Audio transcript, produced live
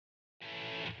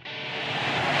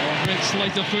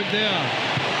Sleight of foot there.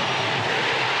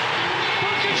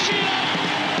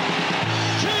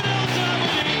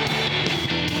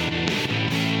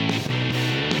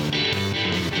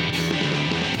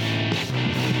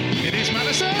 It is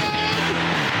Madison!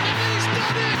 And he's done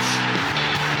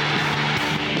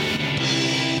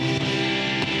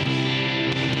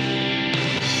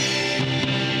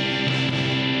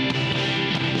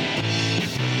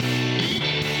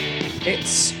it!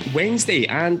 It's Wednesday,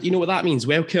 and you know what that means.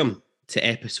 Welcome to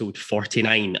episode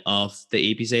 49 of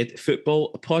the ABZ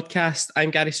Football Podcast. I'm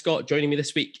Gary Scott. Joining me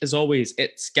this week, as always,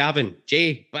 it's Gavin,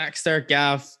 Jay, Baxter.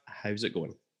 Gav, how's it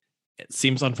going? It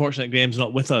seems unfortunate Graham's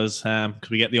not with us because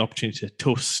we get the opportunity to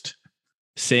toast,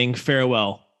 saying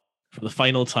farewell for the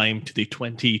final time to the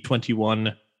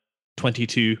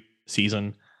 2021-22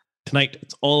 season. Tonight,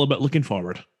 it's all about looking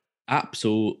forward.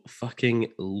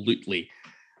 Absolutely.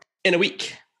 In a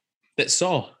week that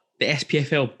saw the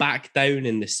SPFL back down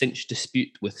in the cinch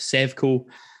dispute with Sevco,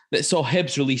 that saw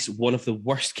Hibs release one of the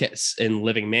worst kits in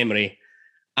living memory,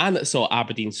 and that saw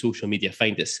Aberdeen social media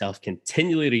find itself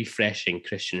continually refreshing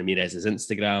Christian Ramirez's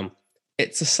Instagram.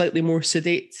 It's a slightly more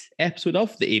sedate episode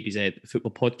of the ABZ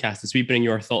Football Podcast as we bring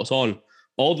you our thoughts on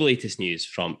all the latest news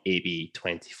from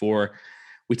AB24.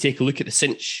 We take a look at the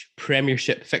cinch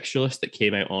Premiership fixture list that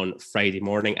came out on Friday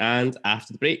morning, and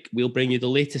after the break, we'll bring you the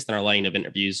latest in our line of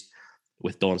interviews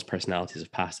with Don's personalities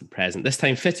of past and present. This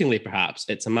time, fittingly perhaps,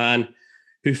 it's a man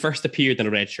who first appeared in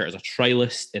a red shirt as a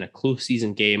trialist in a close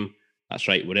season game. That's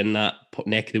right, we're in that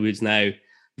neck of the woods now.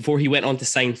 Before he went on to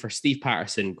sign for Steve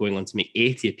Patterson, going on to make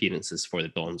 80 appearances for the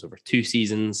Dons over 2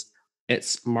 seasons,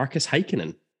 it's Markus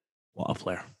Heikkinen. What a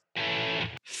player.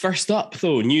 First up,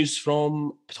 though, news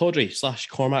from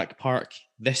Pittodrie/Cormack Park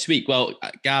this week. Well,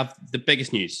 Gav, the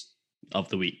biggest news of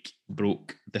the week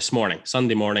broke this morning,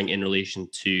 Sunday morning, in relation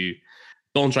to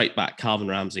Don's right back, Calvin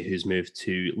Ramsey, whose move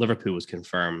to Liverpool was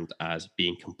confirmed as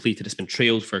being completed. It's been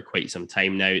trailed for quite some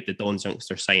time now. The Don's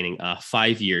youngster signing a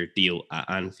 5-year deal at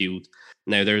Anfield.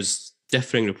 Now, there's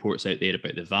differing reports out there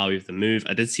about the value of the move.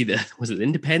 I did see that, was it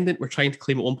Independent? We're trying to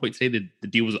claim at one point today the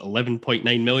deal was at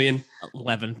 11.9 million.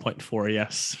 11.4,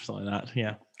 yes, something like that,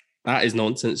 yeah. That is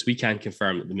nonsense. We can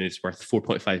confirm that the move's worth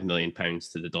 £4.5 million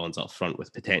to the Dons up front,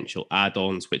 with potential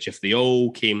add-ons, which if they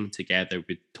all came together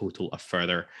would total a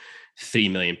further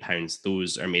 £3 million.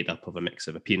 Those are made up of a mix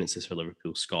of appearances for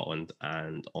Liverpool, Scotland,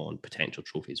 and on potential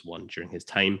trophies won during his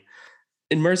time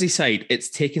in Merseyside.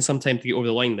 It's taken some time to get over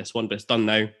the line, this one, but it's done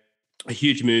now. A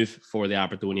huge move for the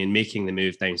Aberdonian, making the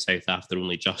move down south after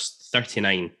only just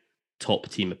 39 top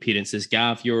team appearances.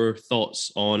 Gav, your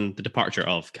thoughts on the departure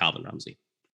of Calvin Ramsey?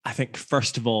 I think,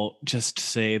 first of all, just to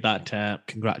say that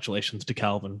congratulations to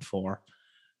Calvin for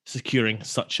securing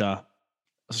such an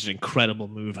incredible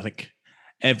move. I think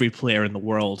every player in the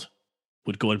world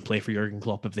would go and play for Jurgen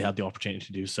Klopp if they had the opportunity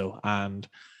to do so. And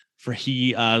for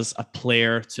he, as a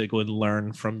player, to go and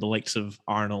learn from the likes of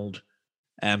Arnold,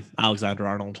 Alexander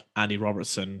Arnold, Andy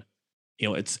Robertson, you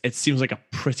know, it seems like a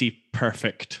pretty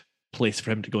perfect place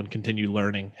for him to go and continue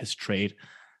learning his trade.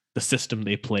 The system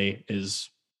they play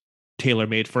is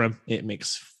tailor-made for him. It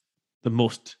makes the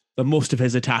most of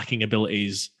his attacking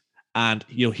abilities, and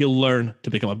he'll learn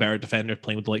to become a better defender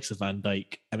playing with the likes of Van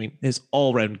Dijk. I mean, his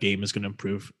all-round game is going to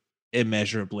improve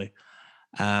immeasurably.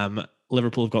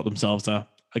 Liverpool have got themselves a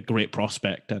great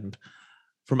prospect, and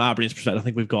from Aberdeen's perspective, I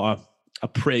think we've got a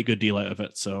pretty good deal out of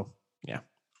it. So yeah,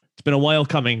 it's been a while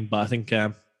coming, but I think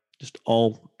just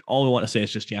all we want to say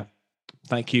is just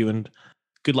thank you and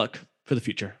good luck for the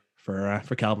future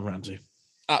for Calvin Ramsey.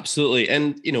 Absolutely.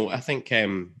 And, I think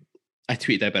I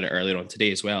tweeted about it earlier on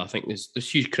today as well. I think there's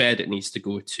huge credit needs to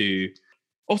go to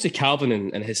obviously Calvin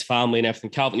and his family and everything.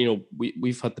 Calvin,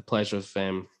 we've had the pleasure of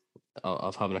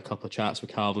having a couple of chats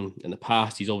with Calvin in the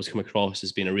past. He's always come across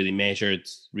as being a really measured,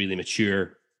 really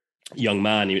mature young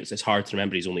man. It's hard to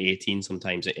remember he's only 18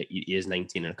 sometimes. He is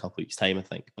 19 in a couple of weeks' time, I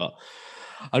think. But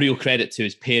a real credit to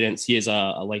his parents. He is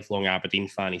a lifelong Aberdeen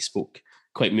fan. He spoke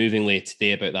quite movingly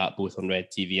today about that, both on Red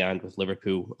TV and with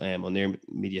Liverpool on their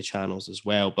media channels as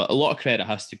well. But a lot of credit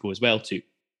has to go as well to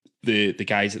the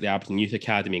guys at the Aberdeen Youth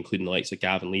Academy, including the likes of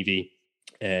Gavin Levy,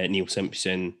 Neil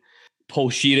Simpson, Paul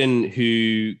Sheeran,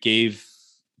 who gave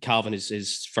Calvin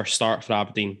his first start for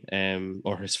Aberdeen,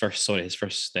 his first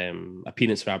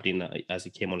appearance for Aberdeen as he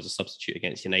came on as a substitute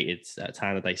against United at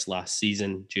Tannadice last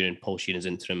season during Paul Sheeran's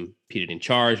interim period in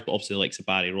charge. But obviously the likes of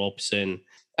Barry Robson,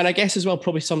 and I guess as well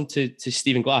probably some to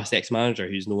Stephen Glass, the ex-manager,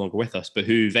 who's no longer with us, but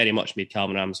who very much made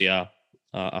Calvin Ramsey a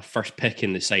first pick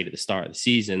in the side at the start of the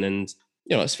season. And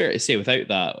it's fair to say without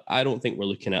that, I don't think we're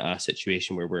looking at a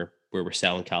situation where we're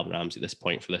selling Calvin Ramsey at this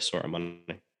point for this sort of money.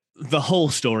 The whole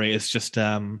story is just,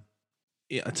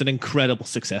 it's an incredible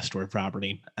success story for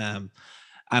Aberdeen and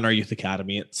our youth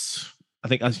academy. I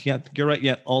think you're right.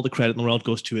 Yeah, all the credit in the world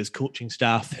goes to his coaching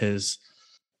staff, the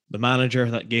manager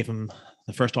that gave him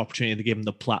the first opportunity, to give him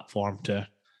the platform to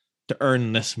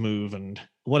earn this move. And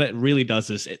what it really does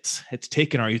is it's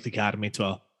taken our youth academy to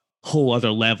a whole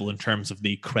other level in terms of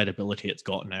the credibility it's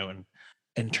got now, and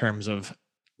in terms of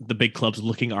the big clubs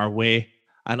looking our way,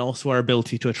 and also our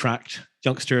ability to attract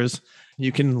youngsters.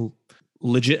 You can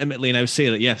legitimately now say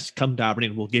that, yes, come to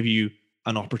Aberdeen, we'll give you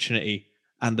an opportunity,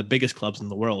 and the biggest clubs in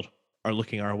the world are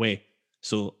looking our way.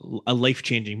 So a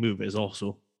life-changing move is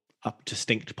also a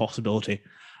distinct possibility.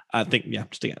 I think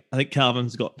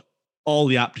Calvin's got all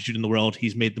the aptitude in the world.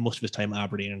 He's made the most of his time at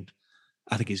Aberdeen, and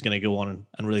I think he's going to go on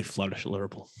and really flourish at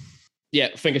Liverpool.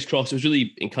 Yeah, fingers crossed. It was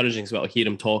really encouraging as well to hear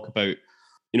him talk about,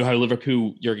 how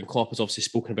Liverpool, Jurgen Klopp has obviously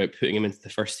spoken about putting him into the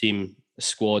first team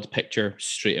squad picture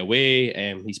straight away.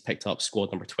 He's picked up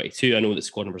squad number 22. I know that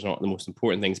squad numbers are not the most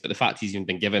important things, but the fact he's even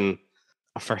been given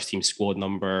a first team squad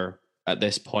number at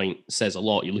this point says a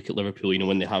lot. You look at Liverpool,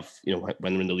 when they have,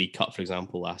 when they're in the League Cup, for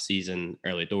example, last season,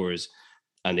 early doors,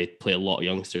 and they play a lot of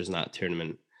youngsters in that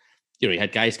tournament. You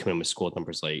had guys coming in with squad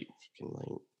numbers like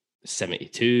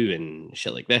 72 and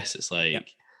shit like this. It's like, yeah.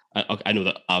 I know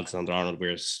that Alexander-Arnold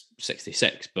wears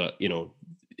 66, but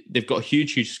they've got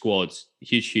huge squads,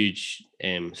 huge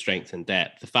strength and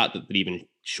depth. The fact that they're even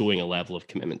showing a level of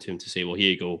commitment to him to say, well,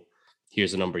 here you go,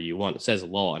 here's the number you want, it says a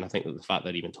lot. And I think that the fact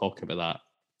that even talking about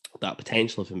that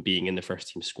potential of him being in the first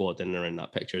team squad in or in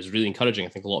that picture is really encouraging. I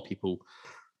think a lot of people,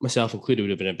 myself included,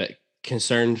 would have been a bit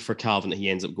concerned for Calvin that he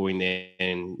ends up going there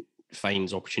and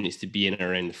finds opportunities to be in and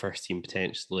around the first team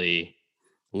potentially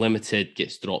limited,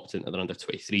 gets dropped into their under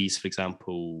 23s, for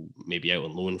example, maybe out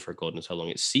on loan for God knows how long.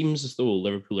 It seems as though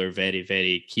Liverpool are very,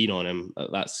 very keen on him.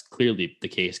 That's clearly the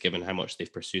case given how much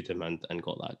they've pursued him and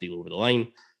got that deal over the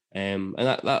line. And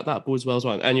that bodes well as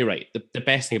well. And you're right, the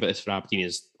best thing about this for Aberdeen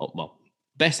is,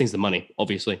 best thing is the money,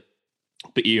 obviously.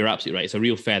 But you're absolutely right. It's a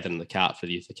real feather in the cap for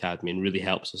the Youth Academy and really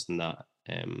helps us in that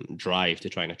drive to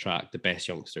try and attract the best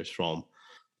youngsters from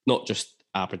not just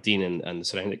Aberdeen and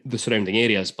the surrounding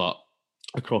areas, but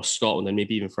across Scotland and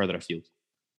maybe even further afield.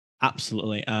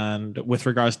 Absolutely. And with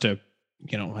regards to,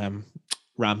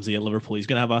 Ramsey at Liverpool, he's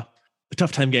going to have a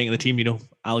tough time getting in the team.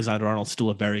 Alexander-Arnold's still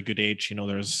a very good age.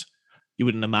 You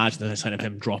wouldn't imagine the sign of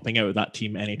him dropping out of that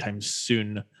team anytime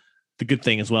soon. The good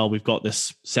thing as well, we've got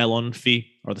this sell-on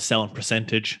fee or the sell-on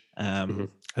percentage. I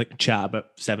think chat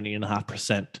about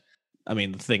 70.5%. I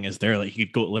mean, the thing is there, like, you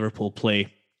could go to Liverpool,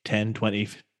 play 10, 20,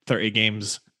 30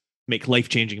 games, make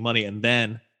life-changing money, and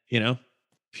then, a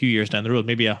few years down the road,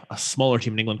 maybe a smaller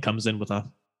team in England comes in with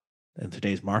in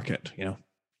today's market,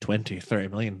 20, 30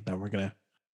 million, then we're going to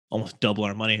almost double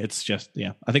our money. It's just,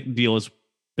 I think the deal has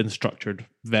been structured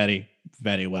very,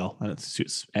 very well, and it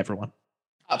suits everyone.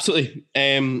 Absolutely.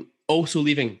 Also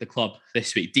leaving the club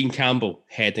this week, Dean Campbell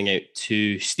heading out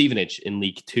to Stevenage in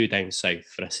League Two down south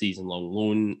for a season-long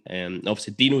loan.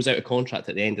 Obviously, Dino's out of contract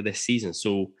at the end of this season,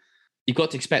 so you've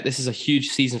got to expect this is a huge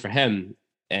season for him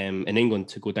in England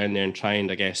to go down there and try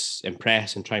and, I guess,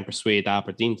 impress and try and persuade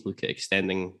Aberdeen to look at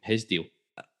extending his deal.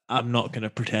 I'm not going to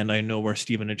pretend I know where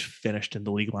Stevenage finished in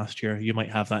the league last year. You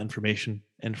might have that information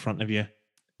in front of you.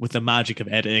 With the magic of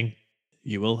editing,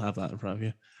 you will have that in front of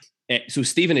you. So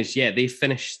Stevenage, they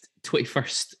finished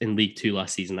 21st in League Two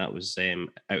last season. That was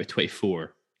out of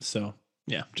 24. So,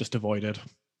 just avoided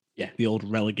the old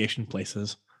relegation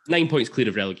places. 9 points clear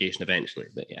of relegation eventually,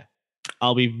 but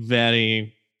I'll be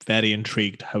very, very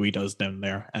intrigued how he does down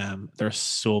there. There's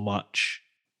so much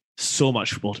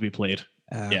football to be played.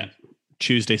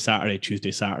 Tuesday,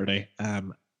 Saturday.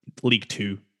 League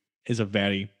Two is a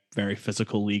very, very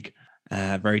physical league,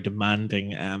 very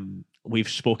demanding. We've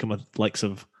spoken with the likes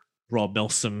of Rob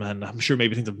Milsom, and I'm sure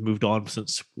maybe things have moved on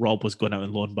since Rob was going out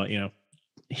on loan, but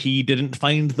he didn't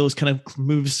find those kind of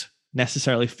moves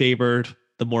necessarily favoured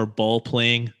the more ball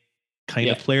playing kind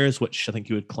of players, which I think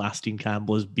you would class Dean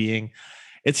Campbell as being.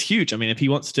 It's huge. I mean, if he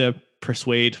wants to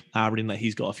persuade Aberdeen that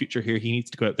he's got a future here, he needs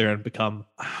to go out there and become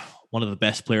one of the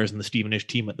best players in the Stevenage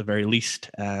team at the very least.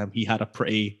 He had a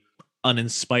pretty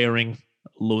uninspiring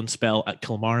loan spell at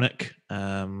Kilmarnock.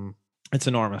 It's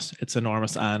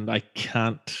enormous. And I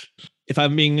can't, if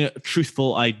I'm being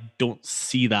truthful, I don't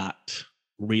see that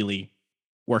really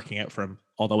working out for him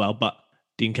all that well, but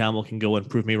Dean Campbell can go and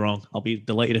prove me wrong. I'll be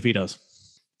delighted if he does.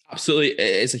 Absolutely.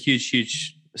 It's a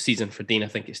huge season for Dean, I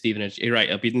think, at Stevenage. You're right.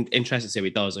 I'll be interested to see what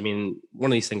he does. I mean,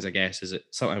 one of these things, I guess, is that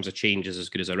sometimes a change is as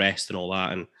good as a rest and all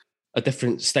that, and a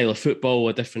different style of football,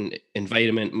 a different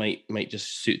environment might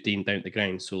just suit Dean down to the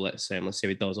ground. So let's say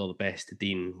he does. All the best to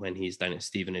Dean when he's down at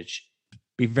Stevenage.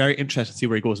 Be very interested to see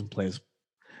where he goes and plays.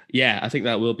 Yeah, I think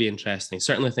that will be interesting.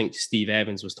 Certainly, I think Steve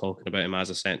Evans was talking about him as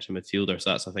a central midfielder,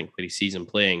 so that's, I think, where he sees him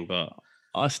playing. But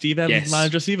Steve Evans, yes,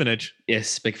 manager Stevenage.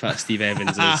 yes, big fat Steve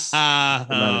Evans is the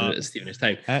manager at Stevenage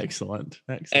time. Excellent.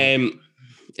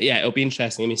 Yeah, it'll be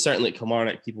interesting. I mean, certainly at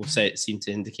Kilmarnock, people seem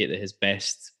to indicate that his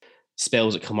best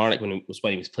spells at Kilmarnock when he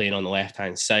was playing on the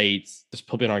left-hand side. There's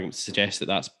probably an argument to suggest that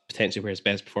that's potentially where his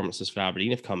best performances for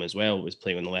Aberdeen have come as well, was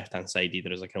playing on the left-hand side,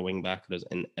 either as like a wing-back or as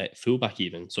at full-back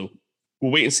even. So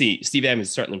we'll wait and see. Steve Evans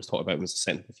certainly was talked about him as a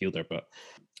centre midfielder, but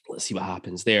let's see what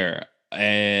happens there.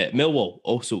 Millwall,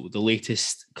 also the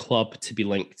latest club to be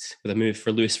linked with a move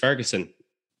for Lewis Ferguson.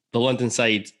 The London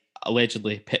side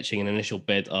allegedly pitching an initial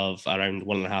bid of around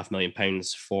 £1.5 million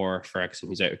for Ferguson,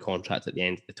 who's out of contract at the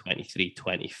end of the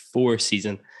 23-24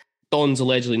 season. Don's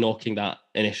allegedly knocking that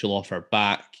initial offer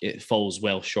back. It falls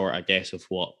well short, I guess, of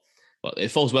what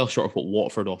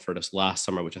Watford offered us last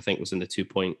summer, which I think was in the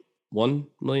 £2.1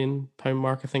 million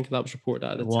mark. I think that was reported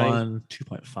at the time.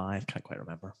 2.5, can't quite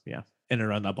remember. Yeah, in and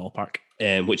around that ballpark.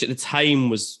 Which at the time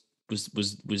was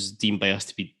deemed by us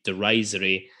to be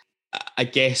derisory. I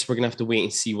guess we're going to have to wait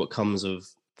and see what comes of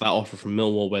that offer from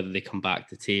Millwall, whether they come back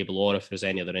to the table or if there's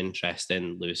any other interest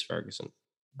in Lewis Ferguson.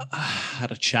 I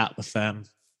had a chat with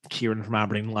Kieran from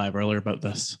Aberdeen Live earlier about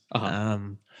this.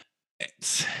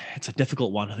 It's a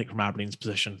difficult one, I think, from Aberdeen's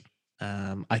position.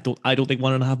 I don't think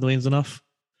 £1.5 million is enough.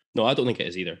 No, I don't think it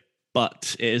is either.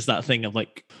 But it is that thing of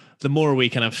like, the more we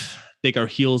kind of dig our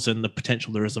heels in, the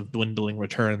potential there is of dwindling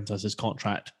returns as his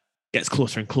contract gets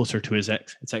closer and closer to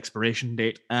its expiration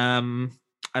date. And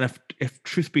if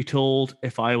truth be told,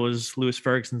 if I was Lewis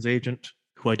Ferguson's agent,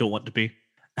 who I don't want to be,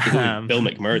 Bill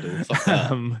McMurdo, fuck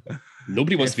that.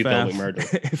 Nobody wants to be Bill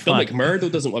McMurdo. Bill McMurdo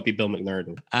doesn't want to be Bill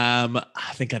McMurdo.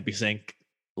 I think I'd be saying,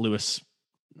 Lewis,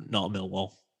 not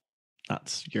Millwall.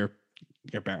 That's you're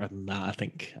better than that. I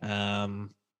think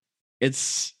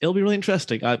it'll be really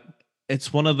interesting.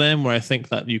 It's one of them where I think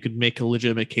that you could make a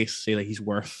legitimate case to say that he's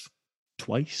worth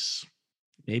twice,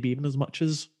 maybe even as much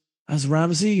as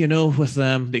Ramsey, with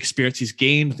the experience he's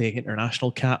gained, the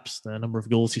international caps, the number of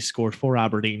goals he scored for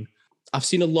Aberdeen. I've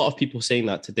seen a lot of people saying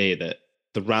that today, that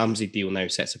the Ramsey deal now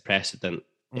sets a precedent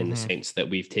in the sense that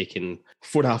we've taken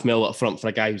 £4.5 million up front for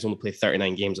a guy who's only played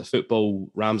 39 games of football.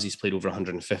 Ramsey's played over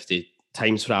 150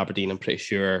 times for Aberdeen, I'm pretty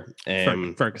sure.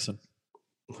 Ferguson.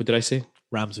 What did I say?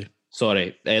 Ramsey.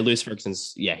 Sorry, Lewis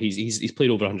Ferguson's, he's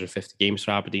played over 150 games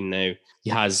for Aberdeen now.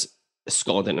 He has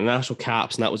Scotland international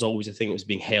caps, and that was always a thing that was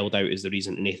being held out as the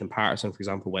reason Nathan Patterson, for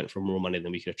example, went for more money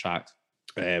than we could attract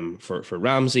for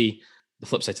Ramsey. The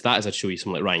flip side to that is I'd show you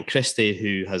someone like Ryan Christie,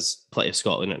 who has plenty of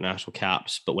Scotland international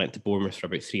caps, but went to Bournemouth for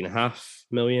about £3.5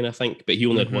 million, I think. But he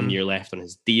only had 1 year left on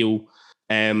his deal.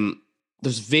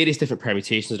 There's various different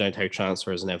permutations around how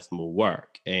transfers and everything will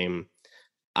work.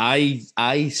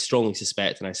 I strongly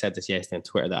suspect, and I said this yesterday on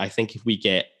Twitter, that I think if we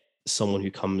get someone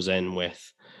who comes in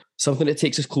with something that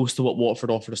takes us close to what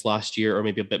Watford offered us last year, or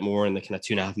maybe a bit more in the kind of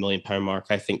 £2.5 million mark,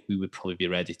 I think we would probably be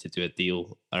ready to do a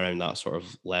deal around that sort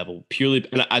of level. Purely,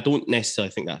 and I don't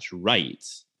necessarily think that's right.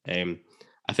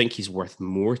 I think he's worth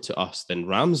more to us than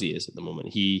Ramsey is at the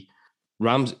moment.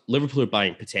 Liverpool are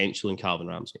buying potential in Calvin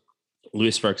Ramsey.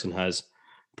 Lewis Ferguson has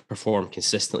performed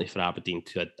consistently for Aberdeen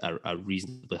to a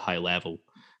reasonably high level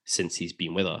since he's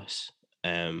been with us.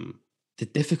 The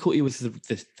difficulty with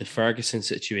the Ferguson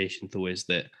situation, though, is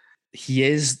that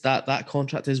that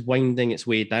contract is winding its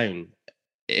way down.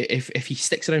 If he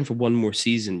sticks around for one more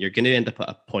season, you're going to end up at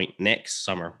a point next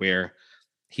summer where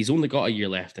he's only got a year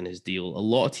left in his deal. A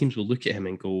lot of teams will look at him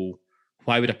and go,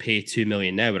 why would I pay $2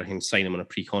 million now when I can sign him on a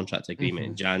pre-contract agreement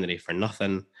in January for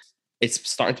nothing? It's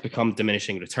starting to become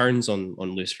diminishing returns on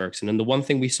Lewis Ferguson. And the one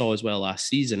thing we saw as well last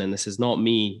season, and this is not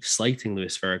me slighting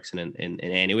Lewis Ferguson in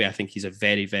any way, I think he's a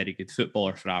very, very good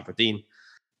footballer for Aberdeen.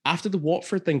 After the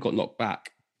Watford thing got knocked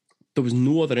back, there was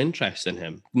no other interest in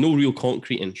him, no real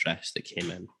concrete interest that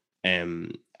came in.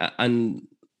 And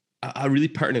a really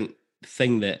pertinent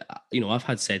thing that, I've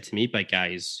had said to me by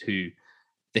guys who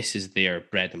this is their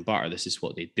bread and butter, this is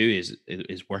what they do,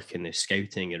 is work in the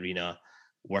scouting arena,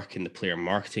 work in the player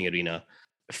marketing arena.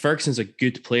 Ferguson's a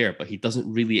good player, but he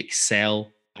doesn't really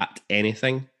excel at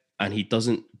anything, and he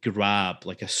doesn't grab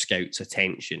like a scout's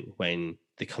attention when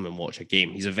they come and watch a game.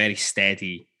 He's a very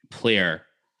steady player,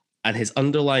 and his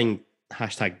underlying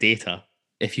 #data,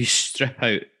 if you strip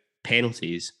out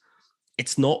penalties,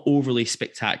 it's not overly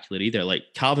spectacular either. Like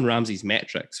Calvin Ramsey's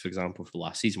metrics, for example, for the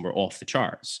last season were off the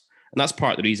charts. And that's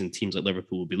part of the reason teams like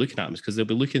Liverpool will be looking at him, is because they'll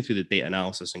be looking through the data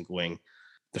analysis and going,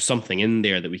 there's something in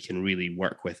there that we can really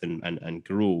work with and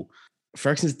grow.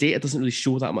 Ferguson's data doesn't really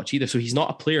show that much either. So he's not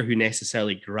a player who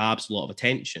necessarily grabs a lot of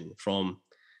attention from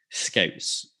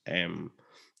scouts.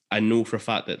 I know for a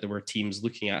fact that there were teams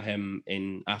looking at him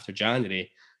after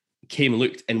January, came,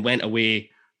 looked, and went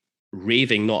away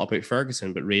raving not about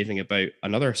Ferguson, but raving about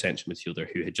another central midfielder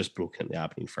who had just broken into the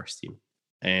Aberdeen first team.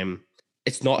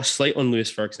 It's not a slight on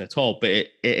Lewis Ferguson at all, but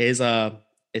it's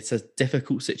a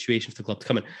difficult situation for the club to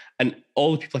come in. And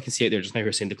all the people I can see out there just now who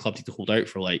are saying the club need to hold out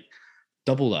for like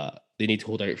double that. They need to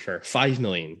hold out for 5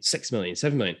 million, 6 million,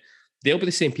 7 million. They'll be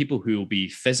the same people who will be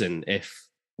fizzing if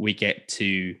we get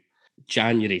to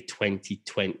January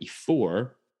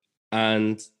 2024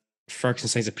 and Ferguson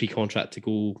signs a pre-contract to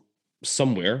go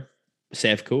somewhere,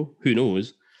 Sevco, who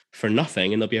knows, for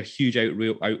nothing, and there'll be a huge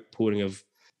outpouring of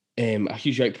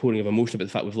emotion about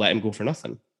the fact we've let him go for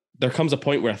nothing. There comes a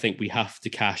point where I think we have to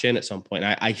cash in at some point.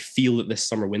 I feel that this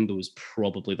summer window is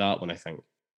probably that one. I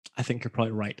think you're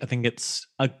probably right. I think it's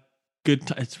a good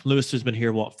time. Lewis has been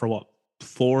here for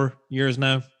 4 years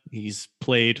now. He's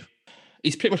pretty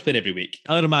much played every week.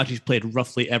 I would imagine he's played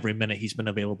roughly every minute he's been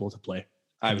available to play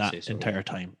in that entire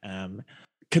time.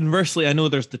 Conversely, I know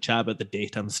there's the chat about the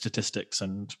data and statistics,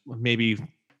 and maybe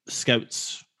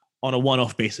scouts on a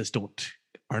one-off basis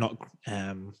are not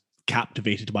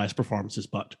captivated by his performances.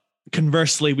 But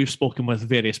conversely, we've spoken with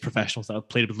various professionals that have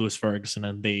played with Lewis Ferguson,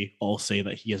 and they all say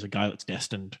that he is a guy that's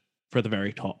destined for the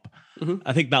very top. Mm-hmm.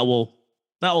 I think that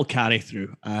will carry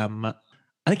through. I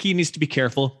think he needs to be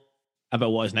careful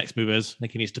about what his next move is. I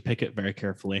think he needs to pick it very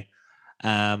carefully.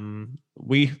 There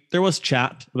was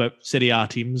chat about Serie A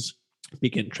teams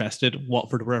being interested.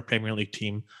 Watford were a Premier League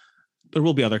team. There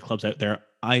will be other clubs out there.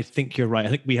 I think you're right. I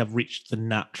think we have reached the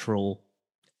natural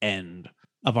end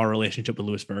of our relationship with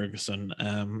Lewis Ferguson.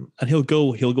 And he'll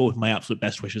go with my absolute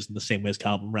best wishes in the same way as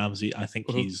Calvin Ramsey. I think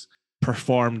he's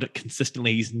performed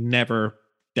consistently. He's never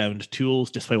downed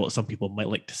tools, despite what some people might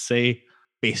like to say,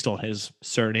 based on his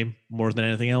surname more than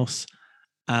anything else.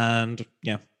 And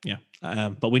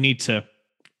but we need to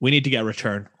get a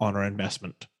return on our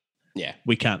investment. Yeah,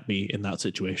 we can't be in that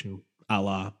situation, a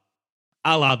la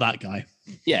that guy.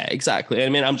 Yeah, exactly. I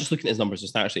mean, I'm just looking at his numbers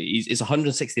just now. Actually, it's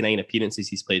 169 appearances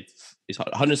he's played. It's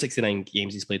 169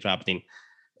 games he's played for Aberdeen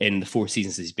in the 4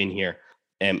 seasons he's been here.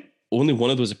 Only one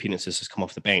of those appearances has come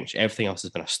off the bench. Everything else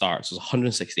has been a start. So it's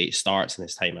 168 starts in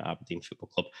his time at Aberdeen Football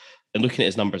Club. And looking at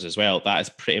his numbers as well, that is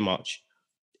pretty much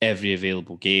every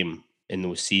available game in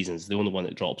those seasons. The only one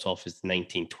that drops off is the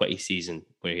 1920 season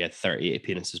where he had 38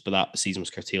 appearances, but that season was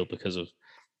curtailed because of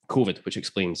COVID, which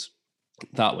explains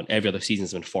that one. Every other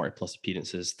season's been 40 plus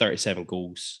appearances, 37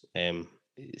 goals in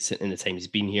the time he's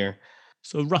been here.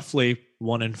 So roughly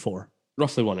 1 in 4.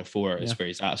 Roughly 1 in 4 is where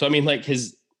he's at. So I mean, like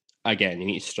again, you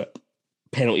need to strip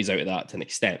penalties out of that to an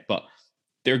extent, but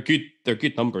they're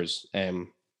good numbers.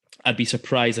 I'd be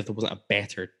surprised if there wasn't a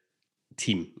better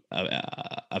team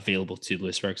available to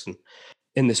Lewis Ferguson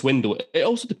in this window. It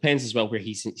also depends as well where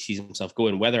he sees himself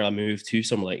going, whether I move to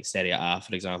somewhere like Serie A,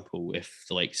 for example, if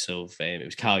the likes of it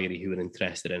was Cagliari who were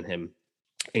interested in him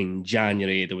in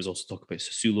January. There was also talk about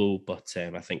Sassuolo, but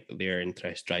I think their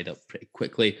interest dried up pretty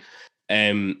quickly.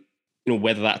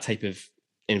 Whether that type of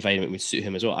environment would suit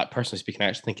him as well. I personally speaking, I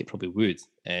actually think it probably would.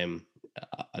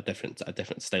 A different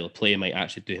style of play might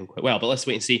actually do him quite well, but let's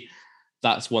wait and see.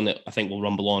 That's one that I think will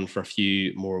rumble on for a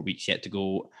few more weeks yet to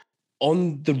go.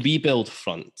 On the rebuild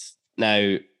front,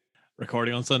 now...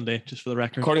 Recording on Sunday, just for the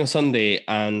record. Recording on Sunday,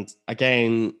 and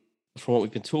again, from what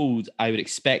we've been told, I would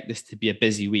expect this to be a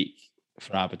busy week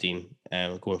for Aberdeen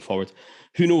going forward.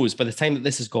 Who knows, by the time that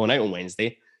this has gone out on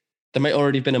Wednesday, there might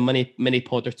already have been a mini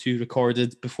pod or two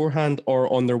recorded beforehand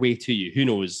or on their way to you. Who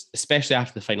knows, especially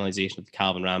after the finalisation of the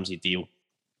Calvin Ramsey deal,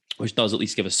 which does at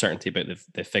least give us certainty about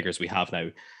the figures we have now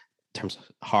in terms of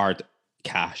hard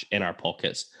cash in our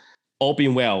pockets. All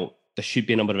being well, there should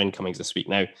be a number of incomings this week.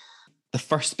 Now, the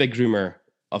first big rumour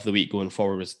of the week going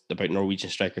forward was about Norwegian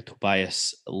striker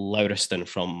Tobias Lauriston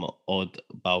from Odd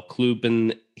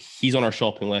Balklubben. He's on our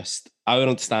shopping list. Our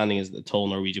understanding is that the tall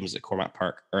Norwegian was at Cormac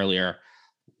Park earlier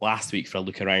last week for a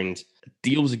look around.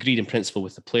 Deal was agreed in principle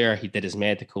with the player. He did his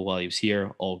medical while he was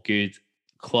here. All good.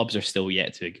 Clubs are still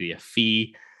yet to agree a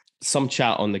fee. Some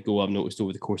chat on the go I've noticed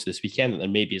over the course of this weekend that there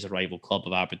maybe is a rival club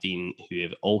of Aberdeen who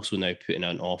have also now put in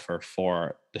an offer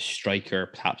for the striker,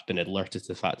 perhaps been alerted to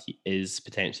the fact he is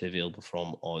potentially available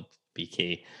from Odd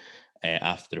BK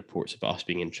after the reports about us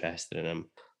being interested in him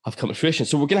have come to fruition.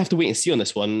 So we're going to have to wait and see on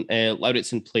this one.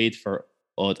 Lauritsen played for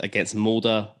Odd against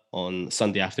Molde on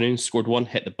Sunday afternoon, scored one,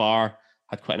 hit the bar,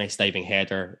 had quite a nice diving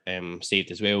header, saved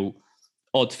as well.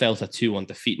 Odd fell to a 2-1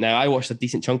 defeat. Now, I watched a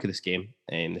decent chunk of this game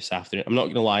this afternoon. I'm not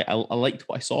going to lie, I liked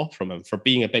what I saw from him. For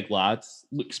being a big lad,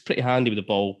 looks pretty handy with the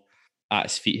ball at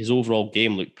his feet. His overall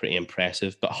game looked pretty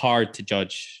impressive, but hard to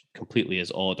judge completely as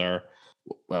Odd are,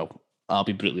 well, I'll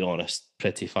be brutally honest,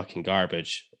 pretty fucking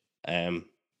garbage.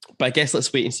 But I guess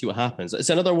let's wait and see what happens. It's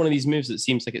another one of these moves that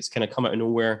seems like it's kind of come out of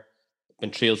nowhere,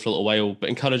 been trailed for a little while, but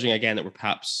encouraging again that we're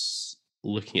perhaps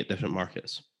looking at different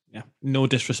markets. Yeah, no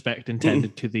disrespect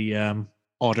intended to the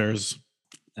Otters,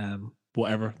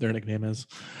 whatever their nickname is.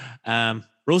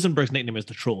 Rosenberg's nickname is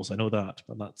the Trolls. I know that,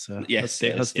 but that's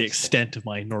the extent of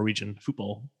my Norwegian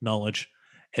football knowledge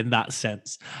in that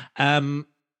sense.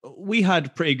 We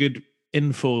had pretty good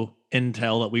intel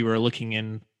that we were looking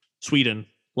in Sweden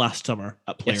last summer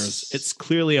at players. Yes. It's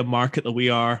clearly a market that we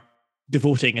are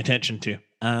devoting attention to.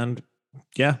 And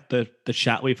yeah, the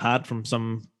chat we've had from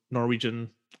some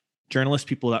Norwegian journalists,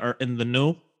 people that are in the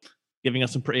know, giving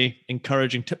us some pretty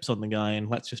encouraging tips on the guy. And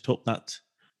let's just hope that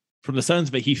from the sounds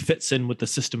of it, he fits in with the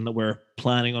system that we're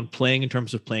planning on playing in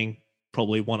terms of playing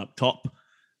probably one up top.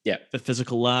 Yeah. The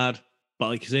physical lad, but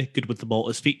like you say, good with the ball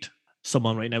at his feet.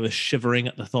 Someone right now is shivering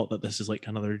at the thought that this is like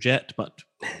another Jet, but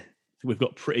we've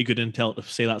got pretty good intel to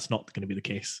say that's not going to be the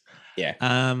case. Yeah.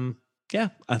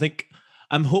 I think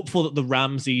I'm hopeful that the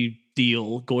Ramsey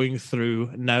deal going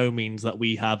through now means that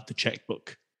we have the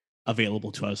checkbook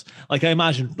available to us. Like I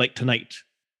imagine like tonight,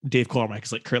 Dave Cormack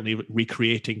is like currently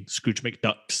recreating Scrooge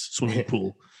McDuck's swimming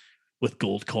pool with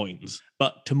gold coins.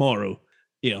 But tomorrow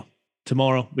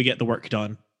we get the work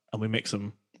done and we make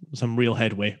some real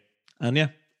headway. And yeah,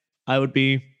 I would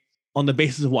be, on the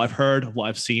basis of what I've heard, of what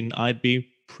I've seen, I'd be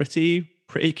pretty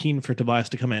keen for Tobias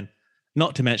to come in.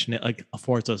 Not to mention it like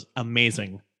affords us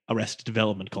amazing Arrested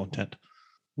Development content.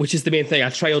 Which is the main thing. I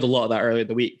trialed a lot of that earlier in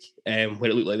the week when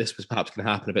it looked like this was perhaps going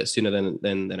to happen a bit sooner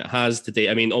than it has today.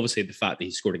 I mean, obviously the fact that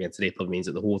he scored again today probably means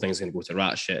that the whole thing's going to go to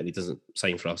rat shit and he doesn't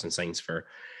sign for us and signs for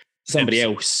somebody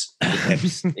else.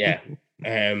 Yeah. It's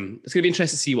going to be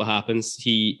interesting to see what happens.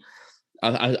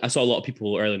 I saw a lot of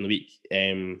people earlier in the week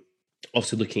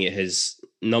also looking at his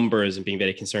numbers and being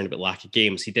very concerned about lack of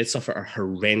games. He did suffer a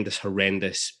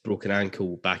horrendous broken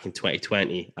ankle back in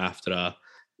 2020 after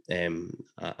an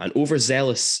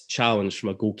overzealous challenge from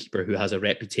a goalkeeper who has a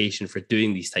reputation for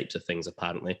doing these types of things,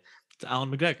 apparently. It's Alan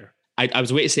McGregor. I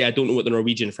was waiting to say I don't know what the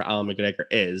Norwegian for Alan McGregor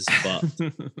is, but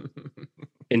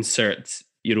insert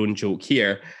your own joke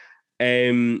here.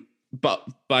 But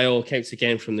by all accounts,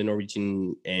 again, from the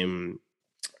Norwegian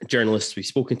journalists we've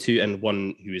spoken to, and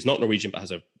one who is not Norwegian but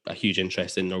has a huge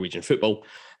interest in Norwegian football,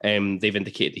 they've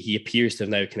indicated that he appears to have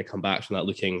now kind of come back from that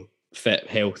looking fit,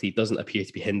 healthy, doesn't appear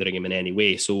to be hindering him in any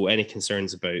way. So any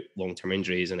concerns about long-term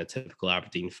injuries in a typical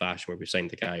Aberdeen fashion where we've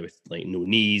signed a guy with like no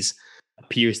knees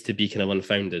appears to be kind of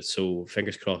unfounded. So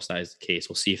fingers crossed that is the case.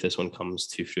 We'll see if this one comes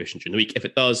to fruition during the week. If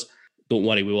it does, don't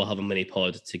worry, we will have a mini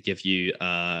pod to give you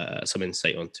some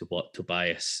insight onto what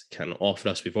Tobias can offer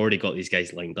us. We've already got these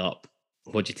guys lined up.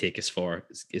 What do you take us for?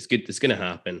 It's good. It's going to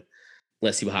happen.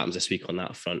 Let's see what happens this week on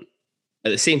that front. At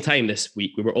the same time this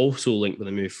week, we were also linked with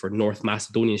a move for North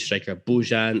Macedonian striker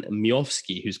Bojan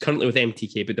Miovski, who's currently with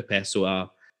MTK Budapest, so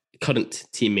a current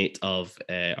teammate of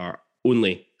our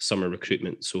only summer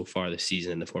recruitment so far this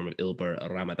season in the form of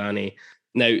Ilber Ramadani.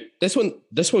 Now, this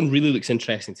one really looks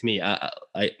interesting to me.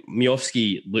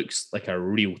 Miovski looks like a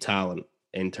real talent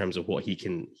in terms of what he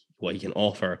can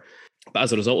offer. But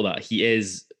as a result of that, he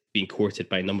is being courted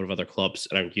by a number of other clubs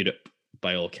around Europe,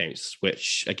 by all accounts,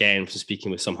 which, again, from speaking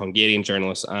with some Hungarian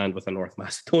journalists and with a North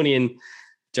Macedonian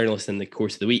journalist in the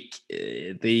course of the week,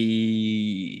 the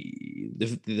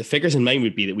figures in mind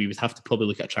would be that we would have to probably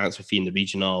look at a transfer fee in the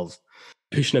region of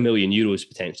pushing €1 million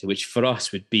potentially, which for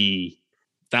us would be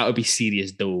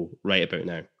serious dough right about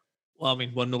now. Well, I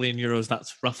mean, €1 million,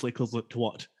 that's roughly equivalent to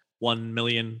what? £1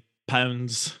 million,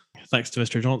 thanks to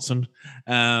Mr. Johnson.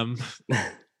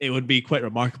 It would be quite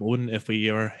remarkable, wouldn't it, if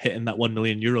we were hitting that €1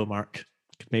 million mark?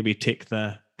 Could maybe take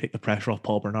the pressure off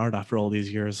Paul Bernard after all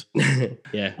these years.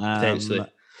 Yeah, potentially.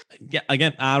 Yeah,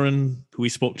 again, Aaron, who we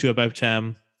spoke to about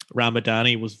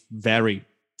Ramadani, was very,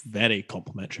 very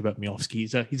complimentary about Miovski.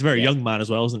 He's a very young man as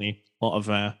well, isn't he? A lot of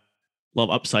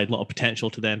upside, a lot of potential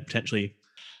to then potentially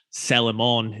sell him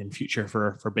on in future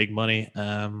for big money.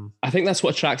 I think that's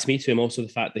what attracts me to him. Also, the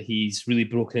fact that he's really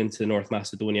broken into the North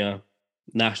Macedonia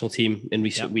national team in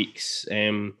recent weeks.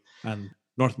 And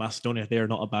North Macedonia, they are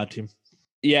not a bad team.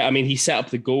 Yeah, I mean, he set up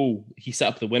the goal. He set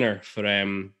up the winner for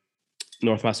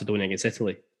North Macedonia against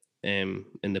Italy in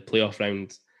the playoff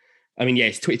round. I mean, yeah,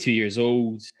 he's 22 years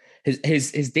old.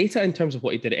 His data in terms of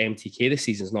what he did at MTK this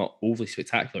season is not overly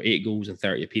spectacular. 8 goals and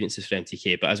 30 appearances for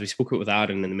MTK. But as we spoke about with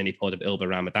Aaron in the mini pod of Ilber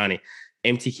Ramadani,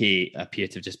 MTK appear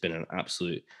to have just been an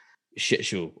absolute shit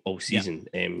show all season.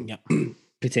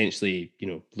 Potentially,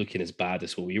 looking as bad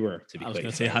as what we were, to be quite frank. I was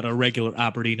going to say, had a regular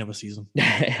Aberdeen of a season.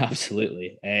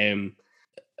 Absolutely.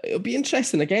 it'll be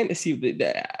interesting again to see.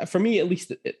 For me, at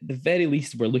least, at the very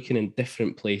least, we're looking in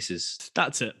different places.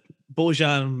 That's it.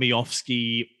 Bojan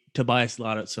Miovski, Tobias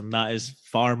Lauritsen. That is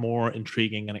far more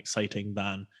intriguing and exciting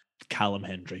than Callum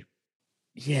Hendry.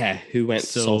 Yeah, who went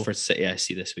to Salford City? I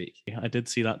see this week. Yeah, I did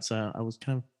see that. I was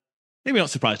kind of maybe not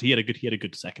surprised. He had a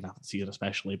good second half of the season,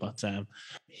 especially. But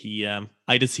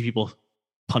I did see people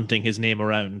punting his name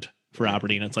around for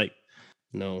Aberdeen. It's like,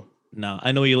 no.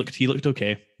 I know he looked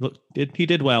okay. He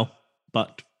did well,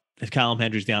 but if Callum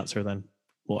Hendry's the answer, then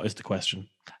what is the question?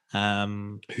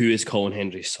 Who is Colin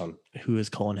Hendry's son? Who is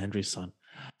Colin Hendry's son?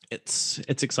 It's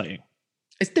exciting.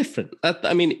 It's different.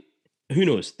 I mean, who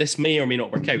knows? This may or may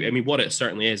not work out. I mean, what it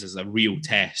certainly is a real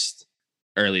test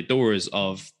early doors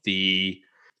of the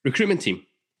recruitment team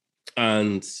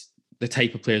and the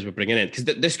type of players we're bringing in. Because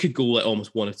this could go like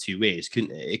almost one of two ways,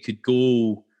 couldn't it? It could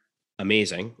go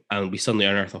amazing and we suddenly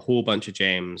unearth a whole bunch of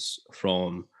gems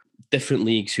from different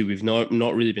leagues who we've not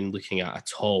really been looking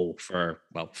at all for,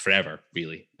 well, forever,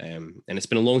 really. And it's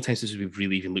been a long time since we've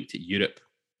really even looked at Europe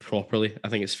properly, I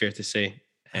think it's fair to say.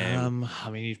 I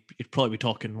mean, you'd probably be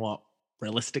talking what,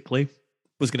 realistically? I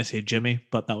was going to say Jimmy,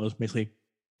 but that was basically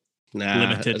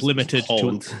limited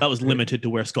to that was limited to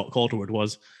where Scott Calderwood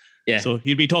was. Yeah. So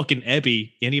you'd be talking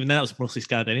Ebby, and even that was mostly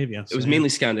Scandinavia. So, it was mainly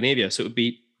Scandinavia, so it would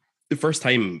be the first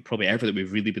time probably ever that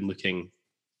we've really been looking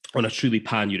on a truly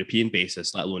pan-European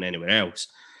basis, let alone anywhere else.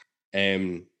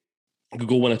 It could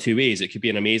go one of two ways. It could be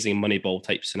an amazing Moneyball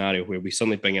type scenario where we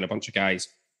suddenly bring in a bunch of guys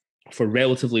for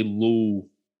relatively low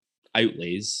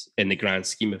outlays in the grand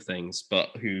scheme of things, but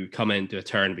who come into a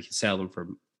turn, we can sell them for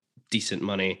decent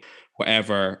money,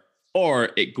 whatever.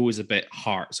 Or it goes a bit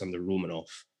Hearts under Romanov.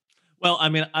 Well, I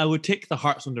mean, I would take the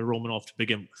Hearts under Romanov to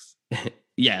begin with.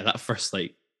 Yeah, that first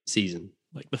season.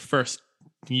 Like the first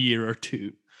year or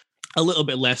two. A little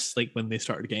bit less like when they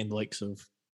started getting the likes of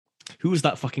who was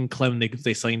that fucking clown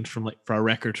they signed from for a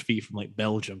record fee from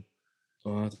Belgium?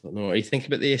 Oh, I don't know. Are you thinking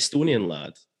about the Estonian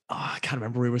lad? Oh, I can't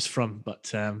remember where he was from, but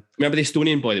remember the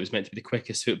Estonian boy that was meant to be the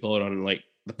quickest footballer on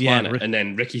the planet, and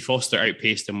then Ricky Foster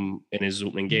outpaced him in his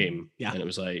opening game. Yeah, and it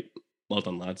was like, well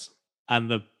done, lads. And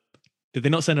did they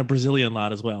not send a Brazilian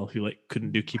lad as well who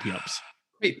couldn't do keepy ups?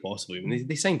 Quite possibly. I mean,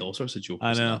 they signed all sorts of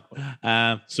jokers. I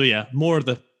know. So yeah, more of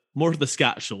the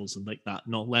scat shows and like that,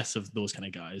 not less of those kind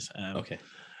of guys. Okay.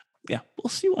 Yeah, we'll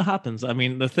see what happens. I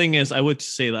mean, the thing is, I would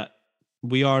say that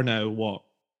we are now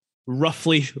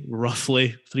roughly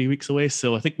 3 weeks away.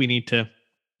 So I think we need to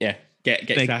get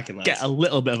cracking, lads. Get a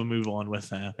little bit of a move on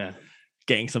with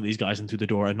getting some of these guys into the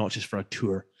door and not just for a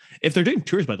tour. If they're doing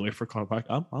tours, by the way, for Connacht Park,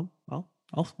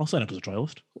 I'll sign up as a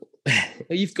trialist.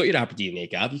 You've got your Aberdeen,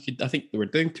 Gav. I think they were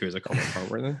doing tours at Connacht Park,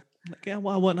 weren't they? Yeah,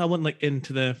 well, I went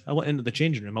into the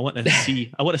changing room. I want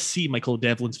to see Michael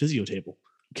Devlin's physio table.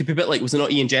 Could be a bit like, was it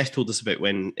not Ian Jess told us about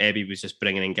when Ebby was just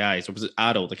bringing in guys, or was it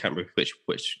Adult? I can't remember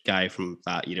which guy from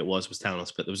that year it was telling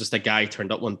us, but there was just a guy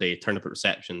turned up at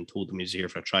reception, told him he was here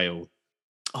for a trial.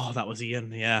 Oh, that was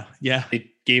Ian. Yeah.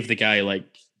 They gave the guy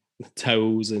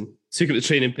towels and took him to the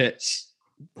training pitch,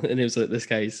 and it was like, this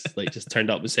guy's just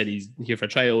turned up and said he's here for a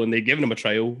trial, and they'd given him a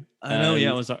trial. I know.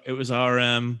 Yeah, it was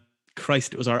our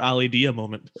Christ. It was our Ali Dia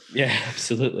moment. Yeah,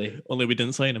 absolutely. Only we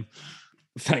didn't sign him.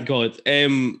 Thank God.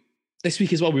 This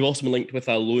week as well, we've also been linked with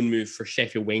a loan move for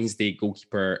Sheffield Wednesday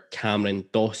goalkeeper Cameron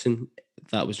Dawson.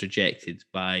 That was rejected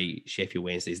by Sheffield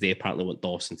Wednesdays. They apparently want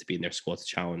Dawson to be in their squad to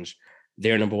challenge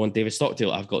their number one, David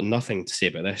Stockdale. I've got nothing to say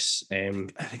about this. I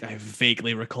think I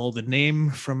vaguely recall the name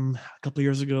from a couple of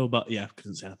years ago, but yeah,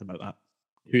 couldn't say anything about that.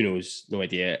 Who knows? No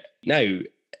idea. Now,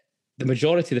 the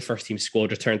majority of the first team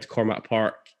squad returned to Cormack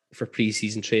Park for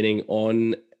pre-season training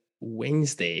on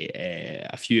Wednesday.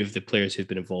 A few of the players who've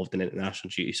been involved in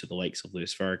international duty, so the likes of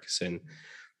Lewis Ferguson,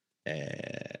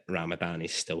 Ramadan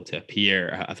is still to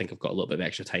appear. I think I've got a little bit of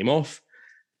extra time off.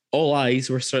 All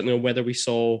eyes were certainly on whether we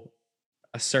saw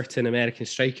a certain American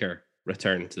striker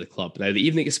return to the club. Now, the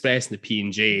Evening Express and the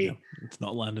P&J... It's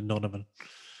not Landon Donovan.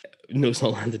 No, it's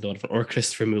not Landon Donovan or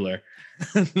Christopher Mueller.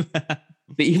 The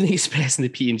Evening Express and the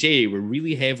P&J were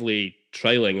really heavily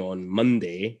trialling on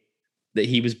Monday that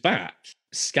he was back.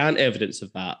 Scant evidence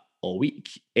of that all week.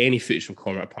 Any footage from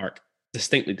Cormack Park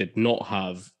distinctly did not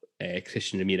have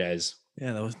Christian Ramirez.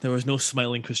 Yeah, there was no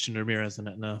smiling Christian Ramirez in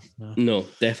it. No,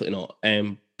 definitely not.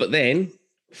 But then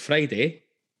Friday,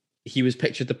 he was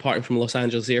pictured departing from Los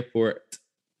Angeles Airport.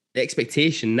 The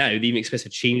expectation now, the Evening Express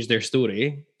have changed their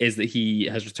story, is that he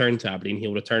has returned to Aberdeen.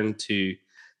 He'll return to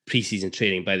pre-season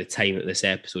training by the time that this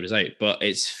episode is out. But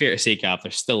it's fair to say, Gav,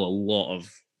 there's still a lot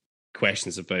of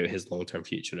questions about his long-term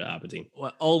future at Aberdeen.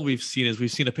 Well, all we've seen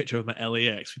a picture of him at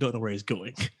LAX. We don't know where he's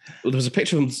going. Well, there was a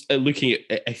picture of him looking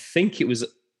at, I think it was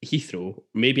Heathrow,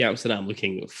 maybe Amsterdam,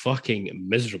 looking fucking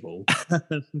miserable.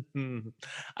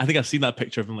 I think I've seen that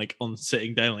picture of him like on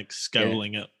sitting down, like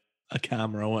scowling at a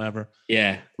camera or whatever.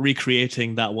 Yeah.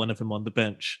 Recreating that one of him on the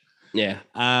bench. Yeah.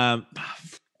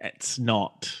 It's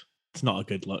not a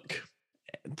good look.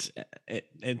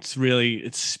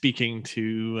 It's speaking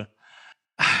to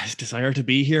his desire to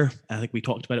be here. I think we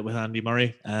talked about it with Andy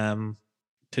Murray.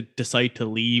 To decide to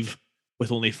leave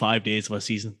with only 5 days of the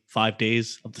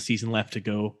season left to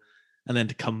go, and then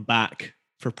to come back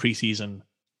for preseason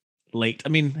late. I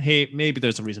mean, hey, maybe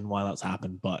there's a reason why that's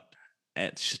happened, but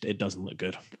it doesn't look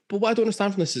good. But what I don't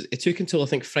understand from this is it took until I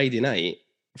think Friday night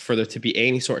for there to be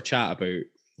any sort of chat about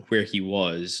where he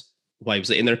was, why he was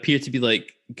late. And there appeared to be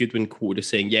like Goodwin quoted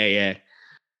saying, yeah,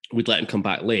 we'd let him come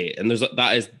back late. And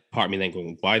that is part of me then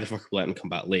going, why the fuck would we let him come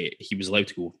back late? He was allowed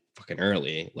to go fucking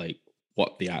early. Like,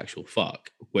 what the actual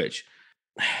fuck? Which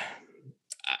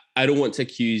I don't want to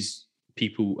accuse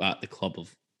people at the club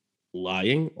of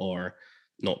lying or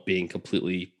not being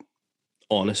completely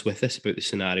honest with us about the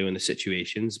scenario and the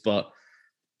situations, but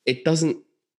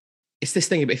it's this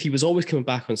thing about if he was always coming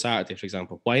back on Saturday, for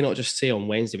example, why not just say on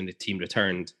Wednesday when the team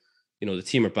returned, the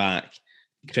team are back,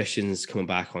 Christian's coming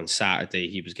back on Saturday,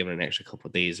 he was given an extra couple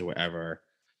of days or whatever,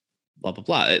 blah, blah,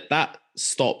 blah. That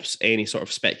stops any sort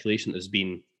of speculation there's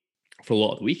been for a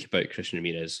lot of the week about Christian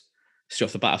Ramirez. Straight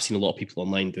off the bat, I've seen a lot of people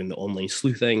online doing the online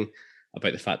sleuthing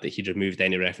about the fact that he'd removed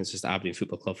any references to Aberdeen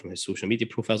Football Club from his social media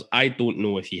profiles. I don't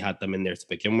know if he had them in there to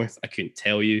begin with. I couldn't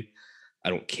tell you. I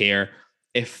don't care.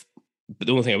 But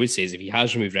the only thing I would say is if he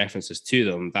has removed references to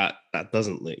them, that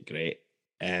doesn't look great.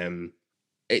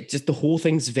 The whole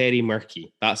thing's very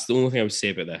murky. That's the only thing I would say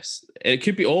about this. It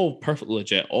could be all perfectly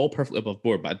legit, all perfectly above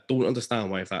board, but I don't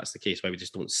understand why, if that's the case, why we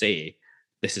just don't say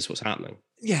this is what's happening.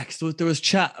 Yeah, because there was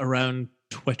chat around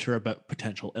Twitter about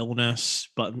potential illness,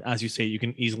 but as you say, you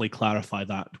can easily clarify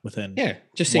that within. Yeah,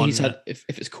 just say he's had, if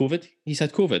it's COVID, he's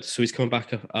had COVID, so he's coming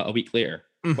back a week later,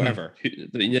 whatever.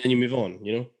 Then you move on,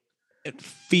 It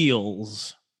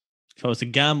feels, if I was a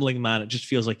gambling man, it just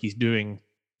feels like he's doing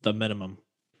the minimum.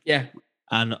 Yeah.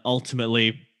 And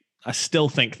ultimately, I still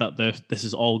think that this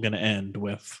is all going to end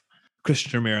with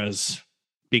Christian Ramirez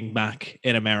being back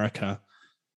in America.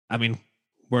 I mean,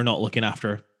 we're not looking out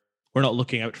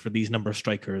for these number of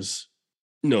strikers.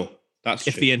 No, that's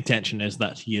if true. The intention is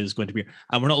that he is going to be,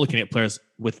 and we're not looking at players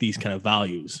with these kind of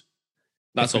values.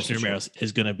 That's Christian Ramirez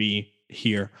is going to be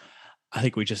here. I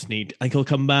think he'll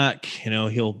come back.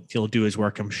 He'll do his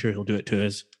work. I'm sure he'll do it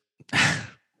to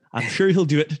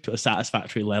a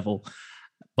satisfactory level.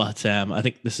 But I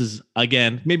think this is,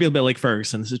 again, maybe a bit like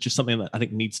Ferguson. This is just something that I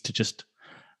think needs to just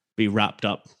be wrapped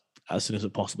up as soon as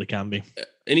it possibly can be.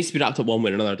 It needs to be wrapped up one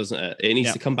way or another, doesn't it? It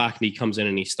needs to come back and he comes in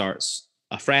and he starts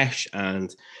afresh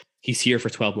and he's here for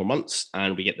 12 more months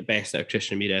and we get the best out of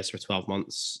Christian Ramirez for 12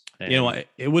 months. You know what?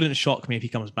 It wouldn't shock me if he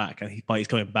comes back, but he's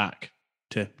coming back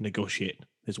to negotiate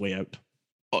his way out.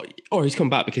 Or he's come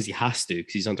back because he has to,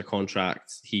 because he's under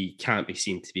contract. He can't be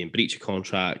seen to be in breach of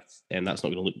contract, and that's not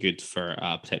going to look good for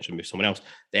a potential move somewhere else.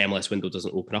 The MLS window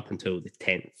doesn't open up until the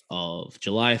 10th of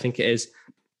July, I think it is.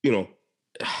 Who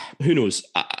knows?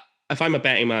 If I'm a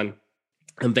betting man,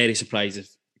 I'm very surprised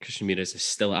if Christian Ramirez is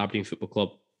still at Aberdeen Football Club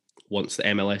once the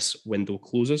MLS window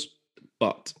closes.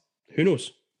 But who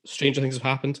knows? Stranger things have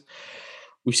happened.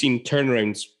 We've seen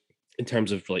turnarounds in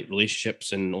terms of like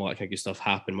relationships and all that kind of good stuff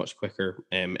happen much quicker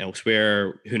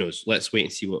elsewhere. Who knows? Let's wait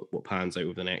and see what pans out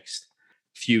over the next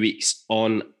few weeks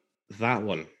on that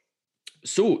one.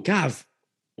 So, Gav,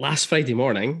 last Friday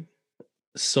morning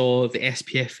saw the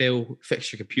SPFL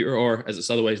fixture computer, or as it's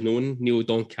otherwise known, Neil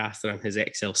Doncaster and his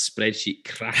Excel spreadsheet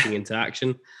crashing into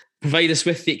action, provide us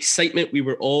with the excitement we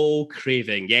were all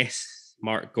craving. Yes,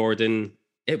 Mark Gordon,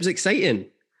 it was exciting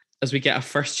as we get a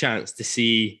first chance to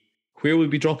see where we'll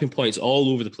be dropping points all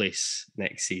over the place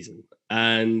next season.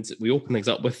 And we open things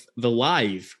up with the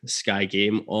live Sky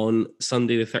game on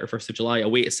Sunday, the 31st of July,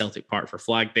 away at Celtic Park for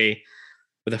Flag Day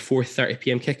with a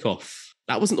 4:30pm kickoff.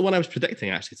 That wasn't the one I was predicting,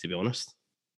 actually, to be honest.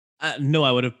 No,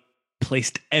 I would have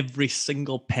placed every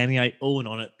single penny I own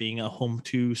on it being at home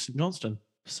to St Johnstone.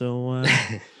 So,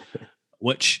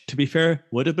 which, to be fair,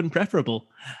 would have been preferable.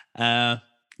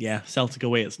 Celtic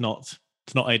away, it's not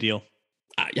ideal.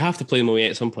 You have to play them away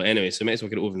at some point anyway, so you might as well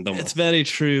get it over and done with. It's very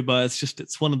true, but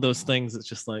it's one of those things. It's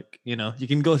just like, you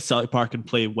can go to Celtic Park and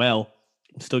play well,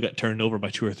 and still get turned over by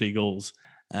 2 or 3 goals.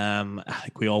 I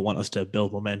think we all want us to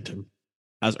build momentum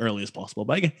as early as possible.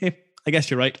 But I guess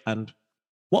you're right. And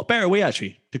what better way,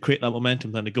 actually, to create that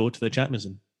momentum than to go to the Champions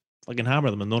and fucking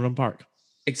hammer them in Northern Park?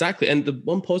 Exactly. And the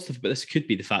one positive about this could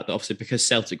be the fact that obviously because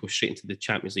Celtic go straight into the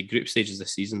Champions League group stages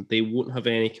this season, they won't have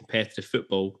any competitive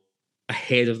football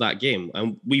ahead of that game,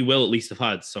 and we will at least have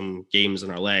had some games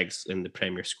in our legs in the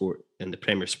Premier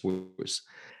Sports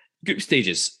group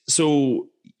stages. So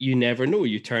you never know.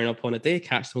 You turn up on a day,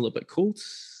 catch them a little bit cold.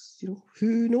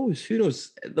 Who knows? Who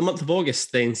knows? The month of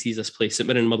August then sees us play St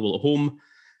Mirren and Motherwell at home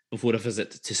before a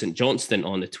visit to St Johnstone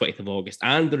on the 20th of August,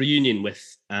 and the reunion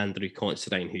with Andrew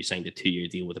Considine, who signed a 2-year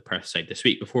deal with the Perth side this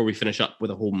week, before we finish up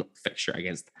with a home fixture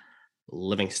against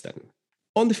Livingston.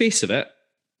 On the face of it,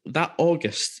 that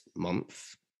August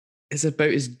month is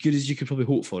about as good as you could probably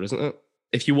hope for, isn't it?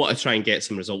 If you want to try and get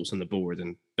some results on the board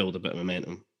and build a bit of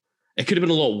momentum. It could have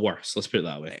been a lot worse, let's put it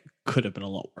that way. It could have been a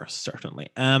lot worse, certainly.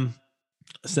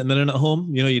 Sitting there at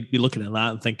home, you'd be looking at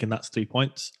that and thinking that's 3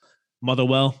 points.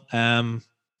 Motherwell,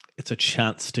 it's a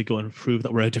chance to go and prove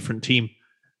that we're a different team.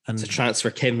 And it's a chance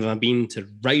for Kevin Van Bean to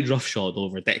ride roughshod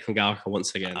over Declan Gallagher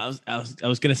once again. I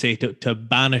was going to say to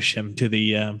banish him to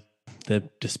the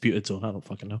disputed zone. I don't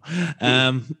fucking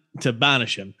know. To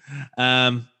banish him.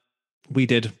 We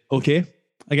did okay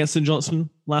against St Johnstone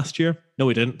last year. No,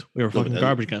 we didn't. We were fucking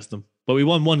garbage against them. But we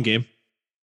won one game.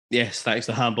 Yes, thanks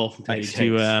to handball from thanks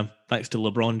to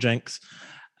LeBron Jenks.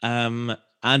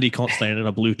 Andy Considine in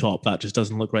a blue top. That just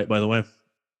doesn't look right, by the way.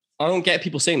 I don't get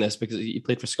people saying this because he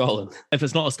played for Scotland. If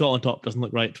it's not a Scotland top, it doesn't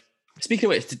look right. Speaking of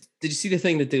which, did you see the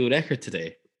thing that Daily Record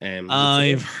today?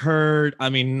 I've heard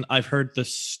the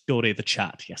story, the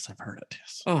chat. Yes, I've heard it.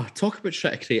 Yes. Oh, talk about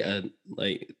trying to create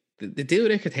the Daily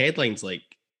Record headlines like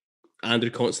Andrew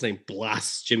Considine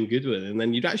blasts Jim Goodwin, and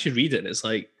then you'd actually read it and it's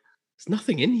like there's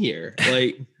nothing in here.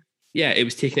 Like, yeah, it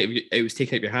was taken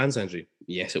out of your hands, Andrew.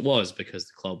 Yes, it was, because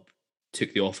the club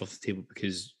took the offer off the table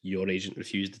because your agent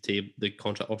refused the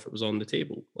contract offer that was on the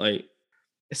table. Like,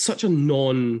 it's such a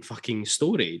non-fucking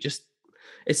story. Just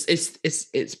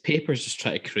it's papers just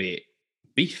trying to create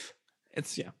beef.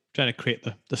 It's trying to create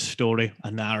the story,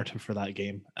 a narrative for that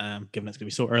game. Given it's going to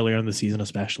be so earlier in the season,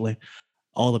 especially.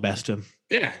 All the best to him.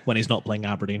 Yeah, when he's not playing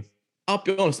Aberdeen. I'll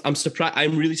be honest. I'm surprised.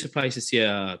 I'm really surprised to see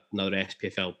another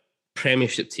SPFL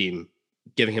Premiership team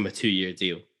giving him a 2-year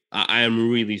deal. I am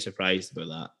really surprised about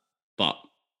that.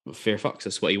 But fair fucks,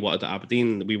 that's what he wanted at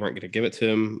Aberdeen. We weren't going to give it to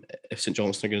him. If St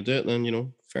Johnstone are going to do it,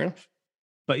 then fair enough.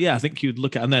 But yeah, I think you'd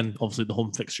look at, and then obviously the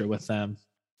home fixture with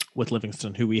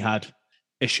Livingston, who we had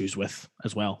issues with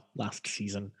as well last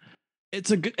season.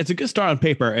 It's a good start on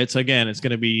paper. It's going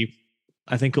to be,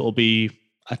 I think it will be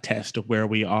a test of where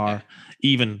we are,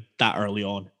 even that early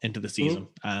on into the season,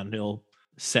 and it'll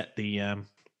set the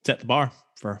bar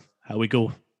for how we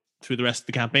go through the rest of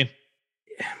the campaign.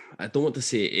 I don't want to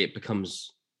say it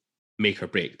becomes make or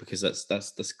break, because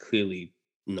that's clearly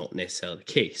not necessarily the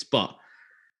case, but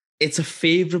it's a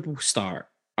favourable start.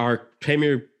 Our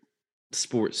Premier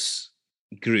Sports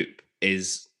group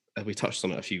is, as we touched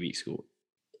on it a few weeks ago,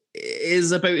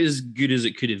 is about as good as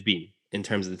it could have been in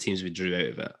terms of the teams we drew out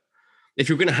of it. If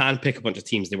you're going to handpick a bunch of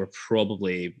teams, they were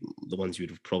probably the ones you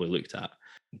would have probably looked at.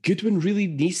 Goodwin really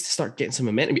needs to start getting some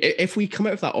momentum. If we come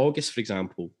out of that August, for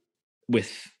example,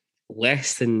 with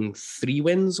less than 3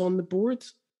 wins on the board,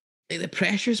 the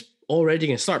pressure's already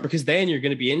going to start, because then you're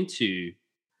going to be into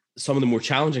some of the more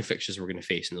challenging fixtures we're going to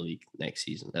face in the league next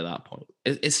season at that point.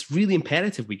 It's really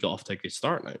imperative we got off to a good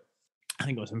start now. I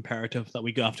think it was imperative that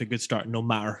we got off to a good start, no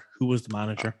matter who was the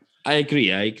manager. I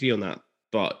agree on that.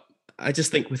 But I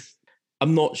just think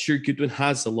I'm not sure Goodwin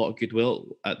has a lot of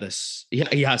goodwill at this.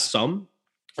 He has some.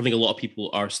 I think a lot of people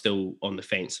are still on the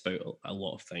fence about a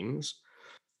lot of things.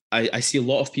 I see a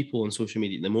lot of people on social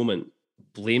media at the moment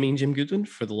blaming Jim Goodwin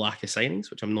for the lack of signings,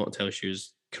 which I'm not entirely sure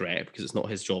is correct, because it's not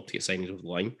his job to get signings over the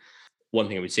line. One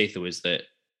thing I would say, though, is that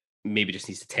maybe just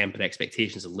needs to temper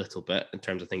expectations a little bit in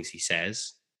terms of things he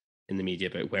says in the media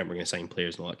about when we're going to sign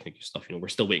players and all that kind of good stuff. We're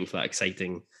still waiting for that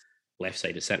exciting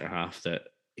left-sided centre-half that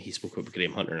he spoke about with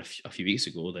Graham Hunter a few weeks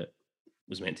ago that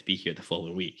was meant to be here the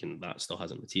following week, and that still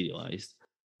hasn't materialised.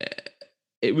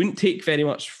 It wouldn't take very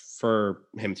much for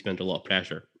him to be under a lot of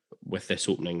pressure with this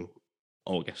opening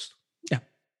August. Yeah,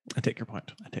 I take your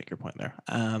point there.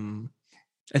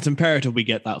 It's imperative we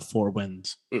get that 4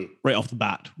 wins right off the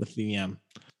bat with the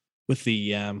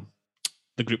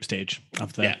group stage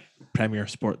of the Premier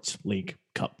Sports League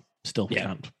Cup. Still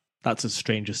can't. That's as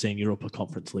strange as saying Europa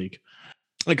Conference League.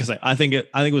 Like I say, I think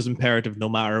it was imperative, no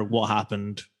matter what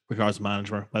happened, regardless of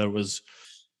management, whether it was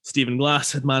Stephen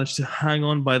Glass had managed to hang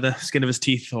on by the skin of his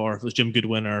teeth, or if it was Jim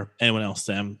Goodwin or anyone else.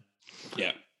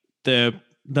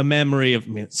 The memory of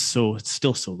it's still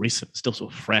so recent, still so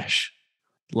fresh.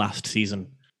 Last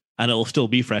season, and it'll still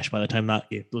be fresh by the time that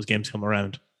those games come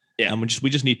around. Yeah, and we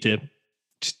just need to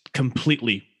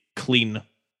completely clean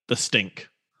the stink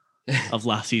of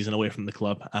last season away from the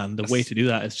club, and the way to do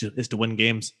that is to win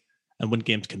games, and win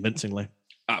games convincingly.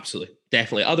 Absolutely.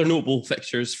 Definitely. Other notable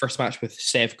fixtures. First match with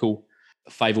Sevco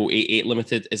 5088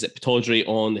 Limited is at Pittodrie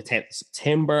on the 10th of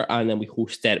September. And then we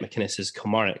host Derek McInnes's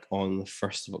Kilmarnock on the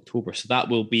 1st of October. So that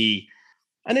will be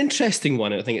an interesting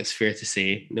one, I think it's fair to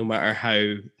say, no matter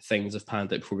how things have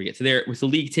panned out before we get to there. With the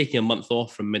league taking a month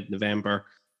off from mid-November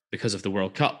because of the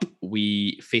World Cup,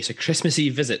 we face a Christmas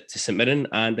Eve visit to St Mirren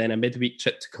and then a midweek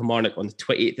trip to Kilmarnock on the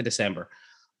 28th of December.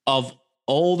 Of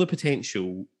all the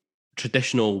potential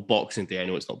traditional Boxing Day, I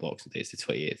know it's not Boxing Day, it's the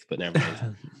 28th, but never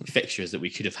mind, fixtures that we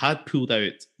could have had pulled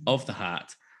out of the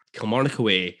hat, Kilmarnock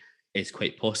away is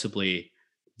quite possibly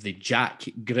the Jack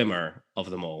Grimmer of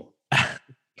them all.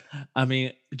 I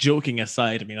mean, joking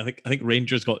aside, I mean, I think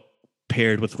Rangers got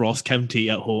paired with Ross County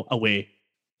at home away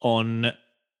on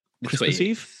Christmas 28th.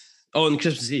 Eve. Oh, on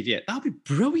Christmas Eve, yeah. That'll be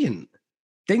brilliant.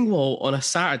 Dingwall on a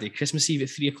Saturday, Christmas Eve at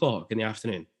 3:00 in the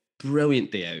afternoon.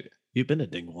 Brilliant day out. You've been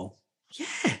at Dingwall.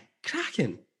 Yeah,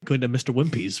 cracking. Going to Mr.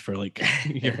 Wimpy's for like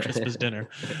your Christmas dinner.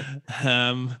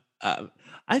 I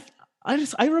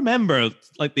remember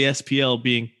like the SPL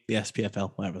being the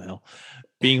SPFL, whatever the hell,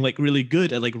 being like really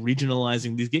good at like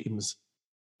regionalizing these games.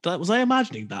 Was I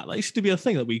imagining that? That used to be a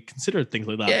thing that we considered things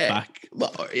like that back.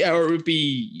 Well, yeah, or it would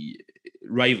be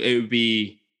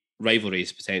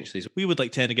rivalries potentially. We would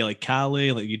like tend to get like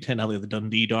Cali, like you'd tend to have like the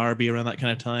Dundee Derby around that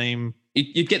kind of time.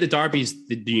 You'd get the derbies,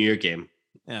 the New Year game.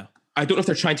 Yeah. I don't know if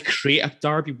they're trying to create a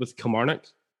derby with Kilmarnock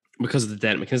because of the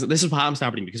dent. Because this is what happens to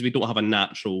Aberdeen, because we don't have a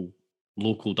natural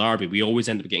local derby. We always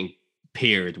end up getting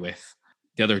paired with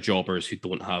the other jobbers who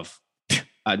don't have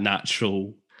a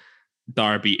natural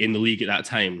derby in the league at that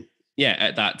time. Yeah,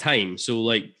 at that time. So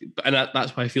like, and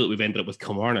that's why I feel like we've ended up with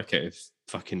Kilmarnock out of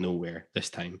fucking nowhere this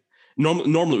time.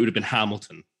 Normally it would have been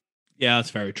Hamilton. Yeah,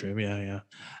 that's very true. Yeah.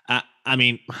 I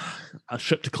mean, a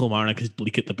trip to Kilmarnock is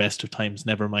bleak at the best of times.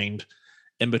 Never mind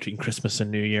in between Christmas and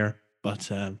New Year.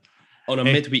 But on a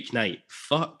midweek night,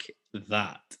 fuck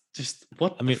that. Just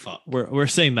what the fuck? We're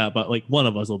saying that, but like one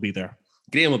of us will be there.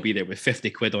 Graham will be there with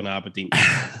 50 quid on Aberdeen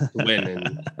to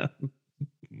win,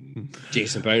 and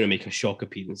Jason Brown will make a shock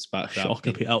appearance back.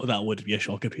 That would be a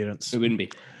shock appearance. It wouldn't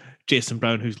be. Jason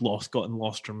Brown, who's gotten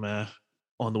lost from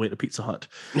on the way to Pizza Hut.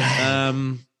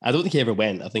 I don't think he ever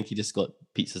went. I think he just got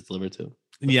pizzas delivered to him.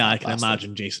 Yeah, I can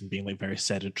imagine Jason being like very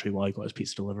sedentary while he got his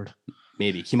pizza delivered.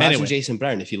 Maybe. Can you imagine Jason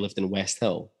Brown if he lived in West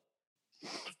Hill?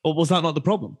 Well, was that not the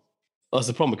problem? Well, that's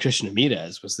the problem with Christian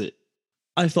Ramirez, was that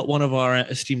I thought one of our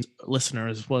esteemed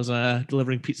listeners was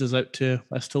delivering pizzas out to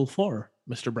West Hill for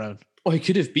Mr. Brown. Oh, he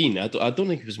could have been. I don't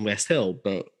think he was in West Hill,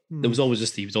 but there was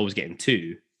always he was always getting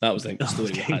two. That was like the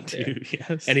story we had there.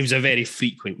 Yes. And he was a very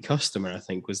frequent customer, I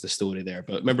think, was the story there.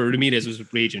 But remember, Ramirez was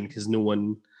raging because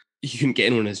you couldn't get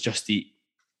anyone on his Just Eat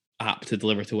app to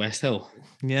deliver to West Hill.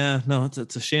 Yeah, no,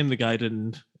 it's a shame the guy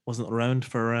wasn't around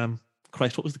for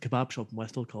Christ. What was the kebab shop in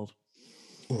West Hill called?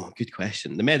 Oh, good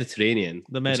question. The Mediterranean.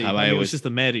 The Medi. It was just the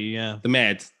Medi, yeah. The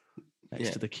Med.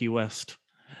 Next to the Key West.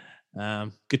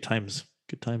 Good times.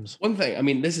 Good times. One thing, I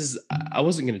mean, I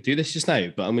wasn't going to do this just now,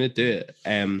 but I'm going to do it.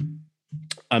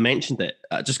 I mentioned it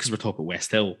just because we're talking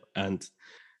West Hill, and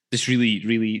this really,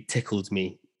 really tickled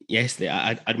me yesterday.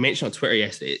 I'd mentioned on Twitter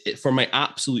yesterday, for my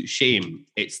absolute shame,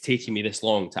 it's taking me this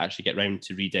long to actually get round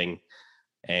to reading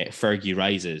Fergie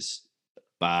Rises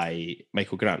by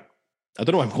Michael Grant. I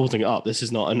don't know why I'm holding it up. This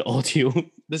is not an audio,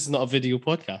 this is not a video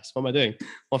podcast. What am I doing?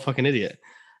 What a fucking idiot.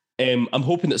 I'm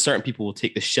hoping that certain people will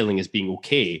take the shilling as being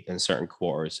okay in certain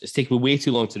quarters. It's taken me way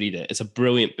too long to read it. It's a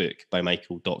brilliant book by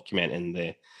Michael documenting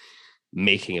the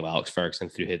making of Alex Ferguson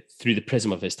through the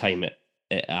prism of his time at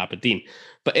Aberdeen.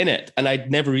 But in it, and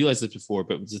I'd never realised this before,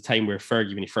 but it was a time where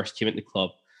Fergie, when he first came into the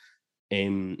club,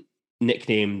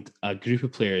 nicknamed a group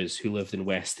of players who lived in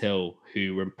West Hill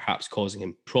who were perhaps causing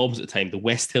him problems at the time, the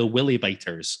West Hill Willie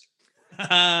Biters.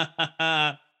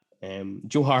 Joe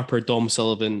Harper, Dom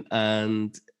Sullivan,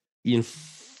 and Ian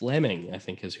Fleming, I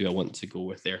think, is who I want to go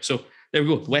with there. So there we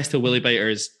go. West Hill Willie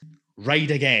Biters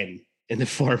ride again in the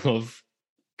form of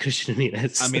Christian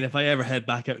Ramirez. I mean, if I ever head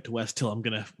back out to West Hill, I'm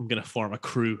gonna form a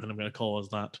crew and I'm gonna call us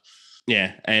that.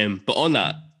 Yeah. But on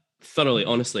that, thoroughly,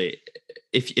 honestly,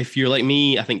 if you're like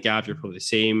me, I think Gav, you're probably the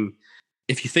same.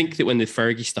 If you think that when the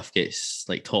Fergie stuff gets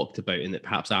like talked about and that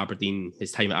perhaps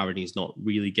his time at Aberdeen is not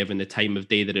really given the time of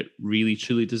day that it really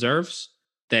truly deserves,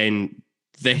 then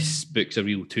this book's a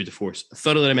real tour de force.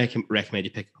 Thoroughly recommend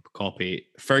you pick up a copy.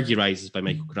 Fergie Rises by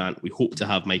Michael Grant. We hope to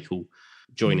have Michael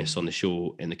join us on the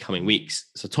show in the coming weeks.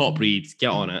 It's a top read. Get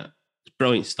on it. It's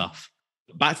brilliant stuff.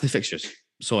 Back to the fixtures.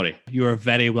 Sorry. You are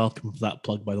very welcome for that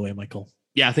plug, by the way, Michael.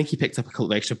 Yeah, I think he picked up a couple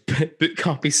of extra book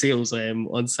copy sales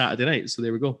on Saturday night. So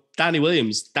there we go. Danny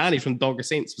Williams, Danny from Dogger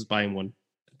Saints was buying one.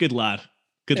 Good lad.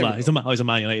 Good lad. He's a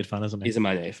Man United fan, isn't he? He's a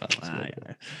Man United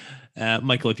fan. Yeah.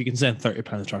 Michael, if you can send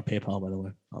 £30 to our PayPal, by the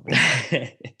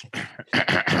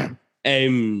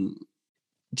way.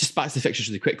 Just back to the fixtures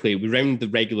really quickly. We round the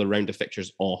regular round of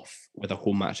fixtures off with a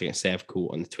home match against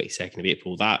Sevco on the 22nd of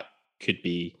April. That could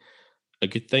be a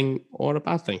good thing or a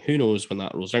bad thing. Who knows when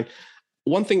that rolls around.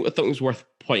 One thing I thought was worth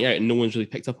pointing out and no one's really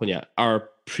picked up on yet are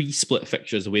pre-split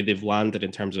fixtures, the way they've landed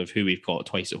in terms of who we've got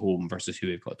twice at home versus who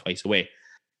we've got twice away.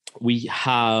 We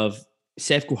have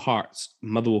Sevco, Hearts,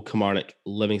 Motherwell, Kilmarnock,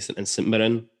 Livingston and St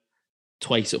Mirren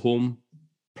twice at home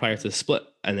prior to the split.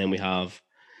 And then we have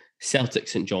Celtic,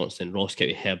 St Johnstone, Ross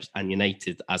County, Hibs and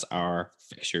United as our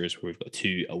fixtures, where we've got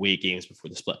 2 away games before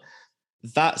the split.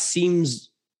 That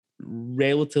seems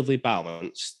relatively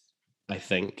balanced, I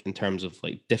think, in terms of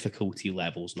like difficulty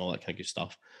levels and all that kind of good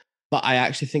stuff. But I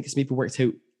actually think it's maybe worked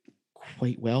out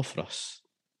quite well for us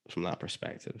from that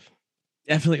perspective.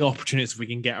 Definitely opportunities if we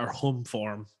can get our home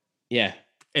form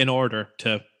in order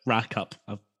to rack up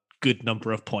a good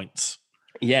number of points.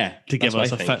 Yeah, to give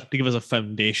us a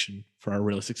foundation for a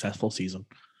really successful season.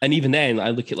 And even then,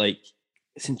 I look at like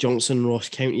St Johnstone, Ross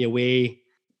County away,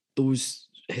 those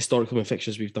historical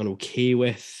fixtures we've done okay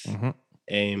with.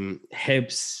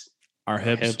 Hibs, our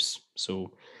Hibs.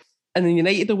 So, and then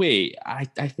United away, I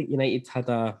think United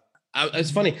had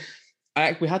it's funny.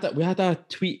 We had a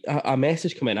tweet, a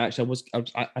message come in. Actually,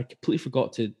 I completely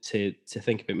forgot to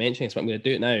think about mentioning this, but I'm going to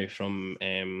do it now from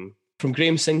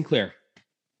Graham Sinclair.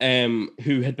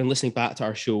 Who had been listening back to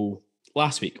our show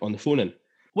last week on the phone-in.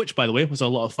 Which, by the way, was a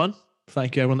lot of fun.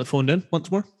 Thank you, everyone that phoned in once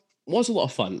more. Was a lot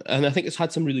of fun. And I think it's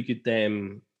had some really good...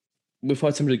 we've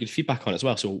had some really good feedback on it as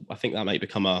well. So I think that might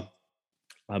become a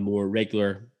more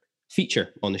regular feature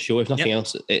on the show. If nothing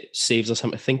else, it saves us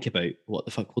having to think about what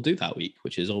the fuck we'll do that week,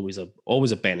 which is always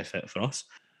a benefit for us.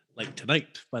 Like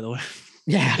tonight, by the way.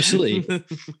 Yeah, absolutely.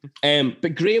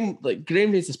 But Graham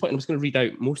raised this point, and I'm just going to read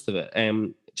out most of it.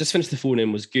 Just finished the phone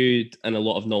in, was good, and a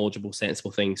lot of knowledgeable,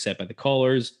 sensible things said by the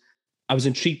callers. I was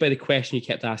intrigued by the question you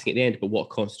kept asking at the end about what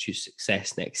constitutes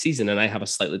success next season, and I have a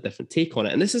slightly different take on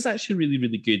it. And this is actually a really,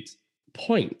 really good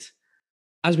point.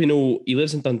 As we know, he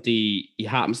lives in Dundee. He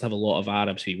happens to have a lot of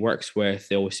Arabs who he works with.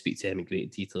 They always speak to him in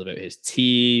great detail about his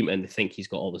team, and they think he's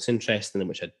got all this interest in them,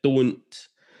 which I don't,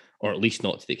 or at least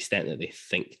not to the extent that they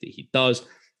think that he does.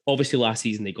 Obviously, last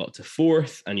season they got to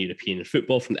 4th in European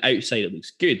football. From the outside, it looks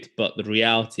good, but the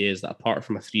reality is that apart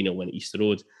from a 3-0 win at Easter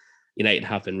Road, United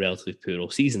have been relatively poor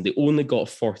all season. They only got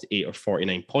 48 or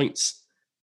 49 points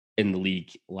in the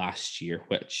league last year,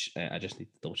 which I just need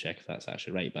to double check if that's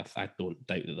actually right, but I don't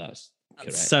doubt that that's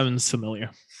correct. Sounds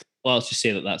familiar. Well, let's just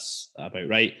say that that's about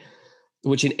right,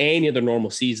 which in any other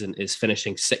normal season is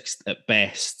finishing 6th at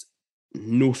best.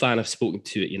 No fan I've spoken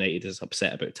to at United is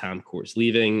upset about Tam Court's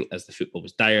leaving, as the football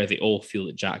was dire. They all feel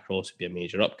that Jack Ross would be a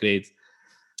major upgrade.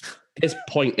 His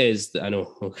point is that I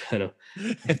know.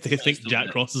 If they think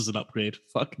Jack Ross is an upgrade,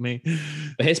 fuck me.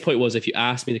 But his point was, if you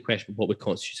asked me the question, what would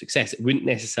constitute success, it wouldn't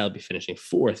necessarily be finishing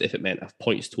 4th if it meant a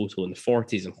points total in the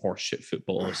 40s and horseshit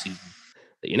football all season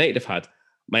that United have had.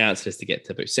 My answer is to get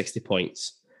to about 60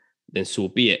 points, then so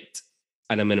be it,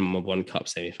 and a minimum of 1 cup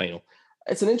semi-final.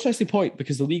 It's an interesting point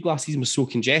because the league last season was so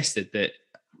congested that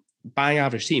bang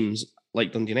average teams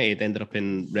like Dundee United ended up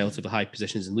in relatively high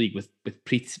positions in the league with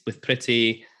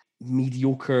pretty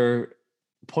mediocre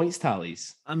points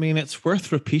tallies. I mean, it's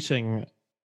worth repeating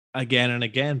again and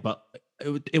again, but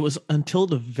it was until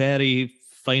the very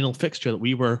final fixture that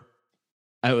we were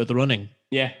out of the running.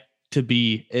 Yeah, to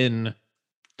be in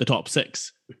the top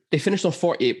 6. They finished on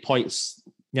 48 points.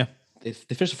 Yeah. They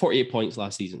finished 48 points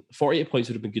last season. 48 points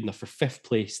would have been good enough for 5th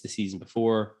place the season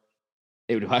before.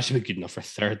 It would have actually been good enough for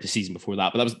 3rd the season before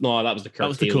that. But that was the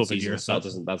COVID season, year, so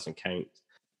that doesn't count.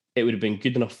 It would have been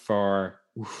good enough for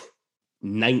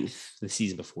 9th the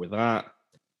season before that.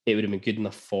 It would have been good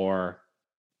enough for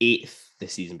 8th the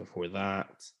season before that.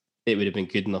 It would have been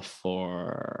good enough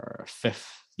for 5th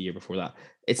the year before that.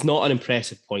 It's not an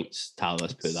impressive points tally,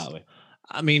 let's put it that way.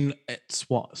 I mean, it's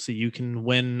what? So you can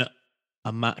win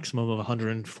a maximum of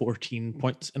 114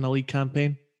 points in a league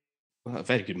campaign. Well,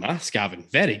 very good maths, Gavin.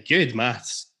 Very good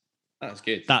maths. That's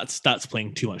good. That's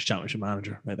playing too much Championship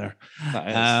Manager right there.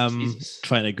 That is.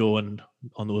 Trying to go on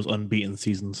those unbeaten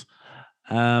seasons.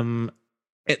 I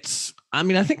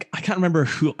think I can't remember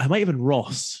who. I might have been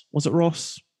Ross. Was it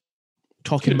Ross?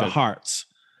 Talking about Hearts.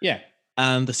 Yeah.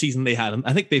 And the season they had,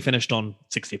 I think they finished on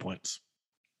 60 points.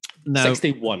 Now,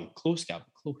 61. Close, Gavin.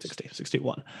 Close.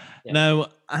 61. Yeah. Now,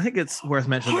 I think it's worth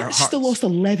mentioning Hearts still lost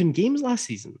 11 games last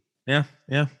season. Yeah.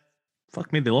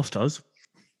 Fuck me, they lost us.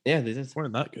 Yeah, they did.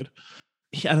 Weren't that good.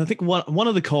 Yeah, and I think one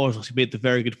of the callers actually made the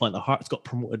very good point that Hearts got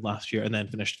promoted last year and then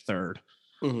finished 3rd.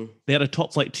 Mm-hmm. They had a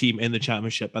top flight team in the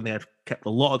championship, and they had kept a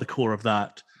lot of the core of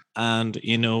that. And,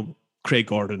 Craig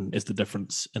Gordon is the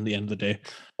difference in the end of the day.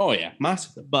 Oh, yeah,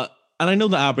 massively. And I know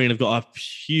that Aberdeen have got a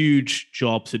huge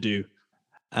job to do.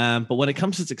 But when it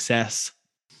comes to success,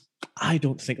 I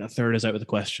don't think that third is out of the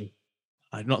question.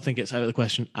 I do not think it's out of the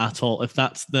question at all. If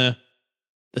that's the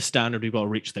standard we've got to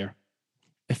reach there,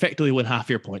 effectively win half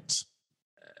your points.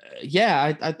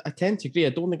 Yeah, I tend to agree. I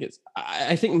don't think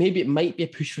I think maybe it might be a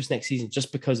push for us next season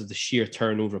just because of the sheer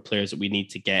turnover of players that we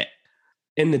need to get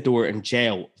in the door and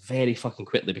gel very fucking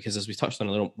quickly. Because as we touched on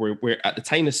a little, we're at the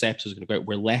time this episode is going to go out,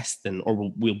 we're less than,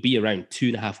 or we'll be around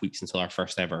 2.5 weeks until our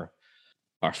first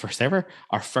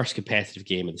competitive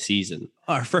game of the season.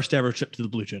 Our first ever trip to the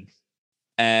Blue Gin.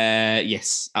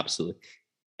 Yes, absolutely.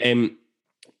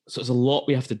 So it's a lot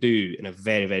we have to do in a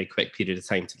very, very quick period of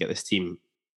time to get this team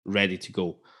ready to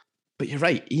go. But you're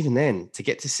right, even then, to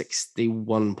get to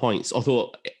 61 points,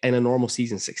 although in a normal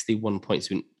season, 61 points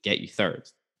wouldn't get you third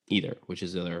either, which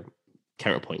is the other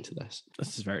counterpoint to this.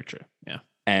 This is very true, yeah.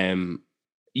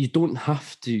 You don't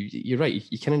have to, you're right,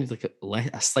 you kind of need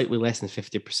like a slightly less than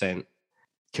 50%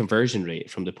 conversion rate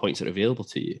from the points that are available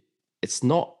to you. It's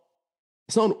not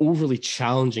an overly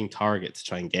challenging target to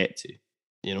try and get to.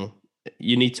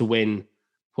 You need to win,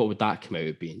 what would that come out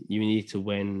of being? You need to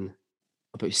win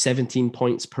about 17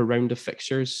 points per round of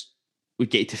fixtures.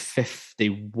 Would get you to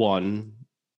 51,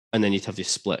 and then you'd have to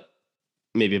split.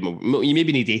 Maybe you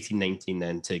need 18, 19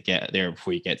 then to get there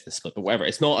before you get to the split. But whatever,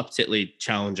 it's not a particularly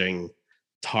challenging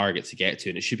target to get to,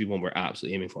 and it should be one we're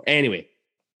absolutely aiming for. Anyway,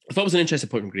 I thought it was an interesting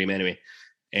point from Graham anyway.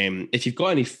 If you've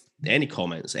got any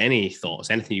comments, any thoughts,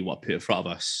 anything you want to put in front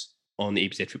of us on the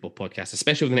ABZ Football Podcast,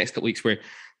 especially over the next couple of weeks where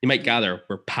you might gather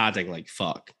we're padding like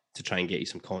fuck to try and get you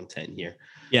some content here.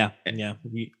 Yeah.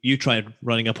 You tried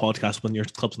running a podcast when your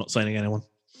club's not signing anyone.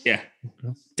 Yeah.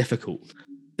 Difficult,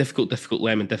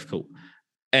 lemon, difficult.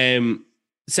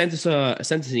 Send us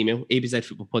an email,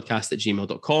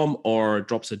 abzfootballpodcast@gmail.com, or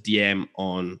drop us a DM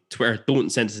on Twitter. Don't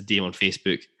send us a DM on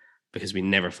Facebook because we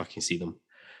never fucking see them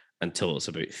until it's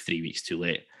about 3 weeks too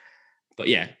late. But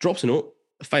yeah, drop us a note,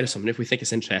 find us something. If we think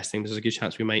it's interesting, there's a good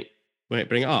chance we might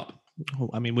bring it up. Oh,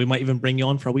 I mean, we might even bring you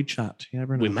on for a wee chat. You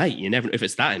never know. We might. You never know if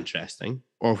it's that interesting,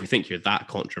 or if we think you're that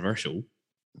controversial.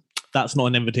 That's not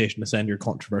an invitation to send your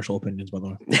controversial opinions, by the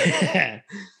way.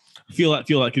 I feel like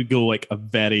could go like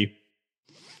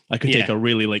take a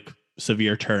really like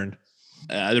severe turn.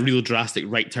 The real drastic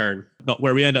right turn. Not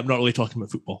where we end up not really talking about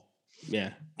football.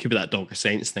 Yeah, could be that Donker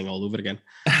Saints thing all over again.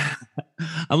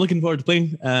 I'm looking forward to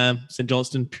playing St.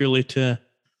 Johnstone purely to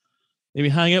maybe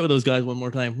hang out with those guys one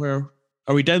more time. Where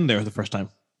are we down there the first time?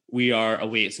 We are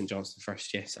away at St. Johnstone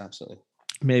first, yes, absolutely.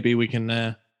 Maybe we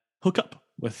can hook up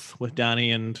with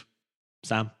Danny and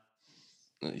Sam.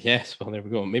 Yes, well, there we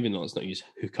go. Maybe let's not use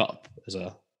hook up as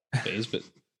a phrase, but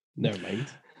never mind.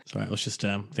 Sorry, I was just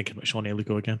thinking about Shawnee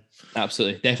Lugo again.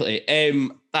 Absolutely, definitely.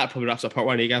 That probably wraps up part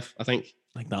one, Gav, I think.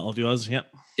 Like that'll do us,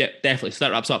 yep. Yeah, definitely. So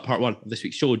that wraps up part one of this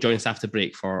week's show. Join us after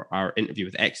break for our interview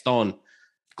with ex-Don,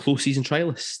 close season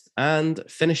trialist, and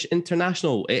Finnish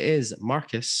international. It is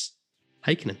Markus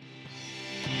Heikkinen.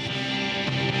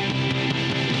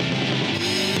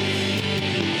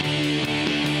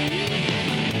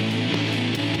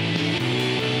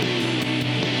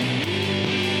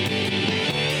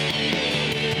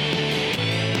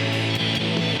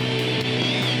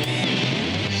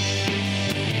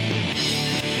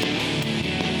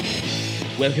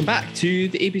 Welcome back to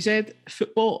the ABZ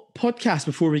Football Podcast.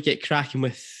 Before we get cracking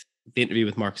with the interview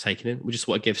with Markus Heikkinen, we just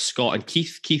want to give Scott and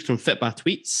Keith from Fitba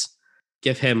Tweets,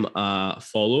 give him a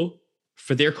follow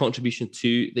for their contribution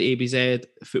to the ABZ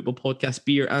Football Podcast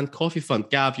Beer and Coffee Fund.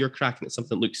 Gav, you're cracking at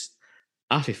something that looks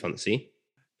affy fancy.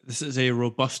 This is a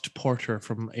robust porter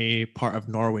from a part of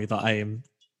Norway that I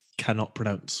cannot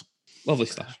pronounce. Lovely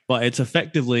stuff. But it's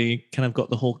effectively kind of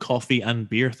got the whole coffee and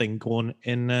beer thing going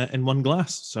in one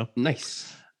glass. So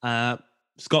nice.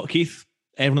 Scott, Keith,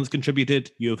 everyone that's contributed,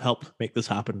 you have helped make this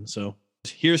happen. So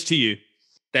here's to you.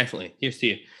 Definitely. Here's to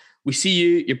you. We see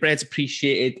you. Your bread's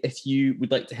appreciated. If you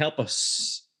would like to help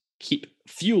us keep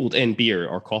fueled in beer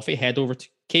or coffee, head over to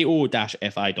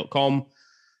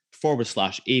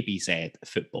ko-fi.com/ABZ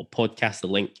Football Podcast. The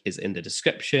link is in the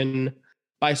description.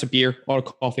 Buy us a beer or a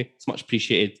coffee. It's much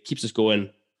appreciated. Keeps us going.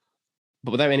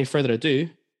 But without any further ado,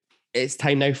 it's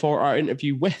time now for our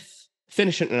interview with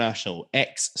Finnish international,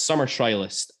 ex-summer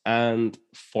trialist, and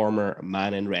former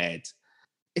man in red.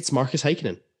 It's Markus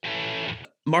Heikkinen.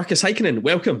 Markus Heikkinen,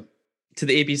 welcome to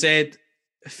the ABZ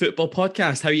Football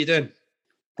Podcast. How are you doing?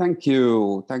 Thank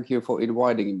you. Thank you for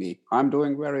inviting me. I'm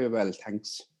doing very well,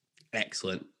 thanks.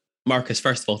 Excellent. Markus,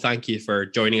 first of all, thank you for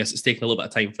joining us. It's taken a little bit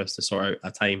of time for us to sort out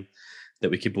a time that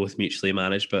we could both mutually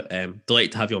manage, but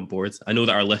delighted to have you on board. I know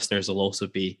that our listeners will also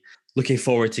be looking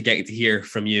forward to getting to hear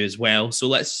from you as well. So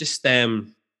let's just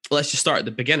start at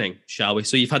the beginning, shall we?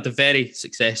 So you've had a very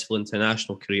successful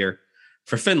international career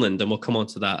for Finland, and we'll come on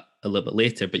to that a little bit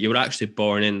later, but you were actually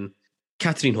born in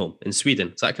Katrineholm in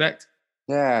Sweden. Is that correct?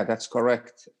 Yeah, that's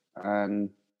correct. And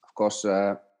of course,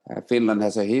 Finland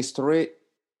has a history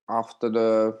after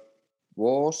the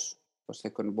wars, the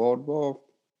Second World War.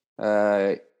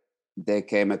 There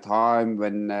came a time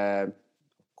when, of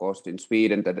course, in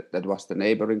Sweden, that was the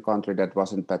neighboring country that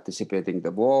wasn't participating in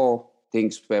the war.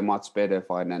 Things were much better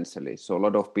financially. So a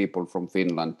lot of people from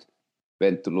Finland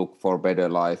went to look for better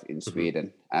life in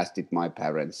Sweden, as did my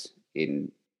parents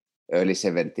in early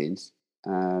 70s.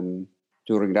 And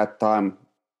during that time,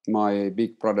 my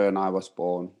big brother and I was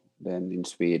born then in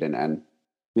Sweden, and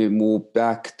we moved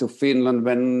back to Finland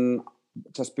when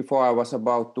just before I was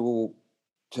about to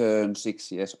turn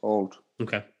 6 years old.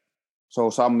 Okay. So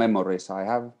some memories I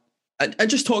have. And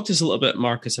just talk to us a little bit,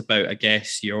 Markus, about, I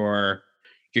guess, your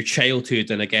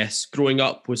childhood, and I guess growing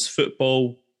up, was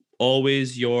football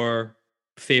always your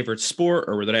favorite sport,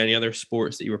 or were there any other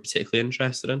sports that you were particularly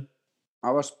interested in?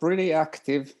 I was pretty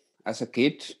active as a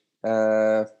kid.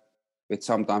 But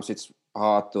sometimes it's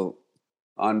hard to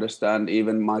understand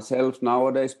even myself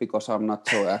nowadays because I'm not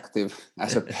so active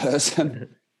as a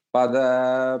person. But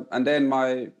and then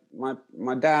my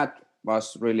dad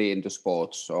was really into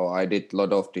sports, so I did a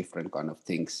lot of different kind of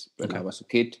things when I was a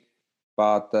kid.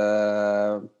 But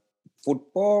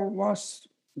football was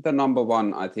the number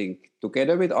one, I think,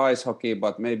 together with ice hockey.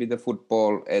 But maybe the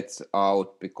football edged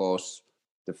out because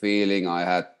the feeling I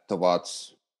had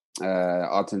towards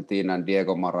Argentina and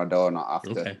Diego Maradona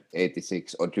after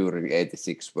 86 or during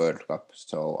 86 World Cup.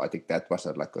 So I think that was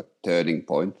like a turning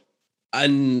point.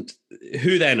 And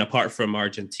who then, apart from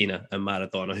Argentina and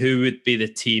Maradona, who would be the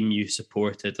team you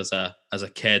supported as a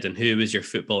kid, and who was your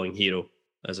footballing hero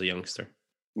as a youngster?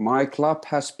 My club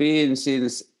has been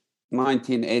since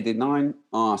 1989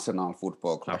 Arsenal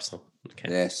Football Club. Arsenal, okay.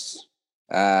 Yes.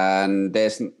 And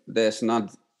there's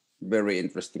not very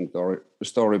interesting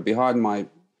story behind. My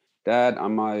dad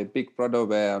and my big brother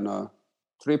were on a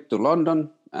trip to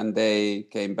London, and they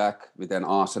came back with an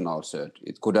Arsenal shirt.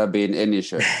 It could have been any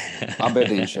shirt,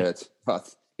 Aberdeen shirt,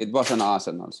 but it was an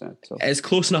Arsenal shirt. So it's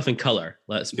close enough in colour,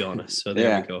 let's be honest. So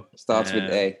there we go. Starts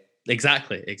with A.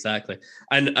 Exactly.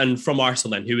 And from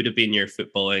Arsenal then, who would have been your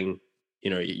footballing,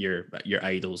 your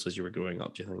idols as you were growing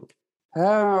up, do you think?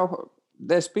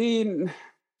 There's been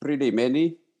pretty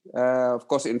many. Of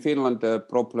course, in Finland, the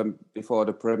problem before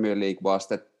the Premier League was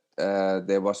that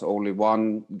there was only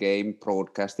one game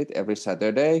broadcasted every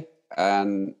Saturday,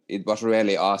 and it was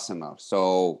really Arsenal.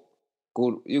 So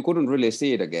you couldn't really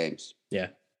see the games. Yeah.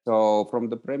 So from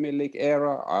the Premier League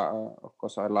era, of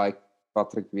course, I like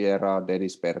Patrick Vieira,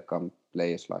 Dennis Bergkamp,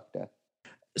 players like that.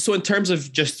 So in terms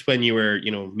of just when you were,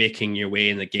 making your way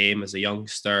in the game as a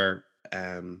youngster,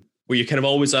 were you kind of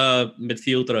always a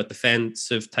midfielder, a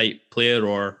defensive type player,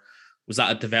 or was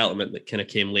that a development that kind of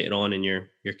came later on in your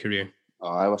career?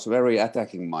 I was very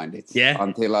attacking minded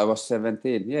until I was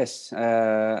 17. Yes.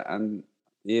 And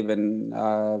even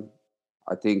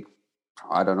I think,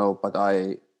 I don't know, but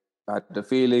I had the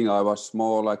feeling I was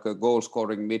more like a goal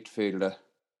scoring midfielder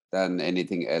than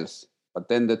anything else. But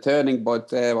then the turning point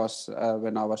there was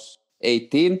when I was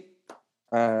 18.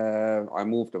 I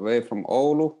moved away from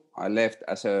Oulu. I left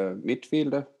as a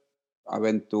midfielder. I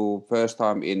went to first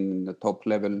time in the top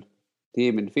level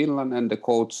team in Finland, and the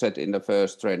coach said in the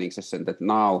first training session that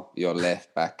now you're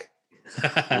left back.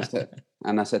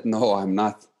 I said, no, I'm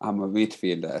not. I'm a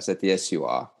midfielder. I said, yes, you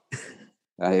are.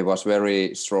 He was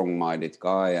very strong-minded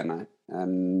guy,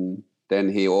 and then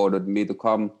he ordered me to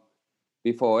come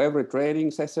before every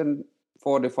training session,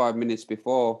 45 minutes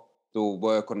before, to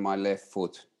work on my left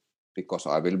foot because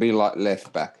I will be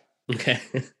left back. Okay.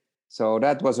 So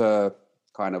that was a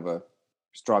kind of a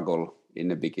struggle in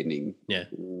the beginning. Yeah.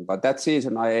 But that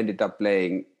season I ended up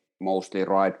playing mostly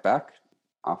right back.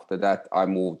 After that I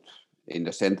moved in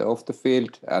the center of the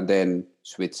field and then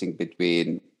switching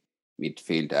between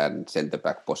midfield and center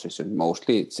back position,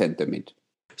 mostly center mid.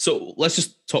 So let's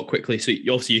just talk quickly. So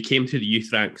you came through the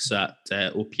youth ranks at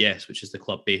OPS, which is the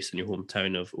club based in your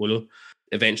hometown of Oulu,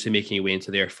 eventually making your way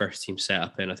into their first team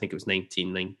setup in, I think it was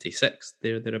 1996,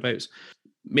 thereabouts.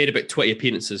 Made about 20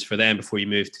 appearances for them before you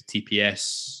moved to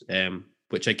TPS,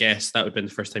 which I guess that would have been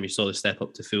the first time you saw the step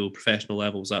up to full professional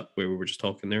level. Was that where we were just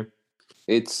talking there?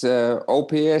 It's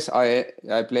OPS.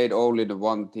 I played only the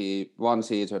one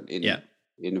season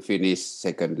in Finnish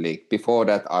second league. Before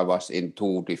that, I was in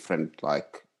two different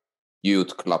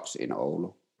youth clubs in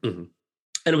Oulu. Mm-hmm.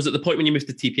 And was it the point when you moved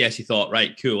to TPS you thought,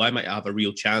 right, cool, I might have a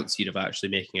real chance here of actually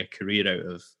making a career out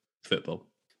of football?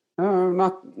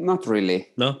 Not really.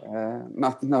 No?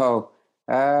 No.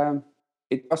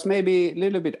 It was maybe a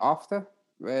little bit after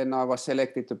when I was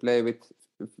selected to play with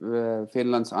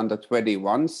Finland's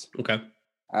under-21s. Okay.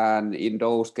 And in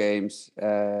those games,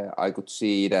 I could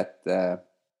see that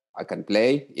I can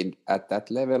play at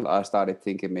that level. I started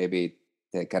thinking maybe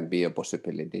there can be a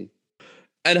possibility.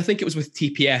 And I think it was with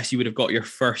TPS you would have got your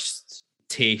first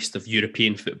taste of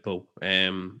European football,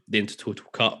 the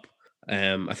Intertotal Cup.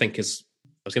 I think I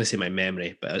was going to say my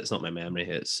memory, but it's not my memory.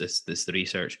 It's the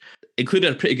research.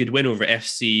 Included a pretty good win over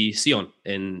FC Sion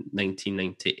in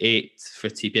 1998 for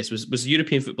TPS. Was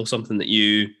European football something that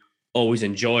you always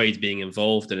enjoyed being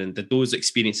involved in? And did those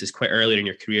experiences quite earlier in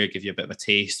your career give you a bit of a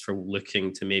taste for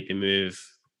looking to maybe move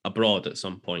abroad at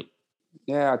some point?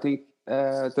 Yeah, I think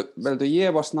the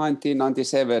year was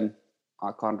 1997.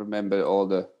 I can't remember all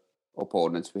the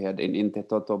opponents we had in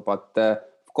Intertoto, but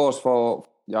of course for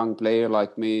a young player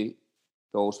like me,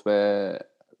 those were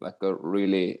like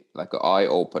an eye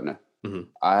opener. Mm-hmm.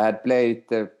 I had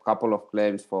played a couple of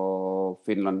games for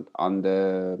Finland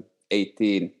under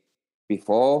 18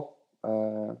 before,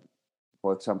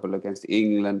 for example, against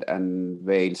England and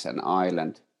Wales and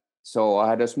Ireland. So I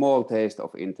had a small taste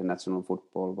of international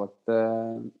football,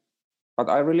 but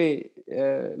I really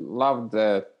loved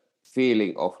the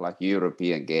feeling of like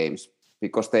European games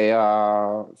because they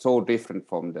are so different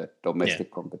from the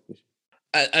domestic competition.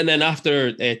 And then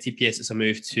after TPS, it's a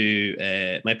move to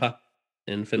Maipa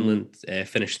in Finland.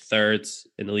 Finished third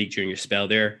in the league during your spell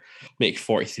there. Make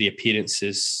 43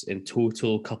 appearances in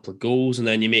total, a couple of goals, and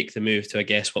then you make the move to, I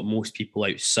guess, what most people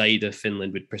outside of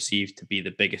Finland would perceive to be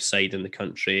the biggest side in the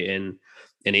country in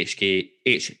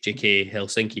HJK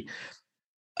Helsinki.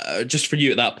 Just for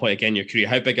you at that point, again, your career,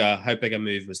 how big a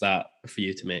move was that for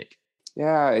you to make?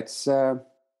 Yeah, it's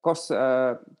because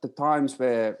the times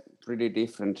were pretty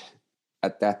different.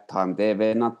 At that time, there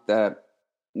were not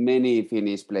many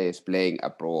Finnish players playing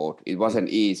abroad. It wasn't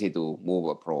easy to move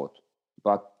abroad.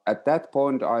 But at that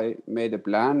point, I made a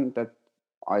plan that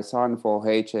I signed for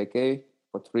HJK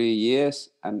for 3 years.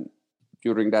 And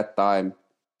during that time,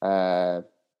 the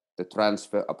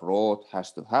transfer abroad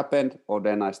has to happen, or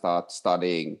then I start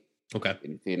studying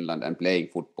in Finland and playing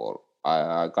football.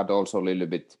 I got also a little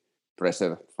bit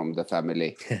pressure from the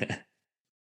family.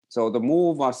 So the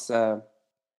move was...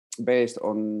 based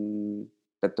on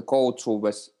that the coach who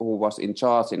was in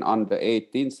charge in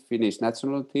under-18s Finnish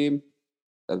national team,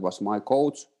 that was my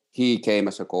coach. He came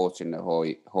as a coach in the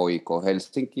Hoiko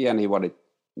Helsinki, and he wanted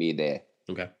me there.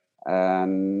 Okay.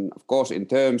 And of course, in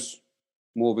terms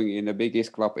moving in the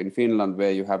biggest club in Finland,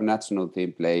 where you have national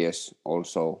team players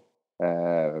also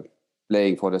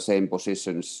playing for the same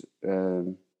positions,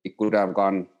 it could have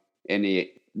gone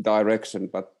any direction.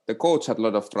 But the coach had a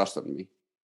lot of trust on me.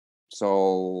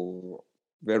 So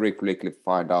very quickly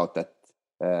find out that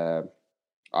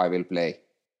I will play.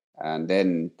 And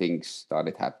then things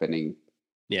started happening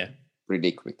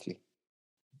pretty quickly.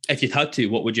 If you'd had to,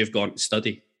 what would you have gone to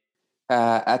study?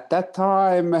 At that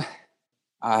time,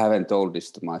 I haven't told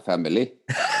this to my family.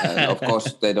 Of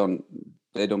course, they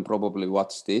don't probably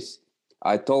watch this.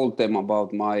 I told them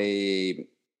about my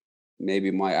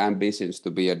ambitions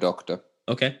to be a doctor.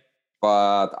 Okay.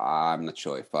 But I'm not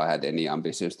sure if I had any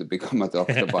ambitions to become a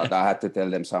doctor, but I had to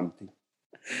tell them something.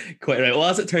 Quite right. Well,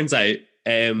 as it turns out,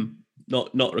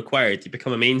 not required. You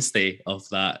become a mainstay of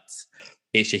that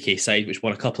HJK side, which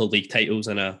won a couple of league titles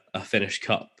and a Finnish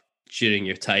Cup during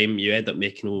your time. You end up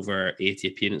making over 80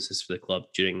 appearances for the club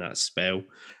during that spell.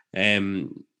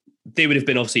 They would have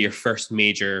been obviously your first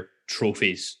major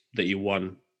trophies that you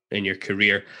won in your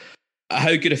career.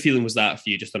 How good a feeling was that for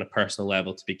you, just on a personal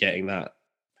level, to be getting that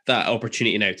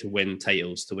opportunity now to win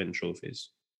titles, to win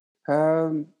trophies?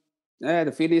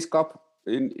 The Finnish Cup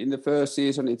in the first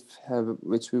season,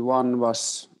 which we won,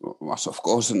 was of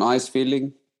course a nice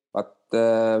feeling. But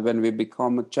when we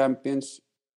become champions,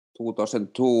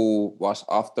 2002 was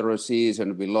after a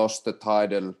season we lost the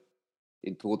title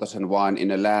in 2001 in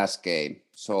the last game.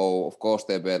 So of course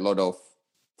there were a lot of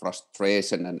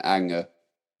frustration and anger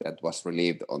that was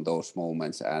relieved on those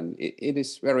moments, and it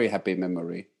is very happy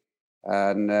memory.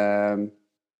 And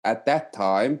at that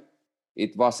time,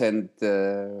 it wasn't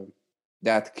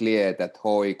that clear that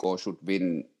Hoiko should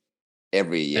win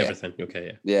every year. Everything,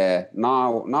 okay, yeah.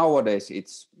 Nowadays,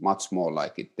 it's much more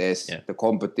like it. The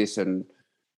competition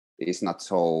is not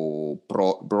so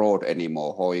broad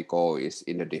anymore. Hoiko is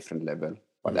in a different level.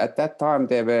 But at that time,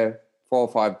 there were 4 or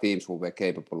 5 teams who were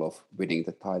capable of winning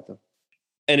the title.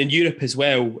 And in Europe as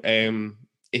well,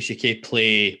 HJK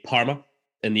play Parma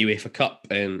in the UEFA Cup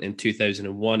in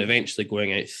 2001, eventually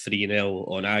going out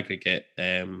 3-0 on aggregate,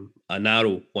 a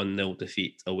narrow 1-0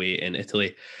 defeat away in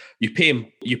Italy. You play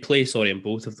in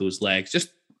both of those legs. Just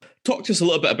talk to us a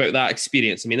little bit about that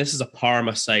experience. I mean, this is a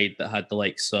Parma side that had the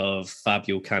likes of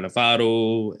Fabio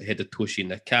Cannavaro, Hidetoshi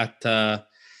Nakata,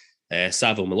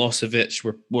 Savo Milosevic.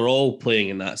 We're all playing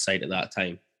in that side at that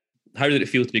time. How did it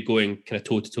feel to be going kind of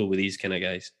toe-to-toe with these kind of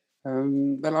guys?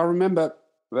 Well, I remember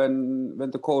when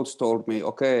the coach told me,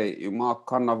 okay, you mark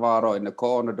Cannavaro in the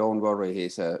corner, don't worry,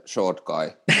 he's a short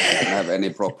guy, he doesn't have any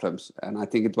problems. And I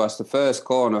think it was the first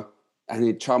corner, and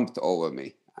he jumped over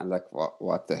me. And like,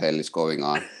 what the hell is going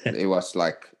on? He was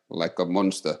like a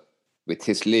monster with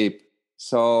his leap.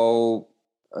 So,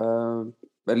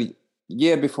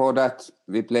 year before that,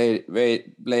 we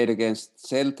played against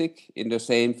Celtic in the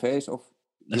same phase of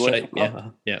That's UEFA right,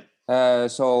 Cup. yeah.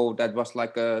 So that was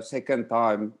like a second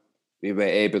time we were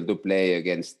able to play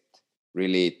against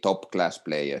really top-class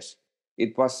players.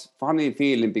 It was funny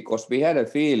feeling because we had a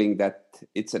feeling that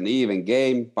it's an even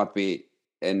game, but we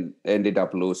ended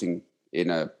up losing in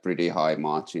a pretty high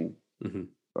margin.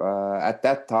 Mm-hmm. At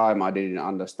that time, I didn't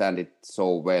understand it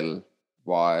so well,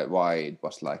 why it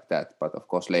was like that. But of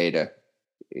course, later,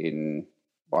 in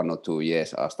 1 or 2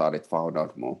 years, I started found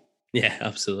out more. Yeah,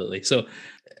 absolutely. So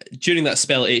during that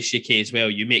spell at HJK as well,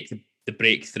 you make the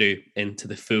breakthrough into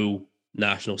the full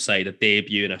national side, a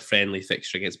debut in a friendly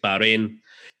fixture against Bahrain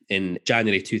in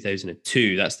January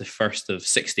 2002. That's the first of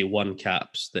 61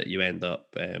 caps that you end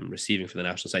up receiving for the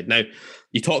national side. Now,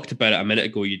 you talked about it a minute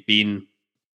ago. You'd been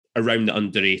around the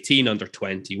under 18, under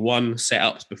 21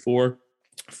 setups before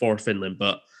for Finland,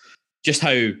 but just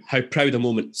how proud a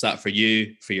moment is that for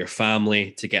you, for your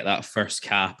family, to get that first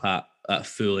cap at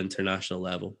full international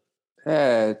level?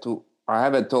 I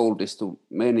haven't told this to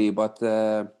many, but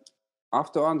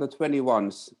after under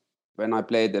 21s, when I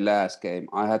played the last game,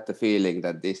 I had the feeling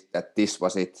that this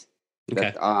was it. Okay.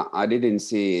 That I didn't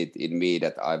see it in me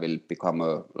that I will become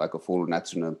a full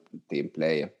national team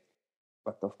player.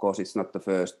 But of course, it's not the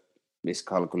first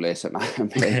miscalculation I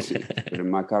made during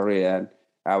my career, and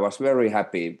I was very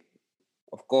happy.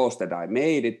 Of course, that I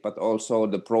made it, but also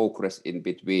the progress in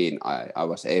between I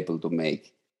was able to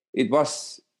make. It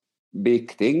was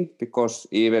big thing because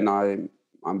even I'm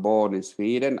born in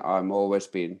Sweden, I'm always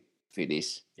been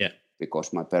Finnish. Yeah.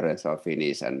 Because my parents are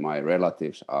Finnish and my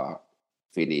relatives are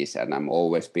Finnish, and I'm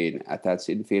always been attached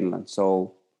in Finland.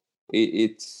 So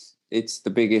it's the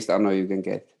biggest honor you can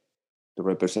get to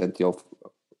represent your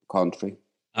country.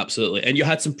 Absolutely. And you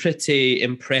had some pretty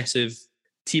impressive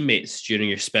teammates during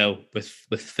your spell with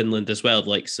Finland as well, the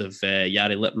likes of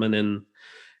Jari Litmanen,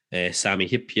 Sami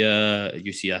Hyppä,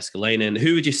 Jussi Jääskeläinen.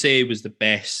 Who would you say was the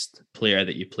best player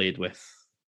that you played with?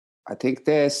 I think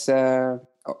there's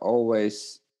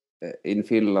always in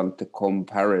Finland the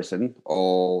comparison,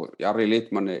 or Jari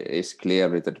Litmanen is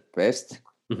clearly the best.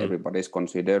 Mm-hmm. Everybody's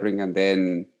considering, and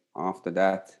then after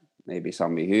that maybe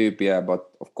Sami Hyppä, but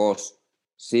of course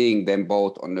seeing them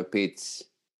both on the pitch,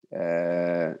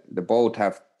 they both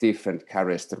have different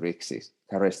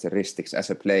characteristics as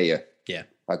a player. Yeah.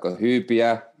 Like a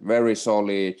Hyppä, very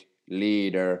solid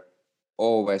leader,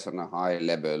 always on a high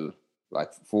level,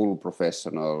 like full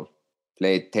professional,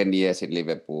 played 10 years in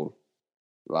Liverpool,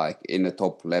 like in the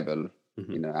top level,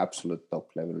 mm-hmm. in an absolute top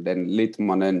level. Then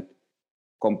Litmanen,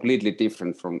 completely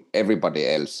different from everybody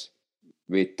else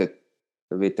with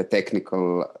the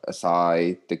technical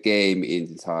side, the game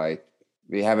inside.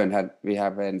 We haven't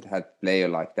had player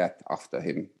like that after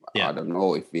him. Yeah. I don't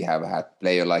know if we have had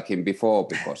player like him before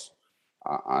because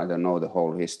I don't know the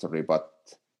whole history. But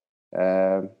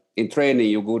in training,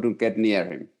 you couldn't get near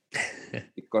him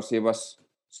because he was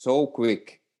so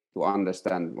quick to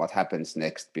understand what happens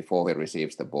next before he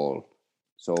receives the ball.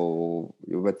 So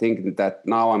you were thinking that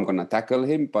now I'm going to tackle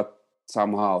him, but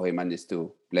somehow he managed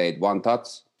to play it one touch,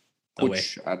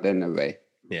 push, and then away.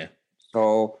 Yeah.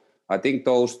 So I think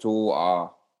those two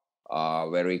are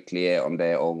very clear on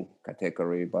their own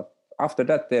category. But after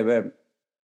that, there were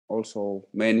also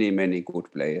many, many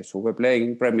good players who were playing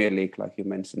in Premier League, like you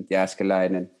mentioned,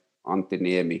 Jääskeläinen, Antti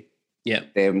Niemi,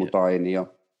 Teemu Tainio,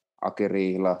 Aki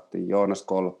Riihilahti, Joonas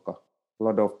Kolkka. A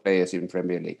lot of players in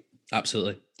Premier League.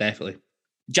 Absolutely, definitely.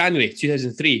 January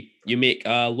 2003, you make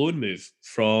a loan move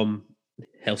from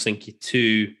Helsinki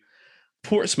to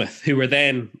Portsmouth, who were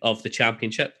then of the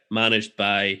Championship, managed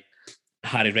by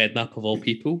Harry Redknapp of all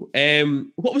people.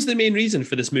 What was the main reason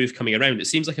for this move coming around? It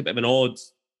seems like a bit of an odd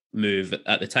move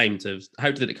at the time.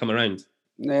 How did it come around?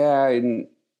 Yeah, in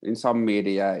some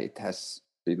media it has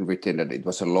been written that it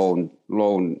was a loan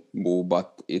move,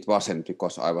 but it wasn't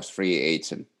because I was free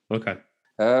agent. Okay.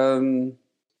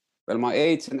 Well, my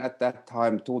agent at that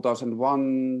time,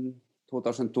 2001,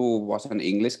 2002, was an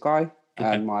English guy,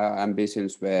 and my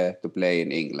ambitions were to play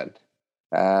in England.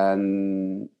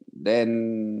 And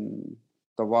then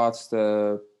towards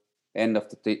the end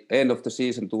of the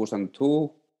season 2002,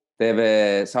 there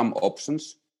were some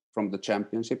options from the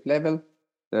championship level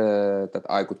that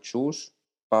I could choose.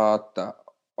 But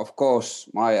of course,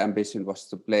 my ambition was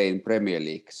to play in Premier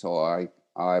League. So I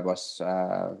was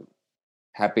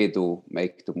happy to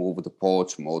make the move to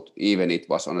Portsmouth, even it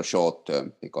was on a short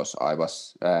term, because I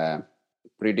was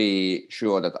pretty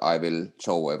sure that I will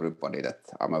show everybody that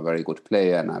I'm a very good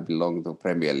player and I belong to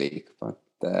Premier League. But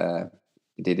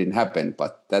it didn't happen.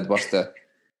 But that was the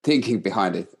thinking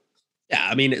behind it. Yeah,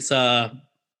 I mean, it's a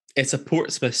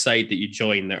Portsmouth side that you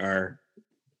join that are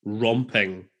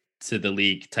romping to the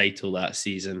league title that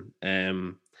season.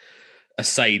 A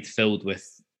side filled with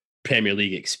Premier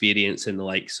League experience in the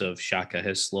likes of Shaka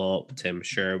Hislop, Tim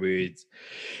Sherwood,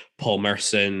 Paul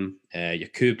Merson,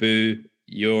 Yakubu.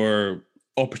 Your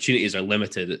opportunities are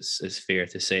limited, it's fair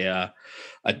to say. A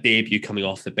debut coming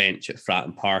off the bench at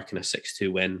Fratton Park in a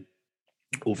 6-2 win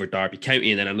over Derby County,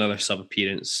 and then another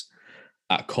sub-appearance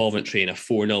at Coventry in a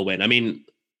 4-0 win. I mean,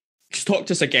 just talk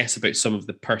to us, I guess, about some of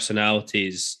the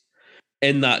personalities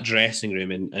in that dressing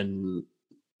room and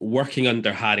working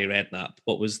under Harry Redknapp.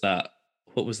 What was that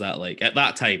like at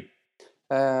that time?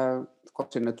 Of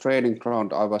course, in the training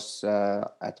ground, I was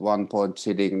at one point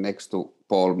sitting next to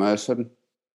Paul Merson.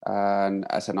 And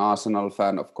as an Arsenal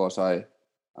fan, of course, I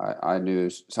knew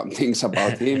some things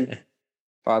about him.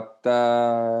 But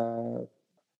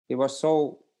he was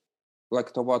so,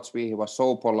 like towards me, he was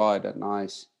so polite and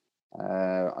nice.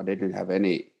 I didn't have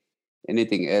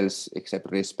anything else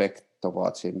except respect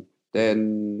towards him.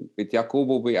 Then with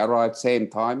Yakubu, we arrived same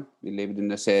time. We lived in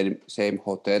the same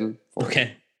hotel for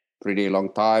a pretty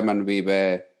long time, and we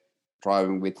were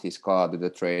driving with his car to the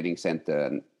training center.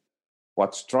 And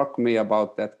what struck me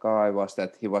about that guy was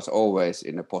that he was always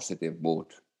in a positive mood,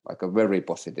 like a very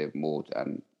positive mood,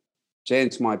 and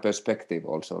changed my perspective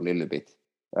also a little bit.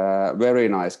 Very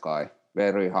nice guy,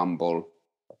 very humble.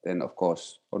 But then, of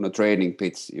course, on a training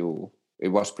pitch, it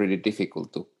was pretty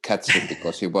difficult to catch him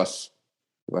because he was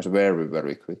very,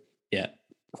 very quick. Yeah.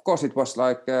 Of course, it was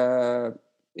like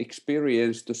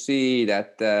experience to see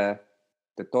that the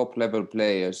top level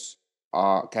players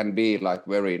can be like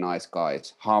very nice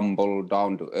guys, humble,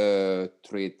 down to earth,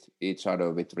 treat each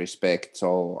other with respect.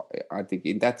 So I think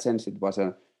in that sense, it was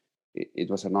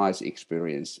a nice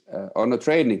experience. On a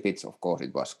training pitch, of course,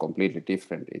 it was completely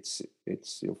different. It's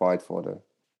you fight for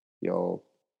your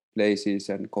places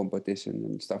and competition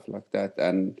and stuff like that.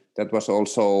 And that was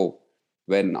also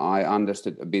when I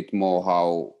understood a bit more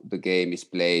how the game is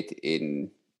played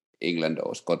in England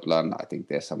or Scotland. I think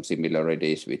there's some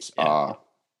similarities which are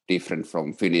different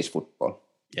from Finnish football.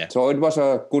 Yeah. So it was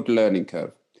a good learning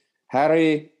curve.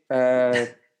 Harry,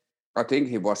 I think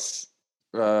he was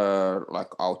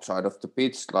like outside of the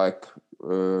pitch, like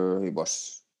he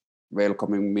was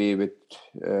welcoming me with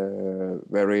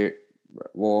very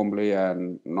warmly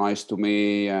and nice to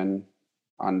me and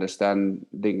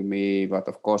understanding me, but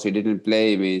of course he didn't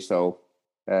play me, so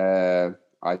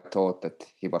I thought that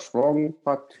he was wrong,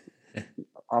 but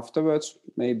afterwards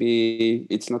maybe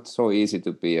it's not so easy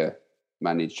to be a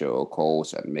manager or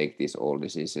coach and make these all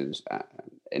decisions,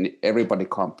 and everybody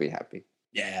can't be happy.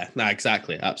 Yeah, no,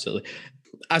 exactly, absolutely.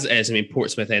 As it is, I mean,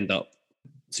 Portsmouth end up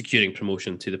securing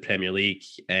promotion to the Premier League.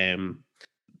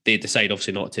 They decide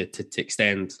obviously not to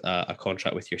extend a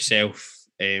contract with yourself.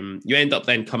 You end up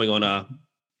then coming on a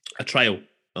trial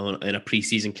in a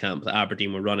pre-season camp that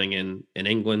Aberdeen were running in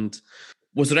England.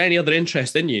 Was there any other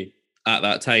interest in you at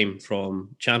that time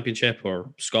from Championship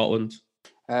or Scotland?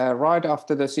 Right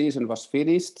after the season was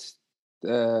finished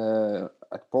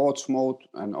at Portsmouth,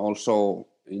 and also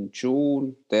in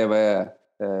June, there were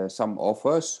some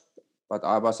offers, but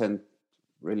I wasn't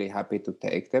really happy to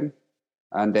take them.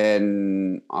 And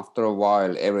then after a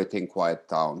while, everything quieted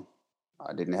down.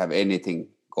 I didn't have anything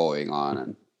going on.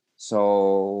 And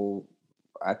so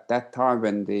at that time,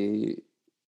 when the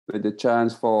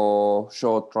chance for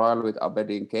short trial with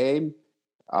Aberdeen came,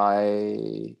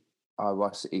 I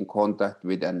was in contact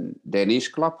with a Danish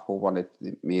club who wanted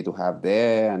me to have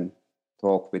there and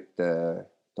talk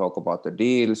about the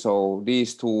deal. So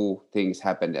these two things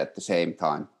happened at the same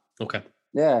time. Okay.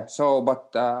 Yeah. So,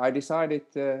 but I decided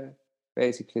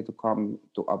basically to come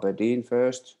to Aberdeen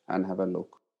first and have a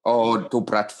look. Or to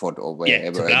Bradford or wherever.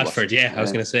 Yeah, to Bradford, I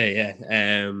was going to say,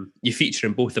 you feature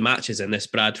in both the matches in this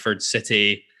Bradford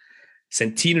City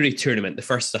Centenary tournament. The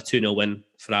first is a 2-0 win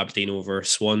for Aberdeen over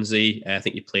Swansea. I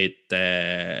think you played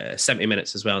 70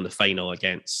 minutes as well in the final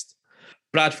against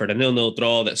Bradford, a 0-0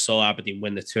 draw that saw Aberdeen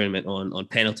win the tournament on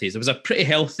penalties. There was a pretty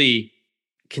healthy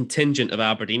contingent of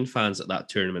Aberdeen fans at that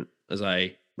tournament, as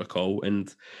I recall.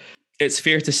 And it's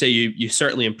fair to say you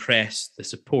certainly impressed the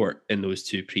support in those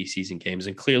 2 pre-season games.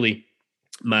 And clearly,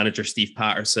 manager Steve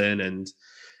Patterson and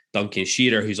Duncan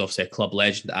Shearer, who's obviously a club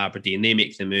legend at Aberdeen, they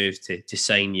make the move to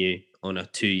sign you on a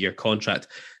 2-year contract.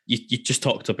 You just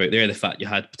talked about there the fact you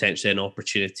had potentially an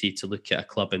opportunity to look at a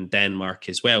club in Denmark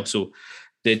as well. So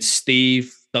did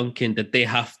Steve, Duncan, did they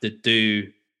have to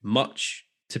do much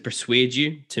to persuade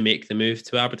you to make the move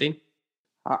to Aberdeen?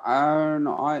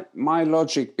 My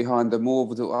logic behind the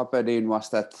move to Aberdeen was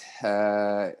that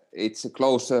it's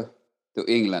closer to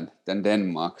England than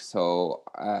Denmark. So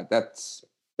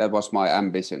that was my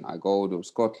ambition. I go to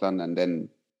Scotland and then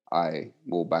I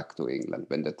move back to England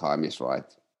when the time is right.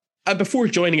 And before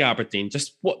joining Aberdeen,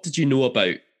 just what did you know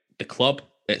about the club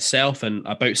itself and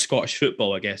about Scottish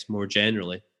football, I guess, more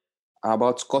generally?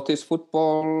 About Scottish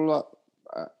football,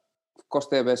 of course,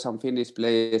 there were some Finnish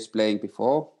players playing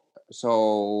before.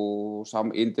 So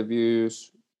some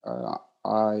interviews,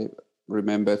 I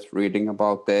remembered reading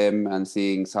about them and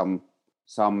seeing some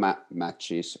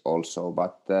matches also.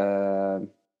 But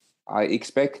I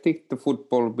expected the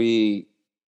football be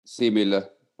similar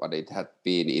what it had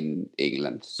been in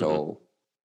England. So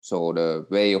the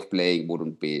way of playing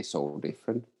wouldn't be so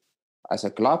different. As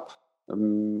a club,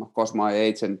 of course, my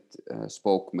agent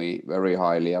spoke me very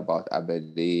highly about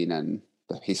Aberdeen and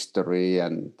the history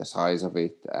and the size of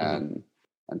it and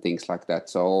things like that.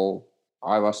 So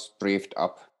I was briefed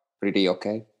up pretty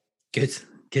okay.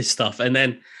 Good stuff. And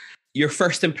then your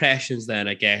first impressions then,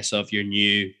 I guess, of your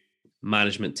new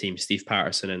management team, Steve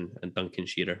Patterson and Duncan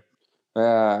Shearer.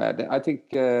 I think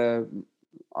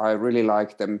I really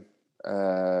liked them.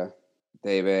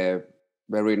 They were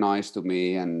very nice to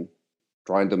me and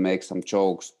trying to make some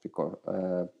jokes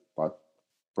but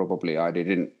probably I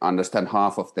didn't understand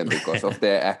half of them because of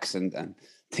their accent and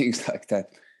things like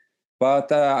that.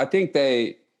 But I think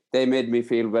they made me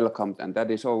feel welcomed, and that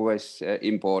is always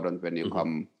important when you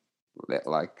come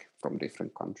like from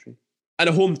different country. And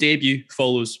a home debut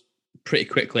follows pretty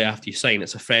quickly after you sign.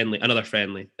 It's another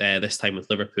friendly, this time with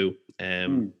Liverpool.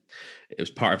 It was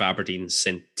part of Aberdeen's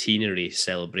centenary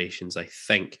celebrations, I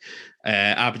think.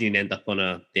 Aberdeen end up on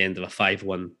the end of a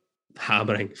 5-1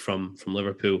 hammering from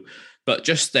Liverpool. But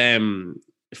just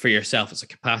for yourself, it's a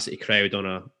capacity crowd on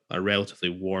a relatively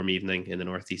warm evening in the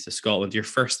northeast of Scotland. Your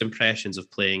first impressions of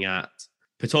playing at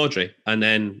Pittodrie, and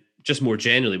then just more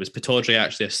generally, was Pittodrie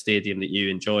actually a stadium that you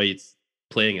enjoyed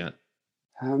playing at?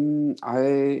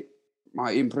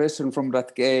 My impression from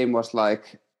that game was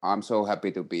like, I'm so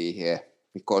happy to be here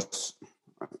because,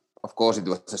 of course, it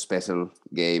was a special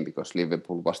game because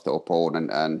Liverpool was the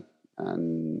opponent and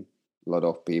a lot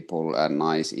of people and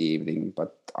nice evening.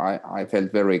 But I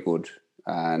felt very good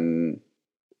and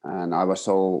I was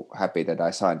so happy that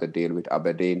I signed the deal with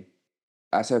Aberdeen.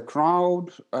 As a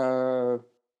crowd,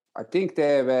 I think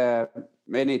there were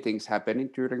many things happening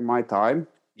during my time.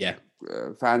 Yeah.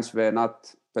 Fans were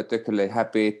not particularly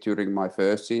happy during my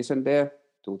first season there,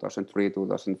 2003,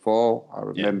 2004. I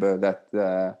remember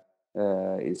that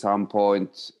in some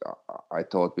point I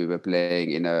thought we were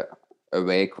playing in a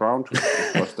away ground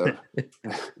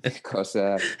because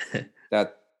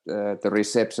that the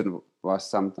reception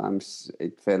was sometimes,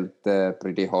 it felt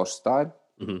pretty hostile.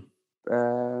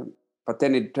 But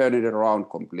then it turned it around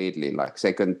completely, like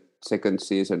second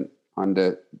season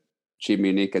under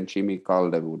Jimmy Nick and Jimmy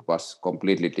Calderwood was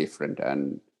completely different,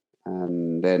 and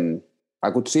then I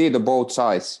could see the both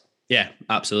sides. Yeah,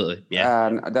 absolutely. Yeah,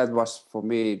 and that was, for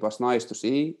me, it was nice to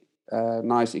see,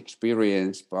 nice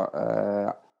experience. But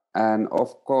and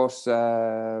of course,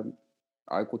 I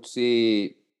could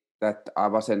see that I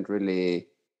wasn't really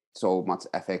so much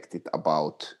affected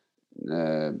about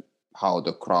how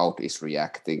the crowd is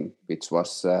reacting, which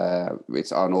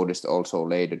I noticed also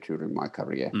later during my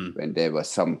career when there was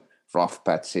some rough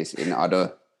patches in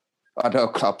other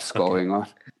clubs going on.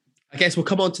 I guess we'll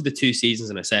come on to the 2 seasons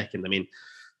in a second. I mean,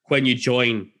 when you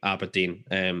join Aberdeen,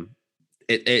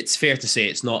 it's fair to say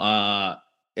it's not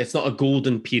a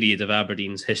golden period of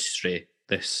Aberdeen's history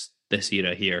this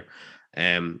era here.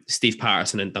 Steve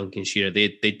Patterson and Duncan Shearer,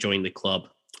 they joined the club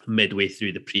midway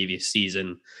through the previous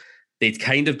season. They'd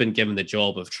kind of been given the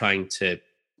job of trying to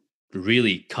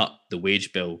really cut the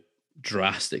wage bill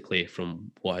drastically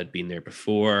from what had been there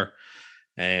before.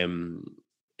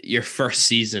 Your first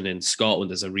season in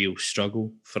Scotland is a real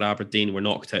struggle for Aberdeen. We're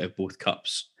knocked out of both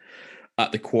cups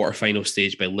at the quarter-final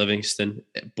stage by Livingston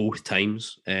at both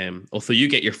times. Although you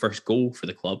get your first goal for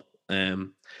the club, a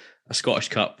Scottish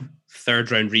Cup third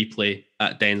round replay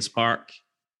at Dens Park,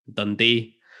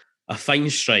 Dundee. a fine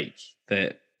strike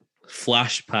that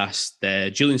flashed past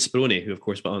Julian Speroni, who of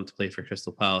course went on to play for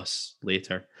Crystal Palace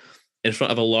later, in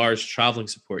front of a large travelling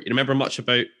support. You remember much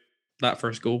about that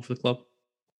first goal for the club?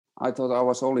 I thought I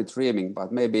was only dreaming,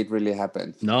 but maybe it really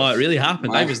happened. No, it really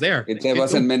happened. I was there. There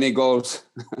wasn't many goals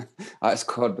I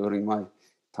scored during my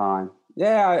time.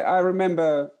 Yeah, I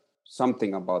remember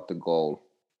something about the goal.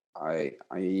 I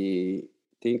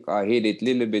think I hit it a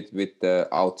little bit with the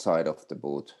outside of the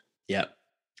boot. Yeah.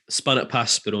 Spun it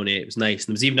past Speroni. It was nice. And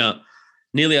there was even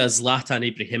nearly a Zlatan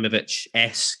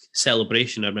Ibrahimovic-esque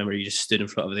celebration. I remember you just stood in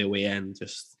front of the away end,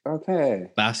 just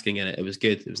basking in it. It was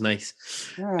good. It was nice.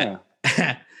 Yeah.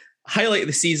 Highlight of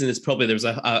the season is probably there was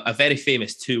a very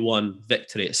famous 2-1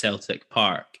 victory at Celtic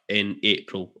Park in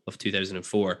April of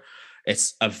 2004.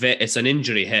 It's an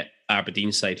injury hit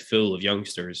Aberdeen side full of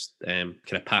youngsters kind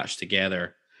of patched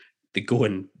together. They go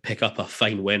and pick up a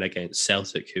fine win against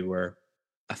Celtic, who were,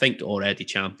 I think, already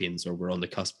champions or were on the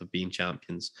cusp of being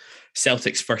champions.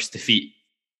 Celtic's first defeat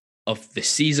of the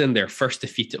season, their first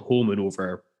defeat at home in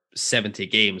over 70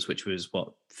 games, which was,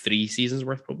 3 seasons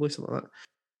worth, probably, something like that.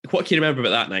 What can you remember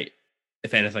about that night,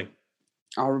 if anything?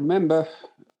 I remember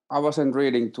I wasn't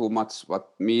reading too much what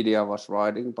media was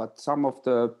writing, but some of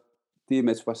the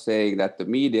teammates were saying that the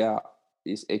media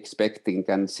is expecting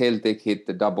can Celtic hit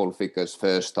the double figures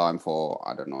first time for,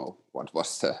 I don't know, what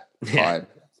was the time.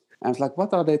 I was like,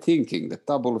 what are they thinking, the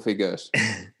double figures?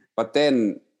 But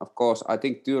then, of course, I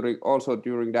think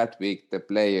during that week, the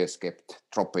players kept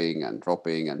dropping,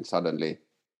 and suddenly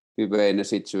we were in a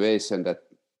situation that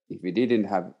if we didn't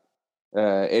have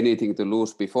anything to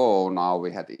lose before, now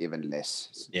we had even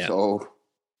less. Yeah. So,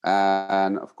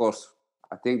 and of course,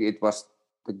 I think it was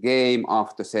the game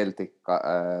after Celtic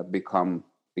became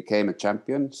a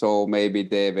champion. So maybe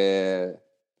they were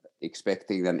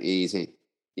expecting an easy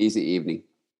evening.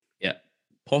 Yeah,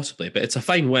 possibly. But it's a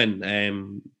fine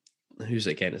win. Who's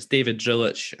it again? It's David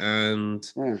Drillich and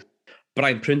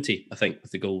Brian Prunty, I think,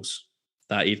 with the goals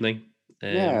that evening.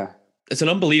 It's an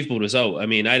unbelievable result. I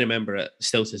mean, I remember it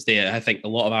still to this day. I think a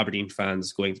lot of Aberdeen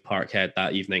fans going to Parkhead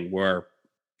that evening were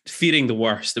fearing the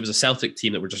worst. There was a Celtic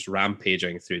team that were just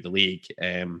rampaging through the league.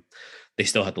 They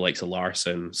still had the likes of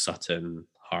Larsson, Sutton,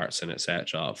 Hartson,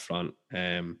 etc. up front.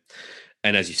 And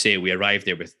as you say, we arrived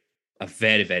there with a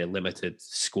very, very limited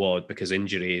squad because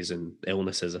injuries and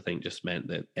illnesses, I think, just meant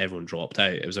that everyone dropped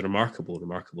out. It was a remarkable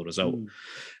result.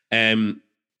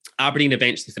 Aberdeen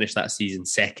eventually finished that season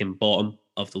second bottom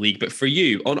of the league. But for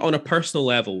you, on a personal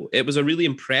level, it was a really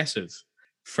impressive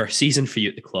first season for you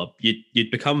at the club.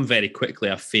 You'd become very quickly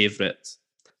a favourite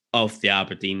of the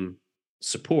Aberdeen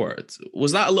support.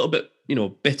 Was that a little bit,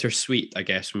 bittersweet, I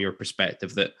guess, from your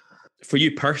perspective, that for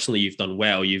you personally, you've done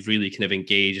well, you've really kind of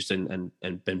engaged and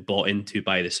been bought into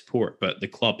by the support, but the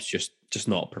club's just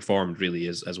not performed really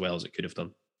as well as it could have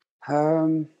done?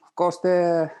 Of course,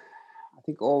 I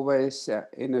think always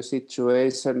in a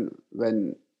situation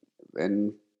when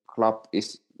club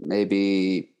is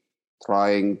maybe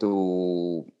trying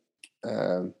to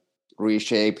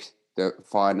reshape the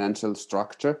financial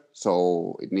structure,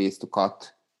 so it needs to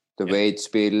cut the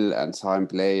wage bill and sign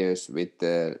players with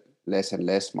less and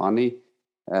less money.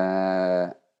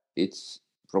 It's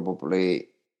probably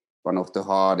one of the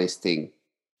hardest thing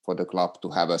for the club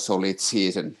to have a solid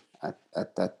season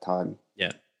at that time.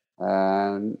 Yeah.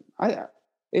 And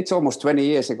it's almost 20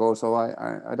 years ago, so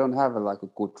I don't have a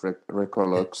good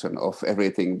recollection of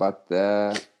everything, but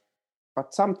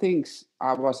some things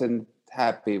I wasn't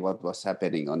happy what was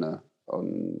happening on a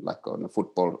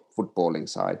footballing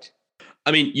side.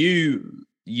 I mean,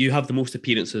 you have the most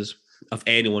appearances of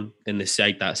anyone in the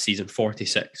side that season,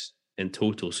 46 in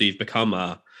total. So you've become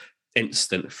a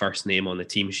instant first name on the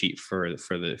team sheet for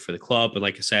the club. And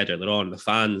like I said earlier on, the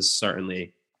fans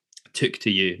certainly took to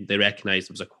you. They recognised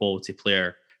there was a quality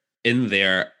player in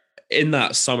there. In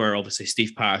that summer, obviously,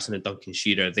 Steve Patterson and Duncan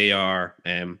Shearer, they are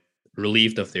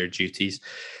relieved of their duties.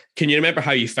 Can you remember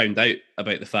how you found out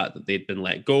about the fact that they'd been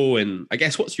let go? And I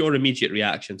guess what's your immediate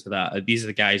reaction to that? These are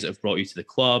the guys that have brought you to the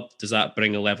club. Does that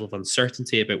bring a level of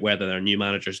uncertainty about whether their new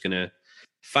manager is going to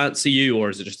fancy you, or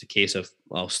is it just a case of,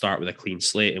 I'll start with a clean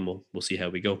slate and we'll see how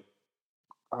we go?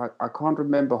 I can't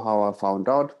remember how I found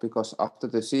out, because after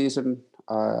the season,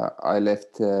 I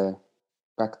left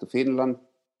back to Finland.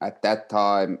 At that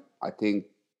time, I think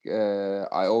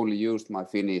I only used my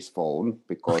Finnish phone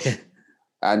because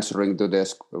answering to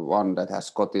this one that has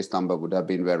Scottish number would have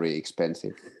been very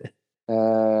expensive.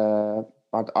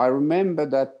 But I remember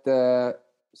that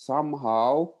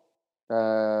somehow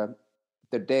the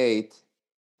date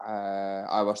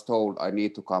I was told I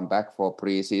need to come back for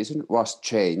pre-season was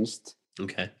changed.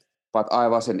 Okay. But I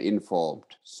wasn't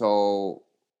informed. So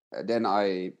then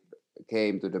I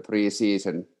came to the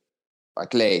pre-season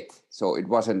like late, so it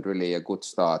wasn't really a good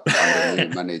start under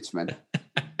new management.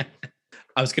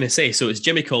 I was going to say, so it's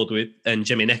Jimmy Calderwood and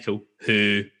Jimmy Nicholl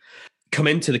who come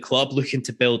into the club looking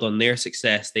to build on their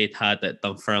success they'd had at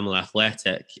Dunfermline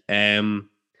Athletic. I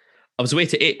was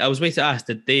waiting to ask,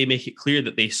 did they make it clear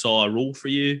that they saw a role for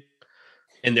you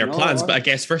in their plans? But I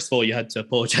guess first of all, you had to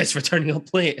apologise for turning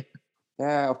up late.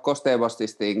 Yeah, of course, there was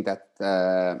this thing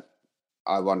that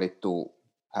I wanted to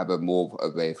have a move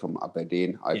away from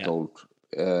Aberdeen. I told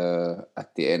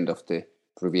at the end of the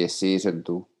previous season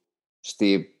to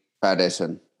Steve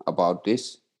Patterson about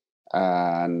this,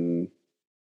 and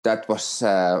that was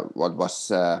what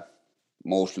was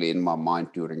mostly in my mind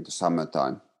during the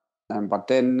summertime. But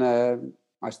then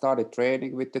I started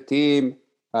training with the team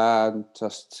and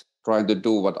just trying to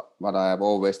do what I have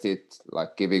always did,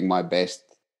 like giving my best.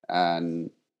 And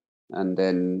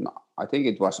then I think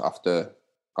it was after a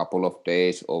couple of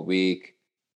days or week,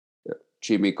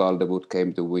 Jimmy Calderwood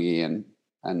came to me and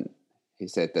he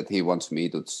said that he wants me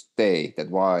to stay, that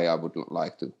why I would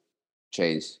like to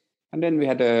change. And then we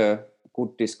had a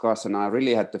good discussion. I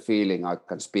really had the feeling I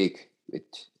can speak with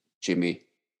Jimmy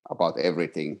about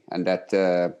everything. And that,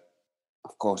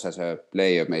 of course, as a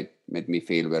player made me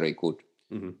feel very good.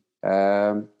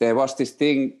 Mm-hmm. There was this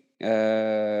thing,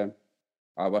 I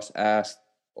was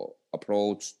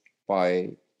approached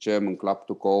by German club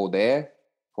to go there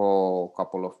for a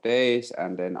couple of days,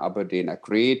 and then Aberdeen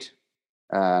agreed.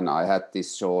 And I had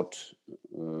this short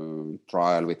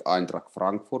trial with Eintracht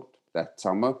Frankfurt that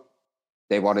summer.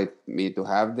 They wanted me to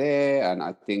have there, and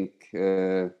I think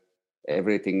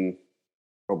everything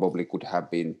probably could have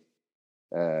been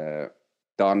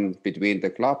done between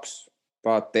the clubs.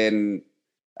 But then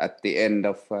at the end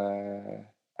of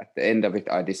it,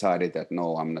 I decided that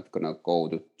no, I'm not gonna go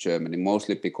to Germany.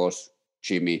 Mostly because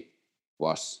Jimmy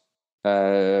was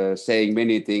saying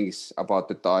many things about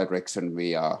the direction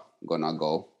we are gonna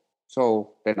go.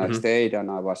 So then I stayed,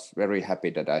 and I was very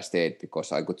happy that I stayed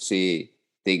because I could see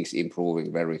things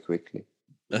improving very quickly.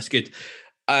 That's good.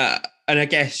 And I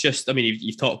guess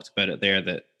you've talked about it there,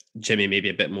 that Jimmy may be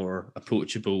a bit more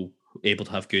approachable, able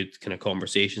to have good kind of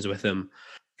conversations with him.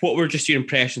 What were just your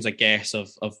impressions, I guess,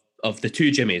 of the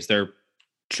two Jimmys? They're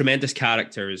tremendous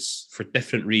characters for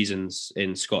different reasons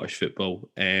in Scottish football.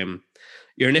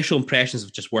 Your initial impressions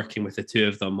of just working with the two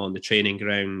of them on the training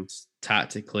ground,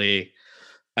 tactically,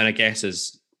 and I guess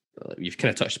as you've kind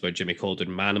of touched about Jimmy Calderwood,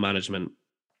 man management,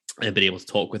 and been able to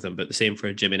talk with them, but the same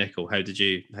for Jimmy Nicholl. How did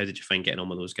you find getting on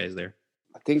with those guys there?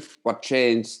 I think what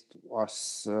changed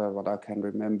was what I can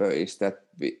remember is that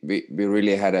we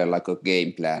really had a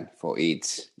game plan for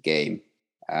each game,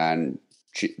 and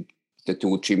the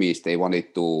two Jimmys, they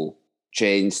wanted to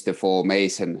change the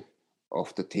formation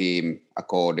of the team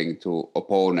according to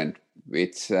opponent,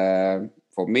 which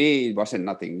for me it wasn't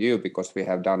nothing new because we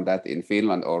have done that in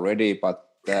Finland already, but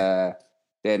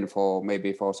then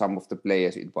for some of the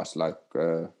players it was like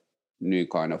a new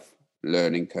kind of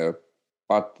learning curve.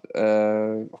 But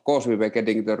of course we were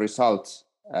getting the results,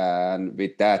 and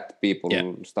with that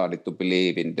people started to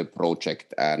believe in the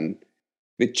project. And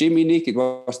with Jimmy Nick it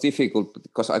was difficult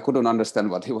because I couldn't understand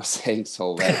what he was saying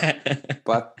so well.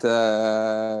 But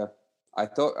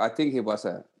I think he was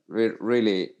a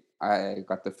really, I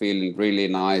got the feeling, really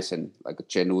nice and like a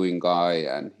genuine guy,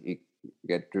 and he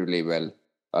get really well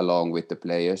along with the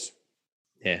players.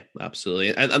 Yeah,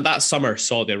 absolutely. And that summer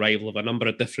saw the arrival of a number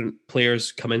of different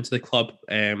players come into the club.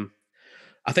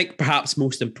 I think perhaps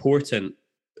most important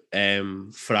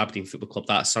for Aberdeen Football Club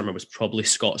that summer was probably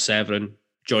Scott Severin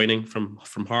joining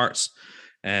from Hearts.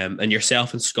 And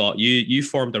yourself and Scott, you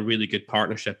formed a really good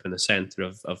partnership in the centre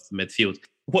of the midfield.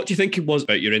 What do you think it was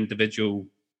about your individual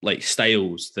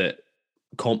styles that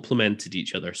complemented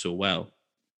each other so well?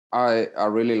 I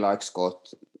really like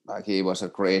Scott. He was a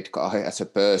great guy as a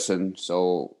person,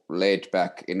 so laid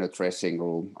back in the dressing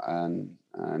room,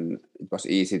 and it was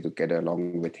easy to get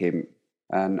along with him.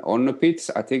 And on the pitch,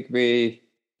 I think we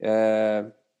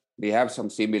have some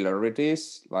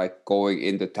similarities, like going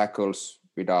into tackles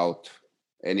without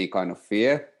any kind of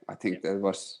fear. I think that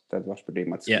was pretty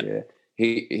much clear.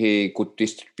 He could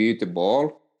distribute the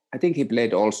ball. I think he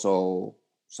played also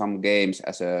some games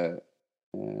as a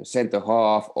centre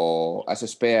half or as a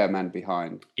spare man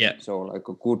behind. Yeah. So like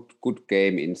a good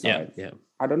game inside. Yeah.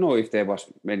 I don't know if there was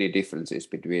many differences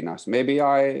between us. Maybe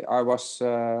I was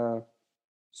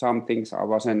some things I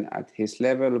wasn't at his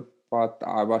level, but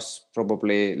I was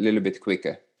probably a little bit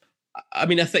quicker. I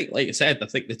mean, I think, like I said, I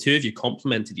think the two of you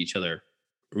complemented each other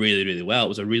really, really well. It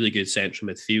was a really good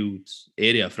central midfield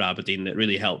area for Aberdeen that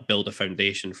really helped build a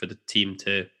foundation for the team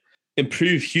to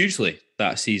improved hugely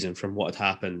that season from what had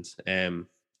happened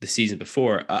the season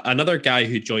before. Another guy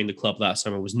who joined the club that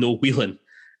summer was Noel Whelan.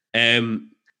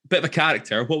 Bit of a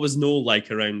character. What was Noel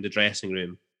like around the dressing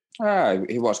room?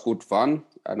 He was good fun,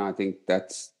 and I think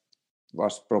that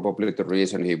was probably the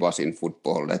reason he was in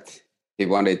football, that he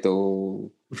wanted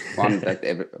to want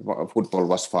that football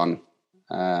was fun.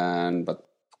 But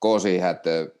of course he had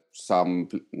some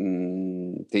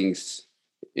things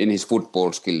in his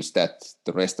football skills that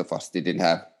the rest of us didn't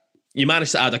have. You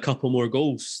managed to add a couple more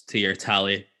goals to your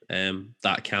tally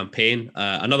that campaign.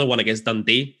 Another one against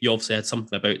Dundee. You obviously had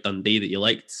something about Dundee that you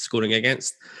liked scoring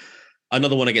against.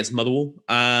 Another one against Motherwell,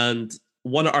 and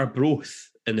one at Arbroath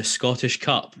in the Scottish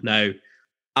Cup. Now,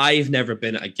 I've never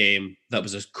been at a game that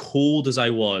was as cold as I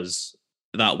was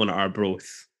that one at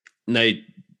Arbroath. Now,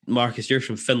 Markus, you're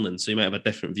from Finland, so you might have a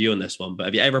different view on this one, but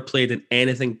have you ever played in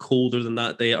anything colder than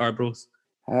that day at Arbroath?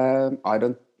 I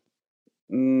don't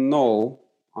know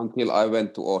until I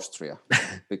went to Austria,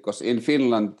 because in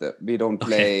Finland we don't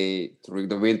play during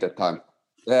the winter time.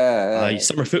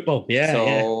 Summer football,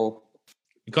 so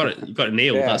you got it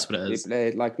nailed. That's what it is. We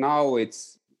played, like now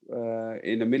it's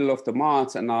in the middle of the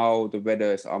March, and now the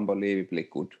weather is unbelievably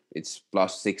good. It's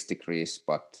plus 6 degrees,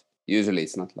 but usually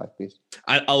it's not like this.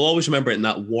 I'll always remember it in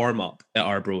that warm up at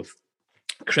Arbroath.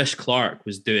 Chris Clark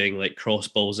was doing like cross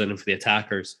balls in for the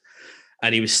attackers,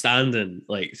 and he was standing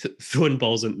like throwing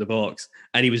balls into the box,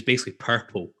 and he was basically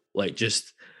purple, like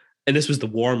just. And this was the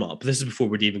warm up. This is before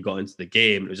we'd even got into the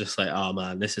game. It was just like, oh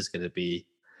man, this is going to be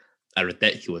a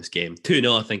ridiculous game.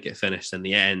 2-0, I think it finished in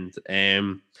the end.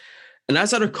 And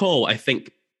as I recall, I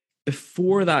think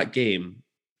before that game,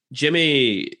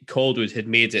 Jimmy Calderwood had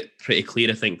made it pretty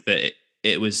clear, I think, that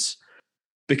it was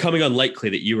becoming unlikely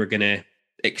that you were going to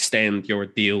extend your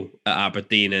deal at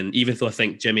Aberdeen. And even though I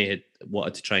think Jimmy had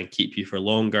wanted to try and keep you for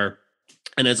longer,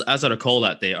 and as I recall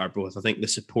that day at Arbroath, I think the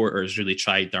supporters really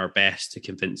tried their best to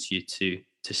convince you to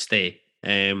stay.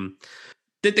 Did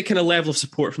the kind of level of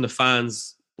support from the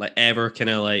fans like ever kind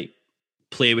of like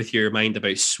play with your mind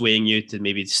about swaying you to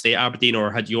maybe stay at Aberdeen,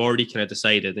 or had you already kind of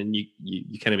decided, and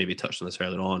you kind of maybe touched on this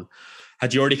earlier on,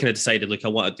 had you already kind of decided, look, I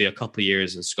want to do a couple of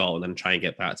years in Scotland and try and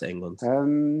get back to England?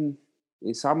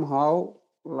 Somehow,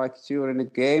 like during the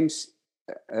games,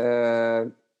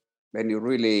 when you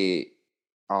really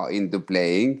are into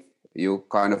playing, you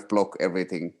kind of block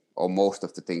everything or most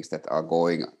of the things that are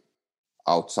going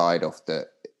outside of the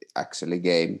actually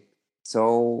game.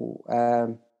 So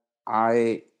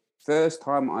first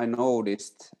time I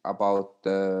noticed about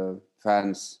the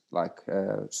fans like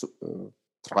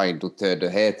trying to turn the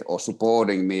head or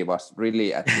supporting me was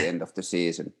really at the end of the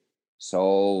season.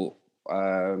 So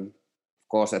of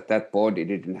course at that point it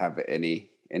didn't have any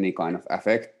kind of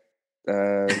effect.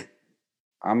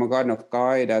 I'm a kind of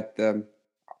guy that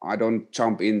I don't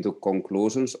jump into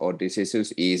conclusions or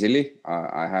decisions easily.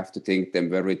 I have to think them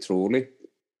very truly.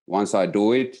 Once I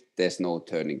do it, there's no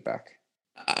turning back.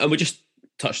 And we just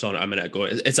touched on it a minute ago.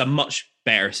 It's a much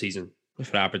better season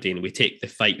for Aberdeen. We take the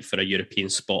fight for a European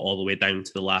spot all the way down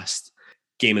to the last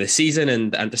game of the season.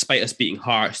 And despite us beating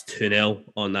Hearts 2-0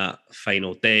 on that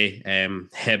final day,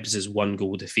 Hibs'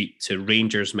 1-goal defeat to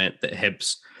Rangers meant that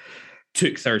Hibs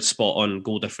took third spot on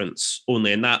goal difference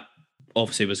only, and that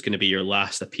obviously was going to be your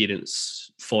last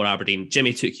appearance for Aberdeen.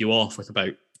 Jimmy took you off with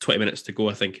about 20 minutes to go,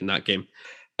 I think, in that game,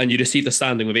 and you received a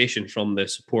standing ovation from the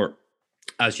support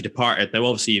as you departed. Now,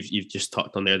 obviously, you've just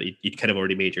talked on there that you'd kind of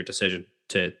already made your decision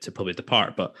to probably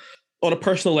depart, but on a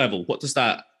personal level, what does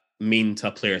that mean to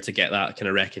a player to get that kind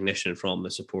of recognition from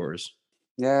the supporters?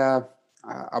 Yeah,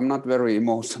 I'm not a very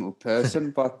emotional person,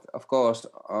 but of course,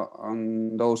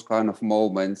 on those kind of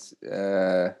moments,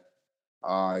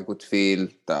 I could feel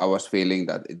that I was feeling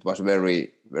that it was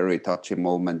very, very touching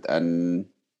moment. And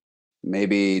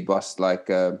maybe it was like,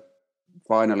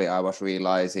 finally I was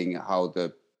realizing how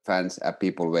the fans and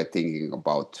people were thinking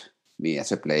about me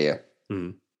as a player.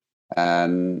 Mm.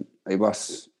 And it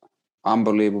was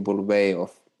unbelievable way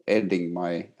of ending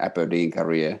my Aberdeen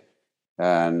career.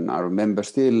 And I remember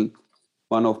still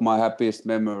one of my happiest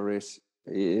memories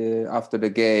after the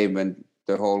game when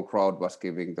the whole crowd was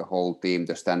giving the whole team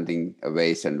the standing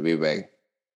ovation. We were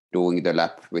doing the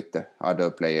lap with the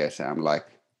other players. And I'm like,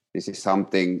 this is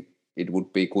something it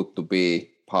would be good to be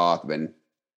part when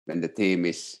the team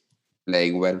is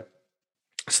playing well.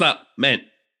 So that meant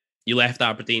you left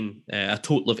Aberdeen a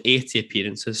total of 80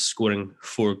 appearances, scoring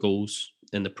 4 goals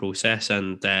in the process.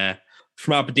 And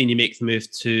from Aberdeen, you make the move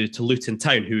to Luton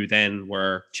Town, who then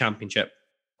were Championship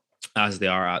as they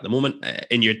are at the moment.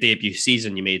 In your debut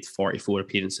season, you made 44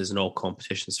 appearances in all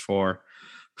competitions for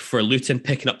Luton,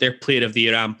 picking up their Player of the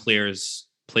Year and Players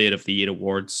Player of the Year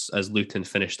awards as Luton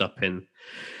finished up in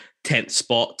 10th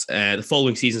spot. The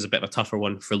following season is a bit of a tougher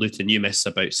one for Luton. You miss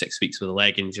about 6 weeks with a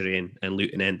leg injury and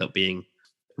Luton end up being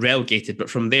relegated. But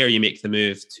from there, you make the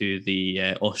move to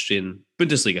the Austrian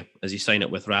Bundesliga as you sign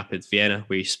up with Rapid Vienna,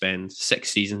 where you spend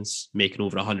 6 seasons, making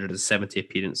over 170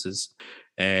 appearances,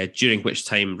 during which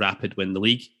time Rapid win the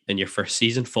league in your first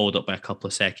season, followed up by a couple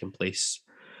of second place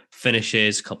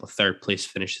finishes, a couple of third place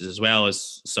finishes, as well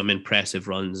as some impressive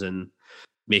runs and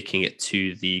making it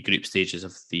to the group stages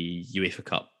of the UEFA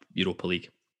Cup Europa League,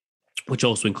 which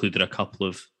also included a couple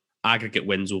of aggregate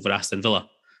wins over Aston Villa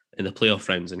in the playoff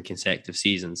rounds in consecutive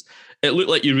seasons. It looked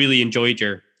like you really enjoyed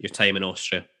your time in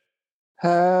Austria.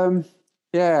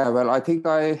 Yeah, well, I think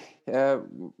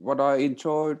what I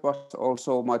enjoyed was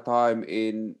also my time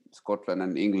in Scotland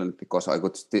and England, because I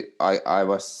could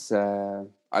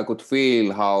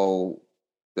feel how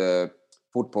the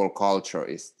football culture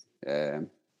is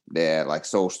there, like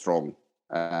so strong,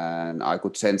 and I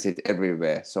could sense it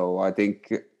everywhere. So I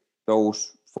think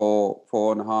those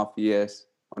 4.5 years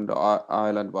on the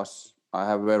island I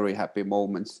have very happy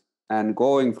moments. And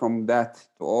going from that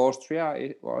to Austria,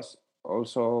 it was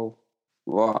also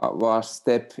was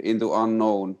step into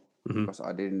unknown, because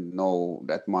I didn't know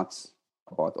that much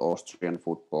about Austrian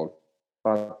football.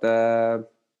 But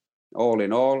all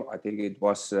in all, I think it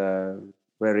was a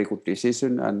very good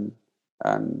decision. And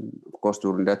of course,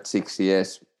 during that 6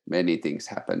 years, many things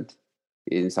happened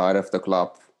inside of the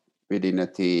club, within a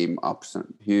team,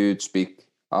 huge, big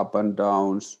up and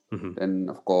downs. Then,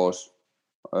 of course,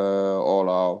 all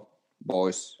our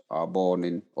boys are born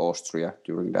in Austria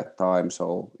during that time.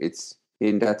 So it's,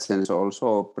 in that sense,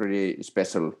 also a pretty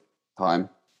special time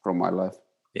from my life.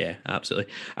 Yeah,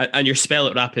 absolutely. And your spell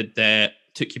at Rapid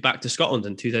took you back to Scotland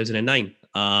in 2009.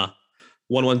 1-1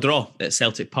 draw at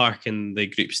Celtic Park in the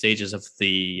group stages of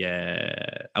the,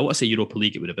 I want to say Europa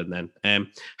League, it would have been then.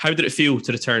 How did it feel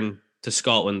to return to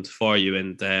Scotland for you?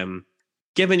 And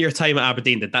given your time at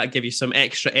Aberdeen, did that give you some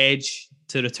extra edge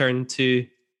to return to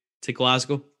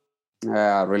Glasgow?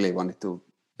 I really wanted to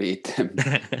beat them.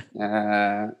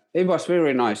 It was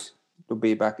very nice to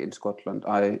be back in Scotland.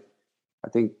 I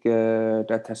think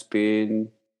that has been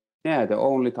the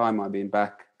only time I've been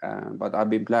back. But I've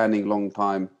been planning long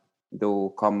time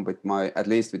to come at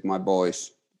least with my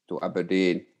boys to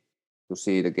Aberdeen to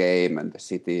see the game and the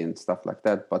city and stuff like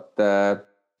that. But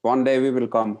one day we will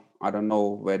come. I don't know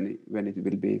when it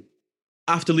will be.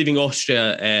 After leaving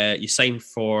Austria, you signed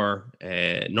for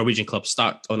Norwegian club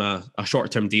Start on a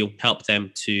short-term deal, helped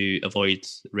them to avoid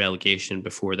relegation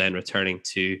before then returning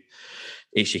to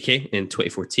HJK in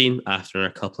 2014 after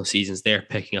a couple of seasons there,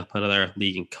 picking up another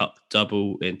League and Cup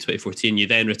double in 2014. You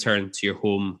then returned to your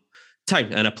home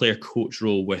town and a player coach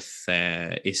role with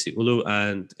AC Oulu,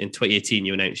 and in 2018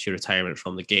 you announced your retirement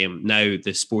from the game, now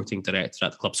the sporting director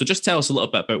at the club. So just tell us a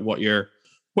little bit about what your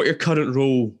current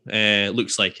role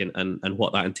looks like and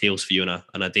what that entails for you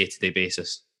on a day-to-day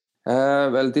basis.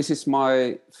 Well, this is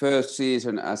my first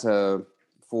season as a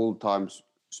full-time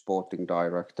sporting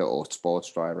director or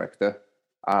sports director.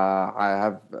 I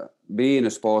have been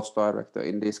a sports director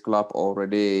in this club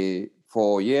already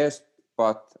 4 years,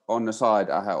 but on the side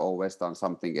I have always done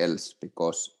something else,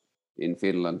 because in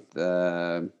Finland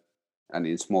and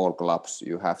in small clubs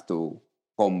you have to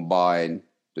combine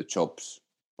the jobs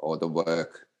or the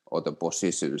work or the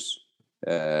positions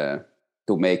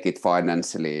to make it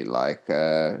financially, like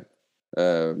how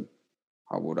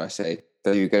would I say,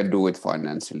 that you can do it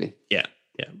financially. Yeah.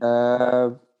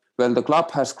 Well, the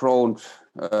club has grown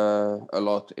a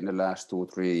lot in the last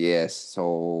 2-3 years.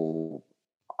 So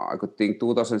I could think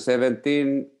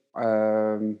 2017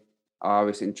 I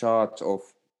was in charge of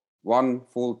 1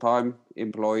 full-time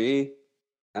employee,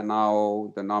 and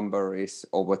now the number is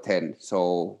over 10.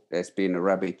 So there's been a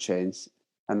rapid change.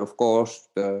 And of course,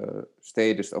 the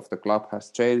status of the club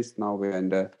has changed. Now we're in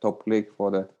the top league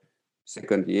for the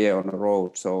 2nd year on the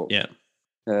road. So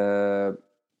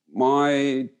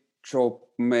my job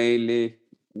mainly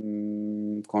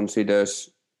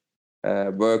considers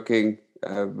working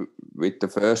with the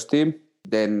first team.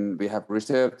 Then we have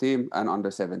reserve team and under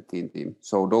 17 team.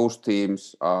 So those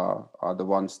teams are the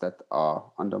ones that are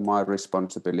under my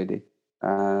responsibility.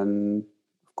 And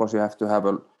of course, you have to have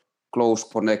a close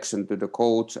connection to the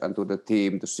coach and to the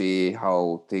team to see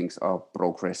how things are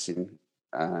progressing.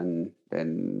 And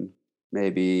then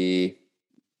maybe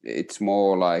it's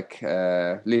more like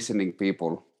listening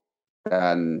people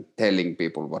than telling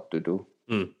people what to do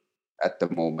at the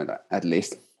moment, at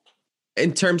least.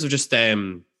 In terms of just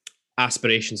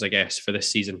aspirations, I guess, for this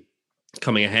season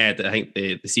coming ahead, I think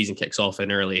the season kicks off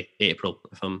in early April,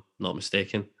 if I'm not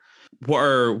mistaken.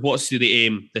 What's the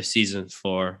aim this season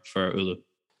for Ulu?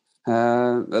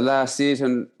 The last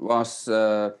season was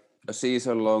a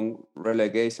season-long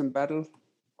relegation battle,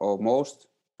 almost,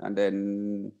 and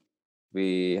then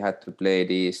we had to play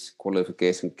these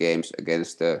qualification games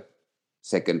against the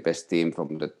second best team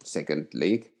from the second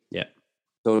league. Yeah.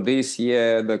 So this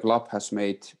year the club has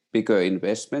made bigger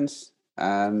investments,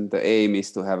 and the aim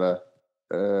is to have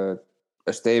a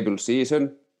stable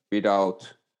season without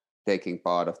taking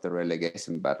part of the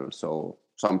relegation battle. So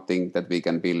something that we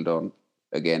can build on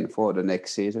again for the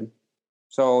next season.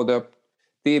 So the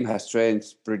team has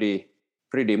changed pretty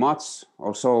much.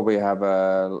 Also, we have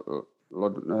a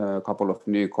couple of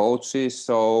new coaches.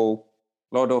 So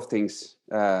a lot of things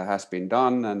has been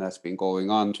done and has been going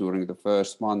on during the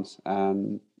first month.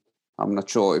 And I'm not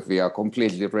sure if we are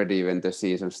completely ready when the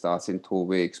season starts in 2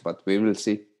 weeks, but we will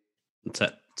see. That's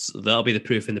it. So that'll be the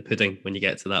proof in the pudding when you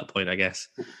get to that point, I guess.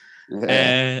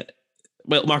 Yeah.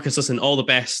 Well, Markus, listen, all the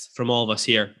best from all of us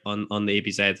here on the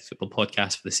ABZ Football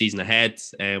Podcast for the season ahead.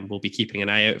 We'll be keeping an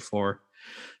eye out for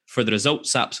the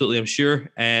results, absolutely, I'm sure.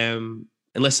 And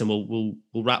listen,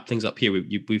 we'll wrap things up here.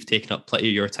 We've taken up plenty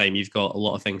of your time. You've got a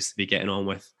lot of things to be getting on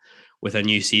with a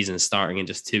new season starting in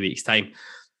just 2 weeks' time.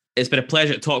 It's been a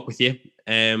pleasure to talk with you.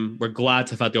 We're glad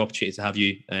to have had the opportunity to have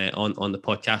you on the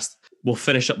podcast. We'll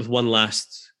finish up with one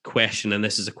last question, and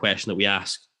this is a question that we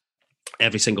ask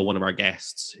every single one of our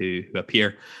guests who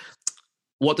appear.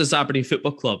 What does Aberdeen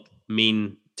Football Club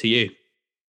mean to you?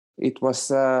 It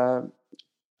was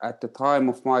at the time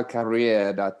of my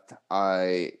career that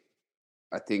I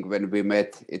think when we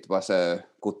met, it was a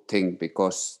good thing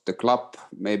because the club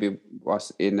maybe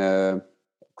was in a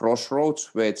crossroads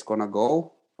where it's going to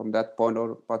go from that point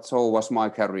on, but so was my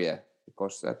career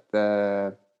because at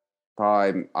the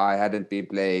time I hadn't been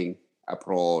playing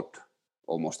abroad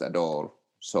almost at all.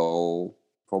 So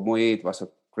for me, it was a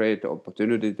great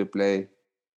opportunity to play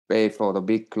for the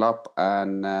big club,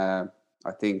 and I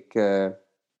think that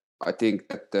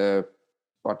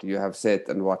what you have said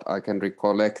and what I can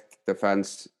recollect, the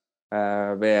fans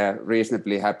were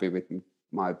reasonably happy with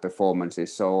my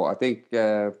performances. So I think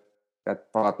that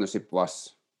partnership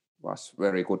was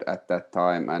very good at that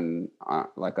time, and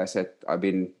like I said, I've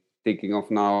been thinking of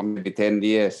now maybe 10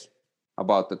 years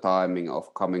about the timing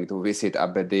of coming to visit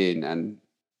Aberdeen, and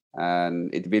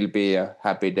it will be a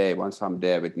happy day once I'm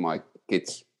there with my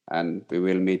kids and we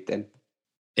will meet then.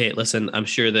 Hey, listen, I'm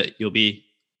sure that you'll be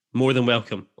more than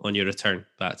welcome on your return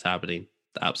back to Aberdeen.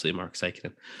 Absolutely, Markus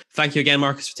Heikkinen. Thank you again,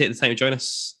 Markus, for taking the time to join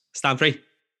us. Stand free.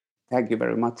 Thank you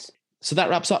very much. So that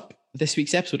wraps up this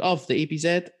week's episode of the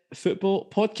ABZ Football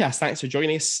Podcast. Thanks for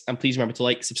joining us, and please remember to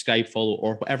like, subscribe, follow,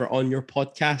 or whatever on your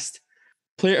podcast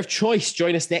player of choice.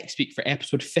 Join us next week for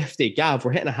episode 50. Gav,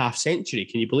 we're hitting a half century.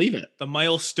 Can you believe it? The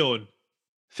milestone.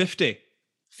 50.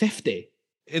 50.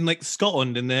 In like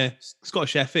Scotland, in the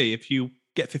Scottish FA, if you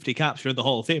get 50 caps, you're in the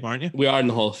Hall of Fame, aren't you? We are in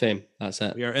the Hall of Fame. That's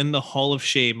it. We are in the Hall of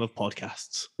Shame of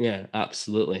podcasts. Yeah,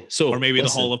 absolutely. So, or maybe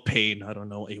listen, the Hall of Pain. I don't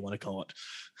know what you want to call it.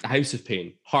 The House of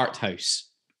Pain. Heart House.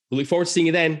 We look forward to seeing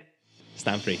you then.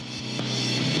 Stand free.